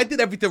moron! I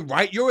did everything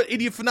right. You're an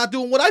idiot for not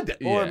doing what I did.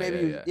 Or Yeah,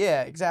 maybe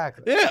yeah.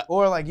 exactly. Yeah.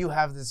 Or like you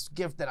have this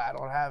gift that I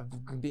don't have,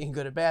 being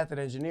good at math and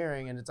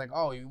engineering, and it's like,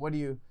 oh, what do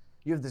you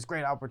have this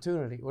great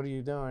opportunity? What are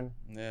you doing?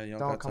 Yeah, you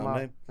Don't gotta come tell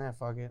up. me. Yeah,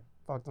 fuck it.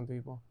 Fuck them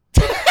people.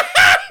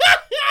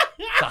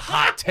 The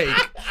hot take.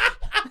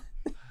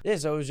 Yeah,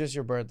 so it was just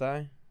your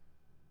birthday.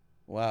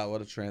 Wow,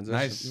 what a transition!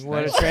 Nice.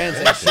 What a nice.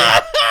 transition.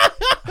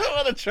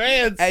 What a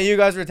trans! And you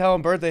guys were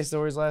telling birthday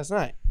stories last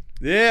night.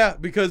 Yeah,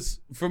 because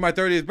for my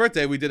 30th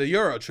birthday, we did a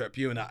Euro trip,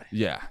 you and I.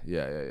 Yeah.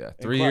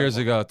 3 years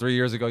ago. 3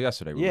 years ago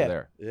yesterday, we Yeah. were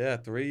there. Yeah,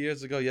 3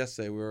 years ago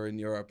yesterday, we were in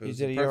Europe. It You was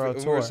did a perfect. Euro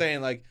We tour. were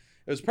saying like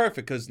it was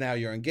perfect because now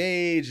you're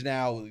engaged.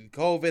 Now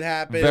COVID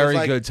happened. It was Very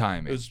like- good It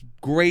timing. was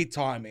great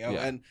timing. Yeah.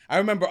 And I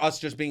remember us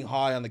just being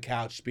high on the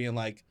couch, being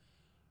like,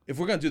 if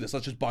we're gonna do this,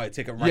 let's just buy a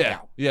ticket right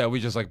now. Yeah, we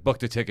just like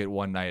booked a ticket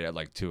one night at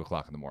like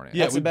 2:00 in the morning.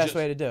 Yeah, That's we the best just-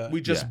 way to do it.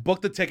 We just Yeah.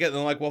 booked the ticket and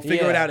then like we'll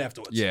figure it Yeah. out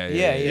afterwards. Yeah.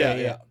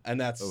 Yeah.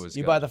 And that's It was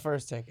You good. buy the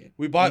first ticket.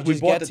 we bought You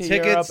just the get to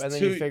tickets Europe and then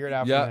to you figure it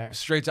out from Yeah, there.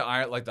 straight to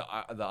Ireland, like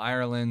the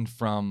Ireland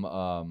from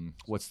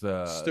what's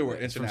the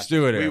Stewart it's International. from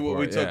Stewart we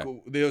Airport.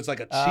 took there was like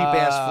a cheap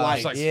ass flight.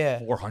 It's like Yeah.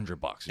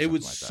 $400. it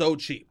was like that. so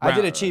cheap. I did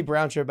a Round- cheap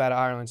round trip out of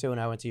Ireland too when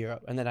I went to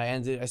Europe, and then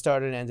I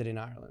started and ended in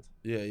Ireland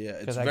Yeah, it's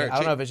because very I don't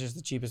cheap. know if it's just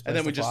the cheapest place And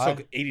then we to just fly.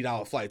 took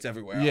 $80 flights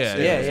everywhere. else. Yeah,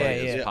 Yeah, it was yeah, like,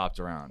 it yeah. just popped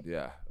around.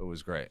 Yeah, it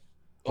was great.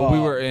 But we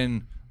were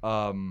in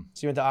So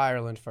you went to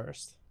Ireland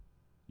first.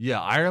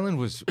 Ireland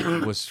was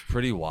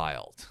pretty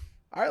wild.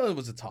 Ireland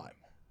was a time.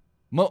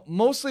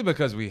 Mostly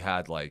because we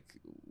had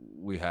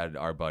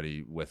our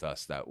buddy with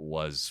us that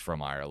was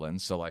from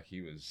Ireland, so like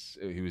he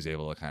was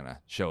able to kind of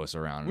show us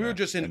around. We were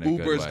just in a good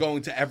Ubers way.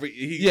 going to every.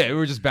 Yeah, we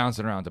were just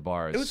bouncing around to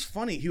bars. It was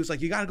funny. He was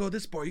like, "You gotta go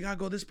this bar. You gotta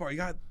go this bar.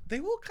 They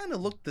all kind of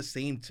looked the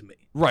same to me.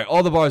 right.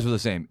 All the bars were the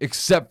same,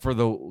 except for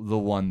the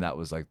one that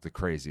was like the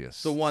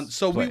craziest. The one.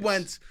 So place. we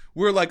went.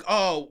 We're like,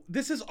 oh,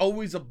 this is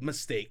always a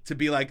mistake to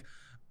be like,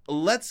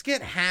 let's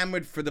get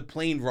hammered for the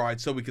plane ride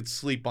so we could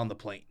sleep on the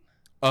plane.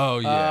 Oh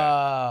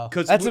yeah.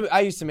 'Cause That's we- I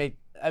used to make.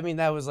 I mean,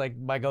 that was like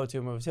my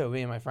go-to move too.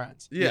 Me and my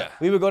friends. Yeah.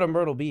 We would go to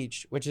Myrtle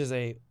Beach, which is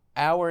a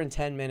hour and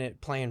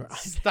 10-minute plane ride.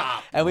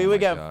 Stop. And we Oh would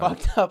my get God.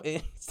 fucked up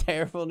in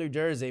Terrible, New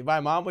Jersey. My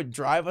mom would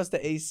drive us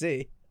to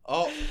AC.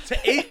 Oh,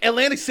 to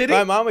Atlantic City.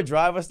 My mom would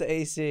drive us to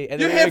AC,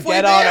 and You're then we would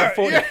halfway get on there. a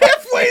 40. You're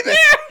halfway there.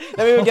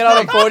 Then we would get on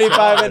a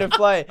 45-minute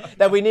flight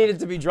that we needed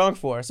to be drunk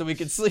for, so we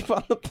could sleep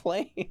on the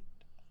plane.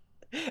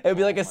 It would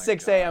be like a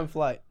 6 a.m.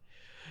 flight.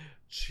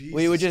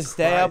 We would just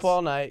stay up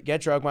all night,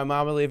 get drunk. My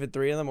mom would leave at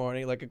 3 a.m,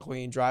 like a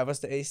queen, drive us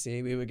to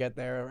AC. We would get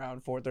there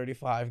around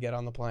 4:35, get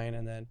on the plane,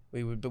 and then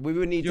we would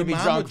need Your to be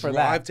mom drunk would for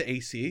drive that. to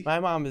AC. My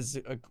mom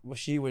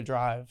she would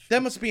drive.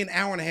 That must be an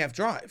hour and a half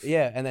drive.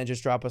 Yeah, and then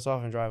just drop us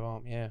off and drive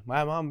home. Yeah,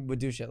 my mom would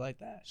do shit like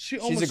that. She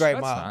She's almost- a great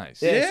That's mom.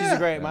 nice. Yeah, she's Yeah. a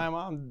great. Yeah. My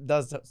mom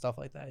does stuff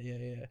like that. Yeah,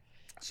 yeah.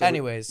 So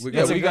Anyways, we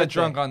Yeah, it's a we got good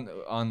drunk thing.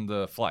 on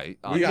the flight.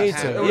 We got Me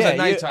hammered. too. It was Yeah, a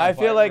nighttime I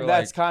flight. feel like We're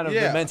that's kind of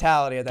Yeah. the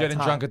mentality at that getting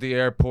time. drunk at the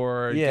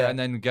airport, Yeah. and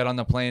then get on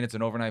the plane. It's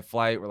an overnight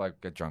flight. We're like,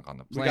 get drunk on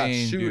the We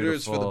plane. got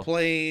shooters for the beautiful.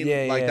 plane.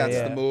 Yeah, like yeah, that's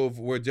yeah. the move.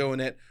 We're doing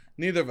it.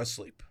 Neither of us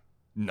sleep.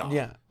 No,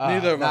 Yeah,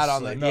 Neither of not us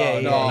on the. sleep. Yeah, No,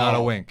 yeah, no. not yeah.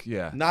 a wink.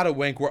 Yeah, Not a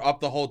wink. We're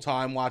up the whole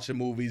time watching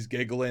movies,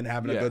 giggling,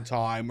 having a Yeah. good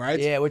time, right?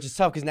 Yeah, which is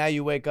tough because now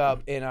you wake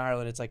up in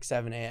Ireland. It's like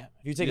 7 a.m.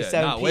 If you take a yeah,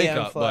 7 not wake p.m.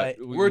 up, flight,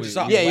 but We're just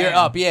up. yeah, you're land.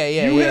 up. Yeah,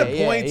 yeah. You yeah, hit a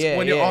yeah, point yeah,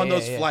 when you're yeah, on yeah,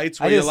 those yeah. flights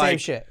I where do you're the same like,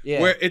 shit.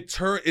 Yeah, where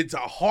it's a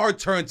hard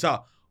turn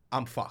to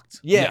I'm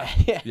fucked. yeah,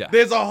 yeah. yeah.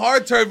 There's a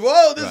hard turn.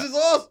 Whoa, this Right. is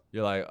awesome.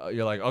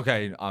 You're like,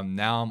 okay,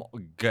 now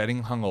I'm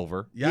getting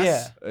hungover.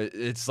 Yes.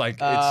 It's like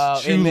Oh,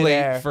 it's too in late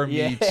midair. for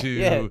me Yeah, to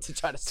yeah, to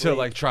try to sleep.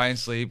 like try and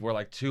sleep. We're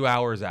like 2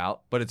 hours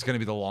out, but it's gonna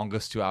be the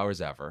longest 2 hours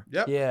ever.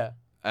 Yep. Yeah,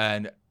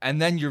 And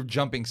then you're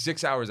jumping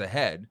 6 hours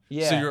ahead. So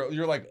Yeah.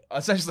 you're like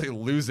essentially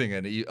losing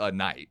a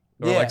night.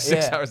 Or Yeah, like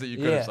 6 yeah, hours that you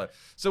could have yeah. slept.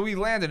 So we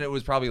landed, it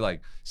was probably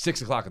like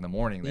 6 o'clock in the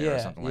morning there or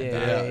Yeah, something like yeah,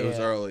 that. Yeah, it was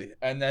yeah. early.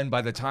 And then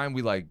by the time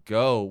we like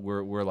go,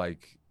 we're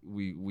like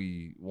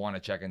we want to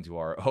check into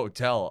our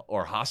hotel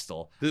or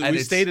hostel. We and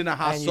it's- stayed in a and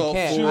you hostel.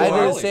 can't. too I did the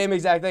early. same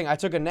exact thing. I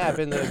took a nap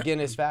in the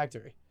Guinness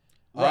factory.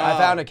 I Ah.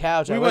 found a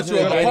couch. We I went went to to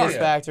the a Guinness park.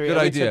 factory. Good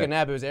and we idea. took a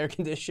nap. It was air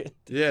conditioned.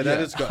 Yeah, that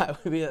Yeah. is good.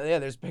 Yeah,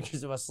 there's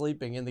pictures of us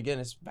sleeping in the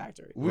Guinness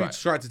factory. We Right.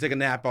 tried to take a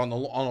nap on a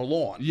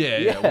lawn. Yeah,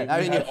 Yeah, We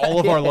I mean, had all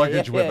of our yeah,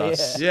 luggage yeah, with yeah,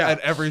 us yeah. and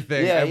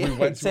everything. Yeah, and we yeah,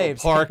 went to same, a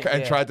park same,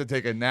 and yeah. tried to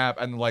take a nap.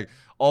 And like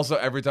also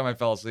every time I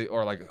fell asleep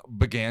or like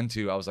began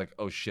to, I was like,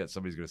 oh shit,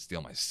 somebody's gonna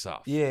steal my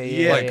stuff. Yeah,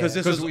 Yeah, yeah. 'cause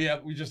this Because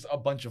was we just a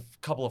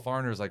couple of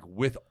foreigners like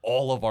with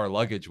all of our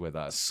luggage with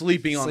us.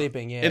 sleeping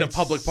yeah. in a It's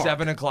public park.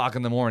 7 o'clock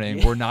in the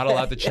morning. We're not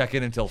allowed to check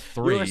in until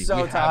 3. were so We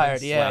haven't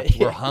tired, yeah, slept.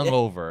 We're yeah.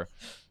 hungover.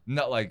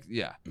 Not like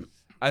yeah.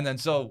 And then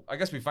so I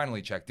guess we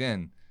finally checked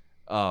in.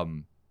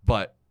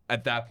 But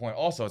at that point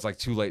also it's like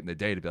too late in the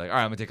day to be like, all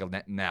right, I'm gonna take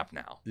a nap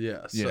now.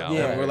 Yeah. So You know.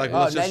 Yeah. we're like,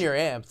 oh, let's then just you're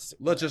amped.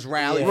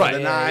 rally Yeah, for right, the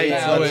yeah, night.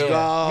 yeah, Let's yeah.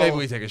 go. Maybe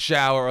we take a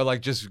shower or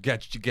like just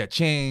get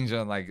changed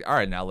and like, all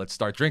right, now let's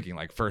start drinking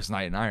like first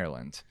night in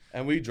Ireland.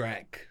 And we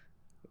drank.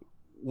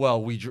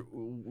 Well, we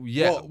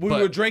Well, we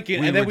but were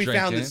drinking, we and then were we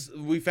found drinking. this.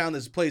 We found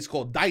this place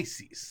called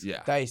Dicey's.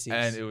 Yeah, Dicey's.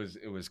 and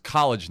it was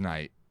college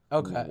night.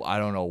 Okay. I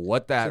don't know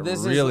what that So this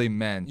is really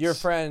meant. Your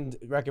friend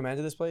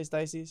recommended this place,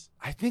 Dicey's?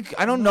 I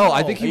don't know.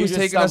 I No. think Or he you was just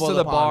taking us to stumbled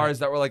the upon bars it?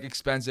 that were like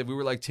expensive. We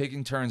were like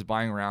taking turns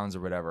buying rounds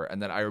or whatever.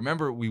 And then I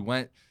remember we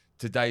went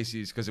to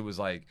Dicey's because it was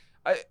like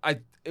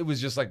it was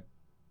just like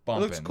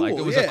bumping. looks cool, Like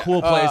it was yeah. a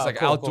cool place, Oh, like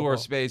cool, outdoor cool.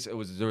 space. There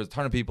was a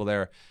ton of people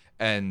there,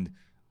 and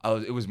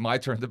it was my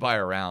turn to buy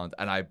a round,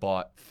 and I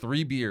bought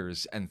 3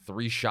 beers and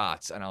 3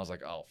 shots, and I was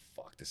like, oh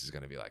fuck, this is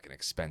gonna be like an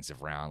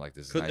expensive round. Like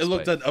this is a 'Cause nice it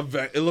looked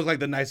place. it looked like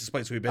the nicest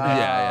place we've been Oh, in.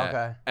 yeah.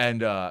 okay.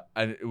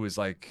 And it was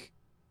like,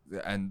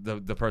 and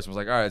the person was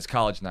like, all right, it's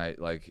college night.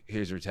 Like,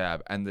 here's your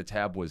tab. And the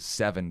tab was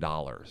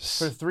 $7.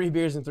 For 3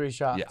 beers and 3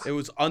 shots. Yeah. It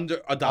was under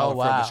 $1 Oh,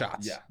 wow. for the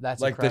shots. Yeah.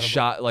 That's like incredible. the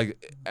shot,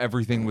 like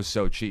everything was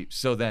so cheap.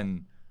 So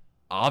then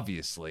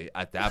obviously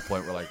at that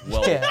point we're like,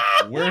 well, Yeah.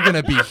 we're going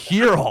to be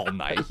here all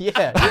night.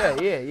 Yeah.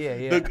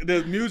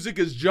 The music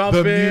is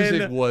jumping. The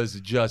music was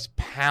just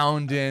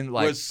pounding,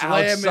 like We're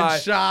slamming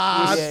outside.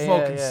 shots. We're Yeah,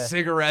 smoking yeah.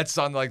 cigarettes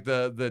on like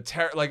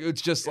like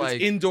it's just It was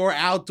like indoor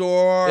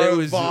outdoor It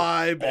was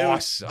vibe. awesome. It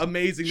was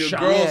amazing. The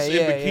Shots. girls Yeah, in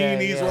yeah,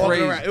 bikinis yeah. walking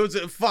Crazy. around. It was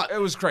fun.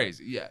 it was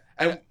crazy, yeah.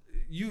 And- And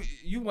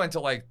you went to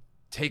like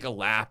take a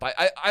lap.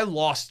 I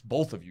lost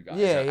both of you guys.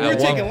 Yeah, at yeah. We were one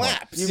taking point.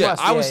 laps. You Yeah,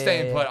 must, I was yeah,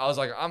 staying yeah, put. yeah. I was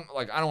like,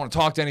 I don't want to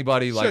talk to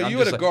anybody. Like, Sure, I'm you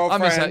just had a like, I'm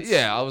just girlfriend.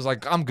 yeah, I was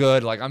like, I'm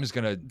good. Like, I'm just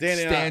gonna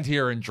Danny and stand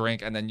here and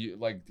drink, and then you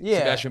like Yeah.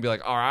 Sebastian would be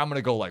like, all right, I'm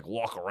gonna go like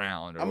walk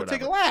around or I'm gonna whatever.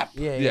 take a lap.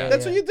 Yeah.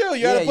 That's what you do.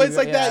 You're at a place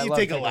like that, you I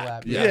take a love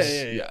lap. taking Yes,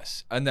 Yeah.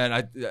 yes. And then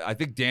I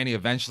think Danny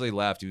eventually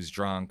left. He was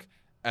drunk,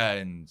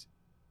 and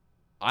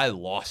I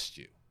lost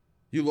you.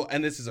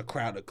 And this is a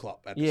crowded club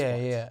at this Yeah,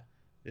 point. yeah.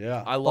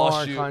 Yeah. I lost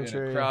Foreign you in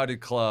country. a crowded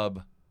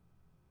club.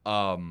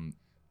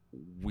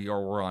 We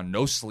were on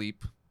no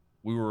sleep.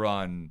 We were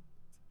on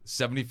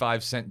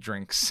 75-cent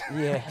drinks.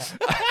 Yeah.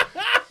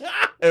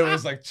 It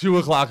was like 2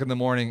 o'clock in the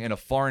morning in a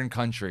foreign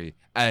country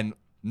and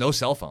no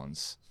cell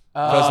phones.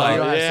 like- you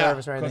don't have yeah.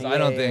 service or anything. 'Cause I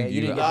don't think you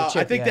you- didn't get the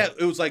chip I think yet.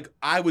 that it was like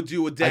I would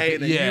do a day think-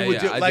 and then yeah, you would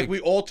yeah, do I like think- we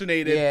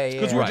alternated Yeah,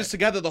 because yeah. we were Right. just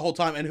together the whole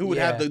time and who would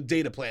Yeah. have the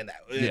data plan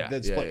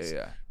that's placed,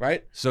 yeah.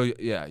 right? So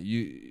yeah,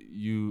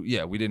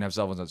 we didn't have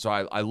cell phones, so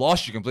I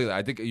lost you completely.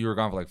 I think you were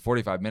gone for like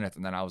 45 minutes,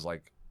 and then I was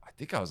like,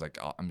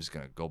 oh, I'm just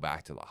gonna go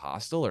back to the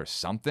hostel or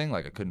something.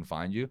 Like I couldn't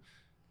find you,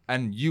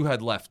 and you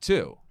had left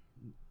too,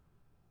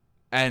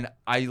 and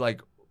I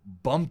like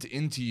bumped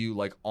into you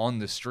like on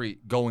the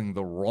street going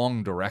the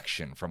wrong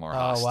direction from our Oh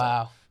hostel.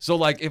 wow. So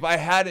like if I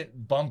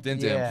hadn't bumped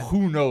into Yeah. him,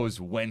 who knows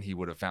when he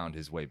would have found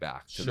his way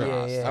back to Sure. the Yeah,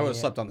 hostel. yeah. I would have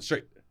slept on the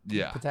street,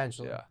 Yeah.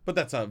 Potentially. Yeah. but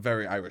that's a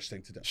very Irish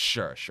thing to do.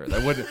 Sure.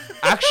 That would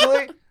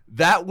actually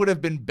that would have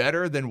been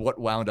better than what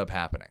wound up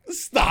happening.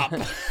 Stop.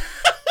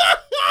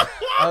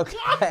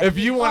 Okay. If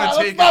you want to Let's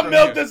take it not from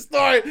milk here. this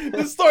story.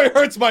 This story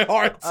hurts my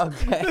heart.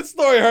 Okay. This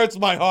story hurts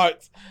my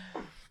heart.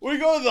 We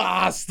go to the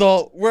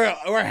hostel. We're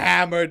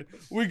hammered.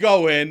 We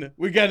go in.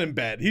 We get in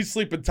bed. He's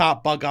sleeping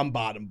top bunk. I'm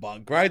bottom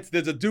bunk. Right?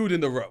 There's a dude in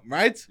the room.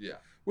 Right? Yeah.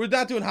 We're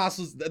not doing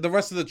hostels the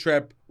rest of the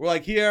trip. We're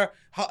like here.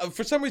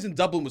 For some reason,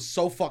 Dublin was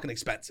so fucking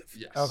expensive.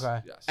 Yes.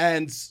 Okay. Yes.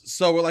 And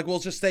so we're like, we'll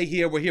just stay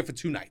here. We're here for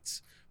 2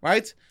 nights.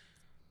 Right?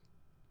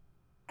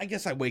 I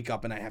guess I wake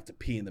up and I have to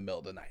pee in the middle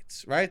of the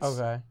night. Right?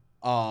 Okay.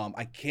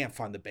 I can't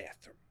find the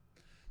bathroom.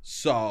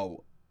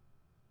 So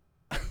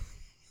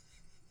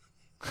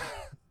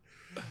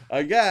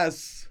I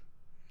guess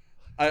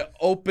I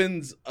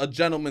opened a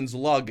gentleman's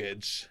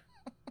luggage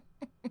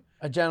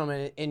A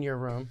gentleman in your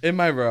room. in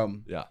my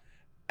room Yeah.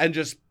 and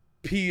just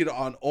peed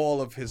on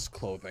all of his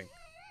clothing.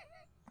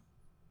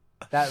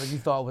 That you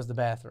thought was the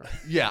bathroom.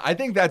 Yeah, I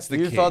think that's the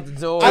You key. thought the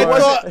door. I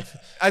thought-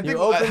 I think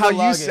opened how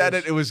the you said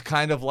luggage. it was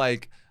kind of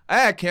like,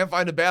 I can't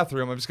find a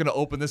bathroom. I'm just gonna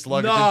open this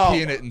luggage No. and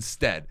pee in it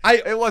instead.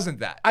 It wasn't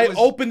that. It I was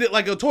opened it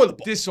like a toilet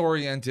bowl.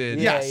 disoriented.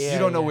 Yes. You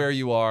don't know where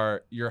you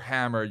are. You're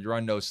hammered. You're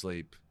on no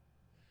sleep.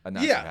 And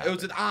that's what Yeah, it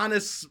was happened. an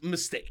honest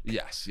mistake.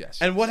 Yes.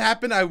 And what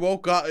happened? I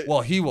woke up.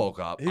 Well, he woke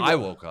up. He I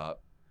woke- woke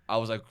up. I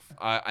was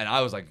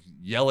like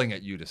yelling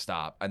at you to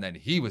stop, and then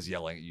he was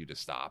yelling at you to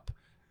stop,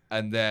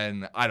 and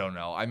then I don't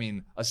know. I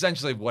mean,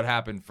 essentially, what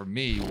happened for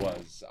me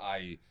was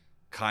I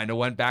kind of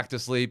went back to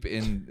sleep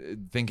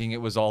in thinking it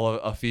was all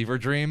a fever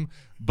dream,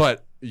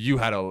 but you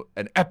had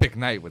an epic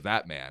night with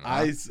that man.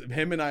 Huh?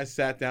 Him and I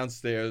sat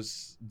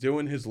downstairs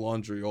doing his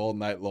laundry all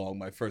night long.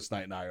 My first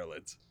night in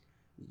Ireland.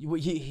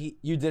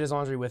 You did his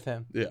laundry with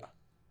him. Yeah.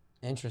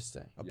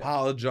 Interesting.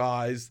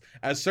 Apologized.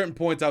 At certain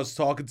points, I was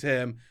talking to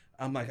him.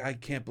 I'm like, I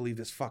can't believe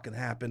this fucking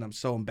happened. I'm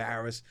so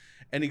embarrassed.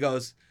 And he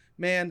goes,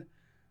 man,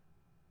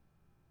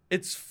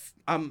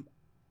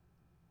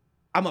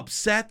 I'm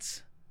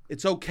upset.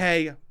 It's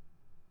okay,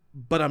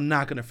 but I'm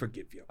not gonna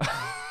forgive you.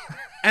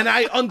 And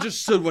I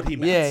understood what he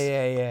meant.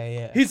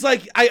 Yeah. He's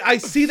like, I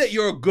see that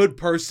you're a good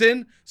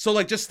person, so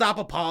like just stop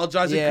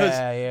apologizing because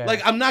Yeah.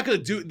 like I'm not gonna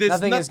do this.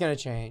 Nothing is gonna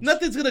change.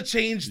 Nothing's gonna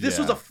change. This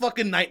was Yeah. a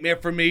fucking nightmare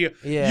for me.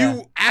 Yeah.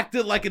 You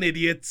acted like an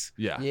idiot.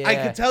 Yeah. Yeah. I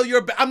can tell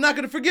I'm not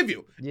gonna forgive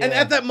you. And Yeah.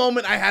 at that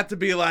moment, I had to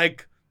be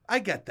like, I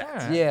get that.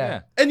 Alright,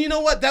 Yeah. And you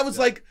know what? That was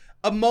like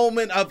a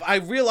moment of I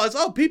realized,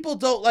 oh, people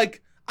don't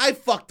like. I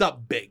fucked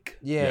up big.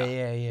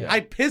 Yeah.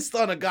 I pissed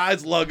on a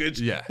guy's luggage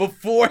Yeah.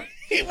 before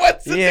he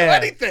went to do Yeah.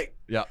 anything.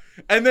 Yeah.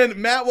 And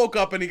then Matt woke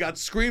up and he got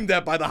screamed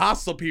at by the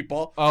hostel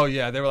people. Oh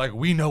yeah, they were like,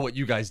 "We know what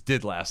you guys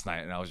did last night,"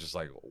 and I was just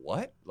like,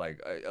 "What?" Like,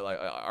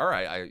 all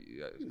right,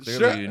 clearly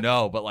Sure. you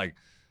know, but like,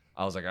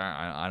 I was like,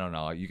 I don't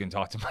know. You can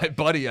talk to my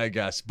buddy, I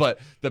guess. But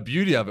the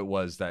beauty of it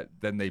was that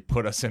then they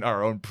put us in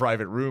our own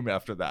private room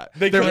after that.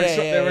 They They were, could-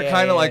 they were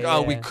kind of like, yeah.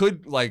 "Oh, we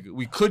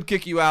could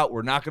kick you out.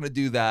 We're not going to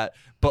do that,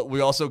 but we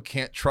also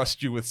can't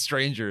trust you with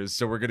strangers,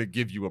 so we're going to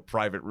give you a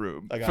private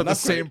room I got for an the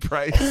upgrade. same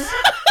price."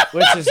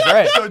 Which is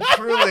great. So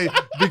truly,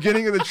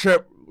 beginning of the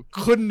trip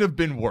couldn't have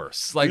been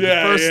worse. Like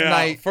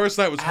the first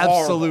night was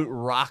absolute horrible.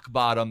 rock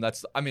bottom.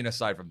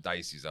 Aside from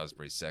Dicey's, that was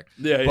pretty sick.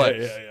 Yeah, but,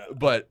 yeah.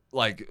 But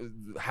like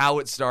how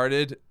it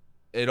started,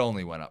 it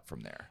only went up from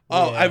there.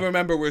 Oh, Yeah. I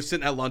remember we were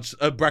sitting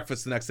at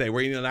breakfast the next day.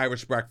 We're eating an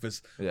Irish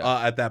breakfast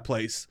at that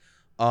place.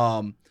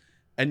 And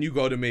you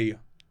go to me,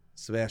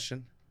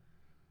 Sebastian,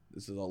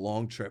 this is a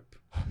long trip.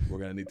 We're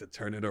going to need to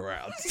turn it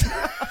around.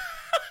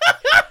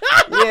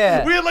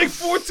 Yeah. We had like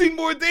 14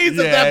 more days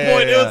Yeah, at that yeah,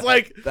 point. yeah. It was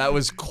like, That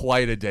was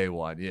quite a day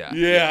one. Yeah.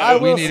 Yeah. I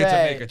we will needed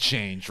say- to make a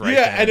change right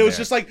yeah, then and it was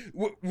there. just like,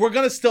 we're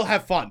going to still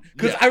have fun.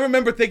 Because Yeah. I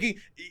remember thinking,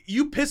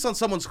 you piss on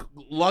someone's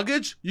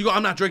luggage, you go,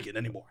 I'm not drinking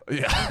anymore.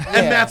 Yeah.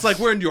 And Yeah. Matt's like,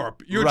 we're in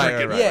Europe. You're Right,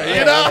 drinking. right, right, You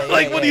right. know? Yeah,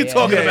 like, yeah, what are you yeah,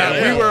 talking yeah, about?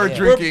 We were yeah.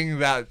 drinking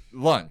that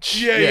lunch.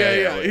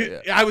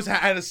 Yeah. I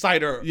had a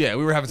cider Yeah,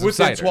 we were having some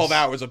within ciders. 12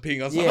 hours of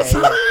peeing on Yeah,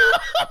 someone.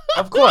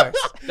 Of course.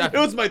 It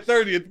was my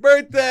 30th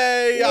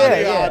birthday.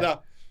 Yada, Yeah.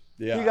 yada.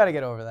 Yeah. You got to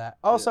get over that.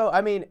 Also,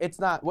 I mean, it's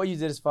not what you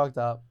did is fucked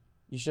up.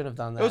 You shouldn't have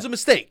done that. It was a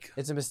mistake.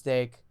 It's a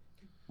mistake.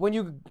 When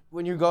you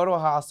go to a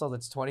hostel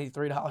that's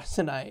 $23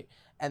 a night,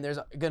 and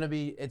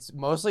it's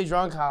mostly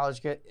drunk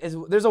college kids.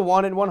 There's a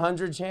 1 in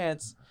 100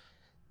 chance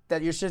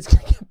that your shit's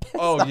gonna get pissed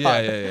Oh on.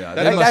 yeah.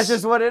 That Like, must- that's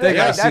just what it they is.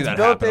 gotta Like, see that's that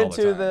built happen all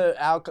the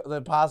into time.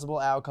 the possible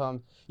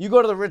outcome. You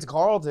go to the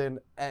Ritz-Carlton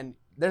and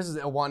there's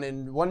a 1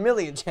 in 1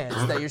 million chance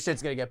that your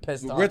shit's gonna get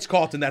pissed on. Ritz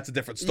Carlton, that's a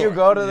different story. You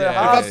go to the Yeah, If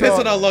I'm hospital.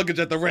 pissing on luggage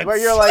at the Ritz. Where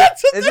you're like,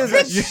 that's a is this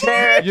a different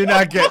shared? You're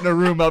not getting a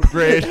room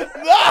upgrade. No,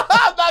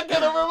 I'm not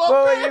gonna remove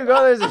Well, when you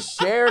go, there's a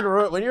shared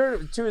room. When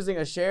you're choosing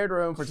a shared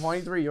room for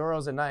 23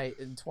 euros a night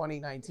in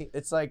 2019,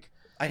 it's like,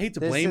 I hate to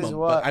This blame is him,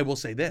 what- but I will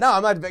say this. no,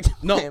 I'm not victim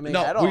no, blaming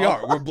at all. we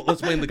are.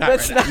 Let's blame the guy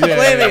Let's right not now. Yeah,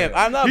 blaming yeah, him.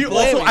 yeah. I'm not He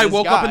blaming also, I this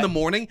woke up guy. in the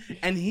morning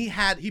and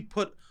he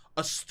put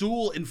a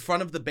stool in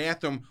front of the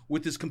bathroom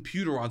with his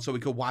computer on so he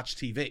could watch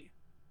TV.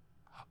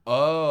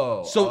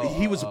 Oh. So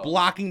he was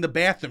blocking the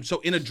bathroom. So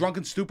in a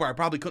drunken stupor, I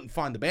probably couldn't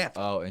find the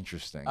bathroom. Oh,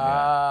 interesting. Yeah.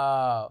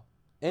 Oh,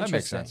 That interesting.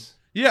 makes sense.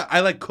 Yeah, I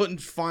like couldn't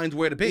find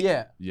where to be.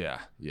 Yeah. Yeah.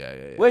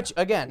 Which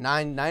again,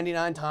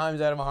 99 times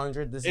out of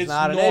 100, this is It's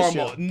not an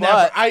normal. issue. Never.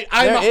 But I'm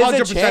there is a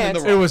 100% in the chance-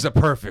 It wrong. was a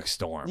perfect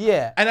storm.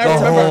 yeah, And I The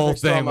remember- whole Perfect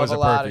storm thing was of a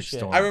a lot of perfect shit.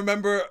 storm. I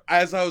remember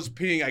as I was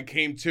peeing, I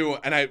came to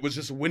and I was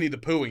just Winnie the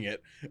Poohing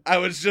it. I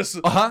was just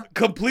Uh-huh.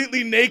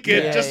 completely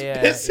naked, Yeah, just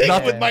yeah, pissing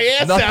yeah. with my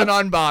ass Nothing out.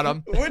 on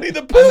bottom. Winnie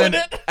the Poohing And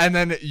then, it. and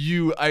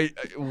then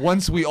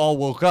once we all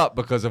woke up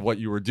because of what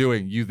you were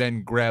doing, you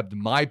then grabbed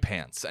my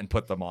pants and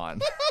put them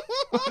on,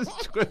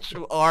 which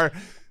are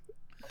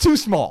too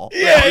small.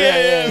 Yeah.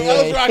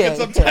 I was rocking yeah,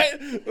 some yeah.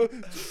 tight,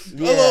 a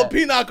little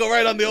pinochle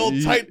right on the old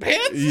Ye- tight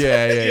pants.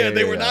 Yeah,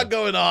 They were yeah. not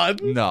going on.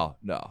 No.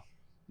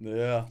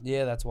 Yeah.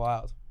 yeah, that's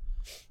wild.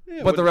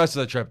 But the rest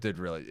of the trip did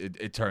really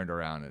it turned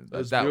around and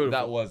was that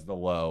beautiful. was the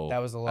low.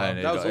 That was the low.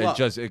 And That was the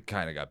low. it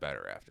kind of got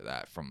better after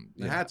that from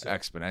It had to.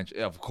 exponential.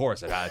 Of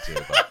course it had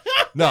to, but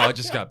no, it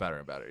just got better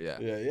and better. Yeah.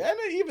 Yeah,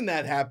 and even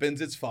that happens.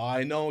 It's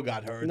fine. No one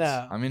got hurt.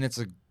 No, I mean, it's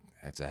a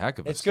heck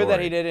of a it's good that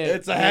he story. didn't.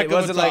 It's a heck of It a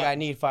wasn't like time. I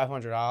need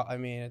 $500. I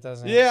mean, it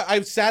doesn't. Yeah,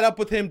 I sat up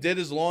with him, did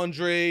his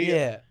laundry.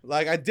 Yeah.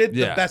 Like I did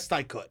the Yeah. best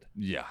I could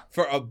Yeah.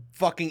 for a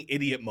fucking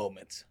idiot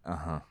moment.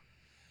 Uh-huh.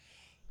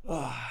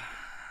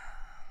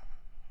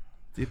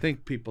 Do you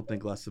think people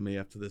think less of me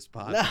after this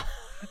pod? No.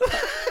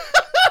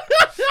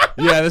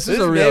 Yeah, this is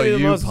a real maybe the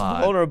you most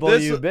pod. vulnerable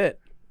This- you've been.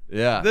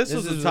 Yeah. This This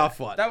was a is- tough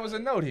one. That was a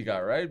note he got,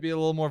 right? Be a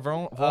little more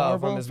vulnerable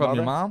from his your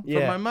mother? mom? Yeah.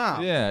 From my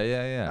mom.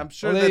 Yeah. I'm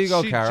sure well, that there you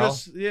go, she Carol.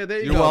 just there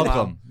you You're go, welcome.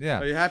 Mom. Yeah.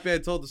 Are you happy I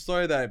told the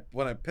story that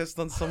when I pissed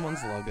on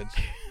someone's luggage?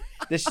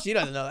 She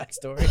doesn't know that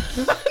story.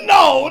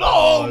 No,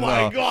 oh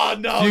my no. God,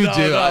 no, You no,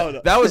 do.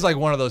 no. That was like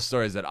one of those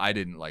stories that I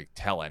didn't like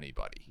tell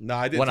anybody. No,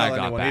 I didn't when tell I got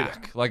anyone back.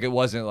 either. Like it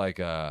wasn't like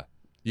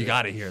you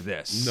got to hear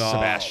this No.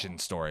 Sebastian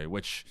story,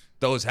 which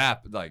those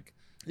happen. Like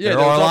Yeah, there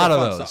there are a was lot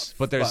other of fun those, stuff,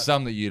 but there's but-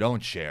 some that you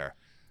don't share.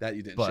 That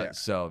you didn't But share.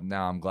 so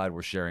now I'm glad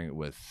we're sharing it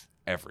with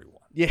everyone.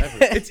 Yeah.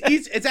 It's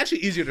easy. It's actually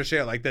easier to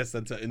share like this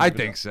than to. I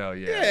think so.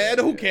 Yeah. Yeah, and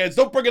who cares?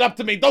 Don't bring it up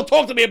to me. Don't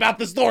talk to me about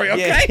the story,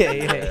 okay?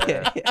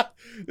 Yeah.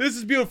 This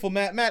is beautiful,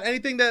 Matt. Matt,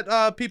 anything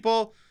that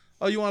people?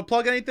 Oh, you want to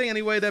plug anything?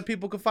 Any way that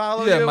people can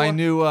follow you? Yeah, my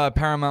new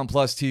Paramount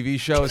Plus TV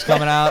show is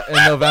coming out in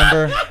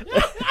November.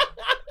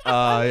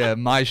 Yeah,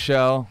 my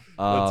show.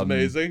 That's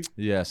amazing.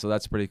 Yeah, so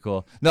that's pretty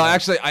cool. No,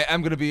 actually, I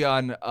am going to be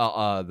on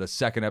the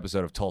second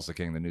episode of Tulsa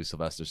King, the new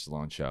Sylvester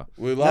Stallone show.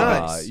 We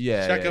love Nice. it.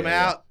 Yeah, Check yeah, him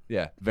yeah, out.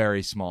 Yeah,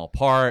 very small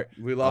part.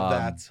 We love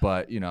that.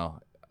 But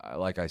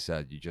like I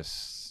said,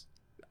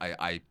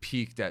 I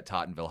peaked at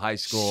Tottenville High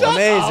School. Shut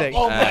Amazing.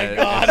 up. Oh my and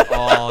God. It's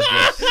all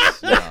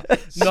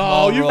just No,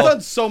 small you've role.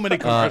 done so many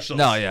commercials.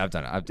 No, yeah, I've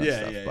done it. I've done Yeah,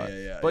 stuff. yeah, but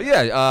yeah, but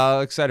yeah,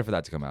 excited for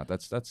that to come out.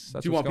 That's Do you what's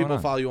want going people on.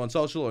 to follow you on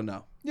social or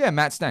no? Yeah,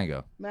 Matt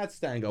Stango. Matt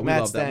Stango. We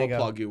Matt love that. We'll Stango.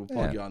 plug you. We'll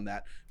plug Yeah. you on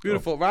that.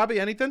 Beautiful. Robbie,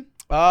 anything?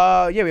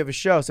 Yeah, we have a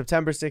show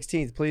September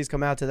 16th. Please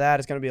come out to that.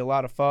 It's going to be a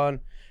lot of fun.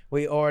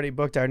 We already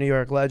booked our New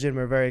York legend.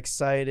 We're very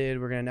excited.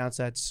 We're going to announce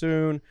that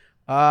soon.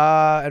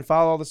 And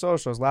follow all the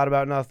socials. Loud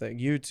About Nothing.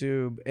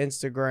 YouTube,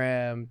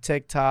 Instagram,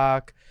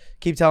 TikTok.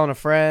 Keep telling a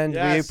friend. We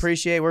Yes.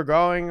 appreciate. We're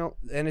growing,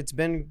 and it's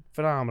been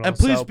phenomenal. And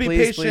please So be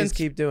please patient.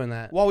 keep doing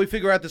that. While we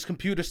figure out this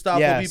computer stuff,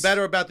 we'll be Yes.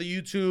 better about the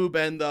YouTube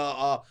and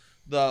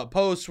the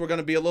posts. We're going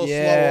to be a little slower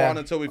Yeah. on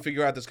until we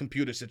figure out this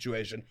computer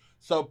situation.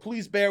 So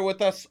please bear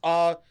with us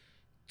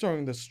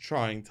during this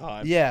trying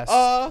time. Yes.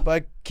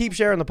 But keep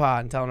sharing the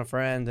pod and telling a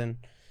friend. And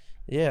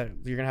yeah,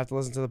 you're going to have to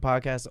listen to the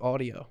podcast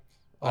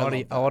I love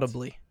that.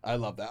 audibly. I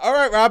love that. All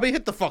right, Robbie,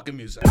 hit the fucking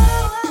music.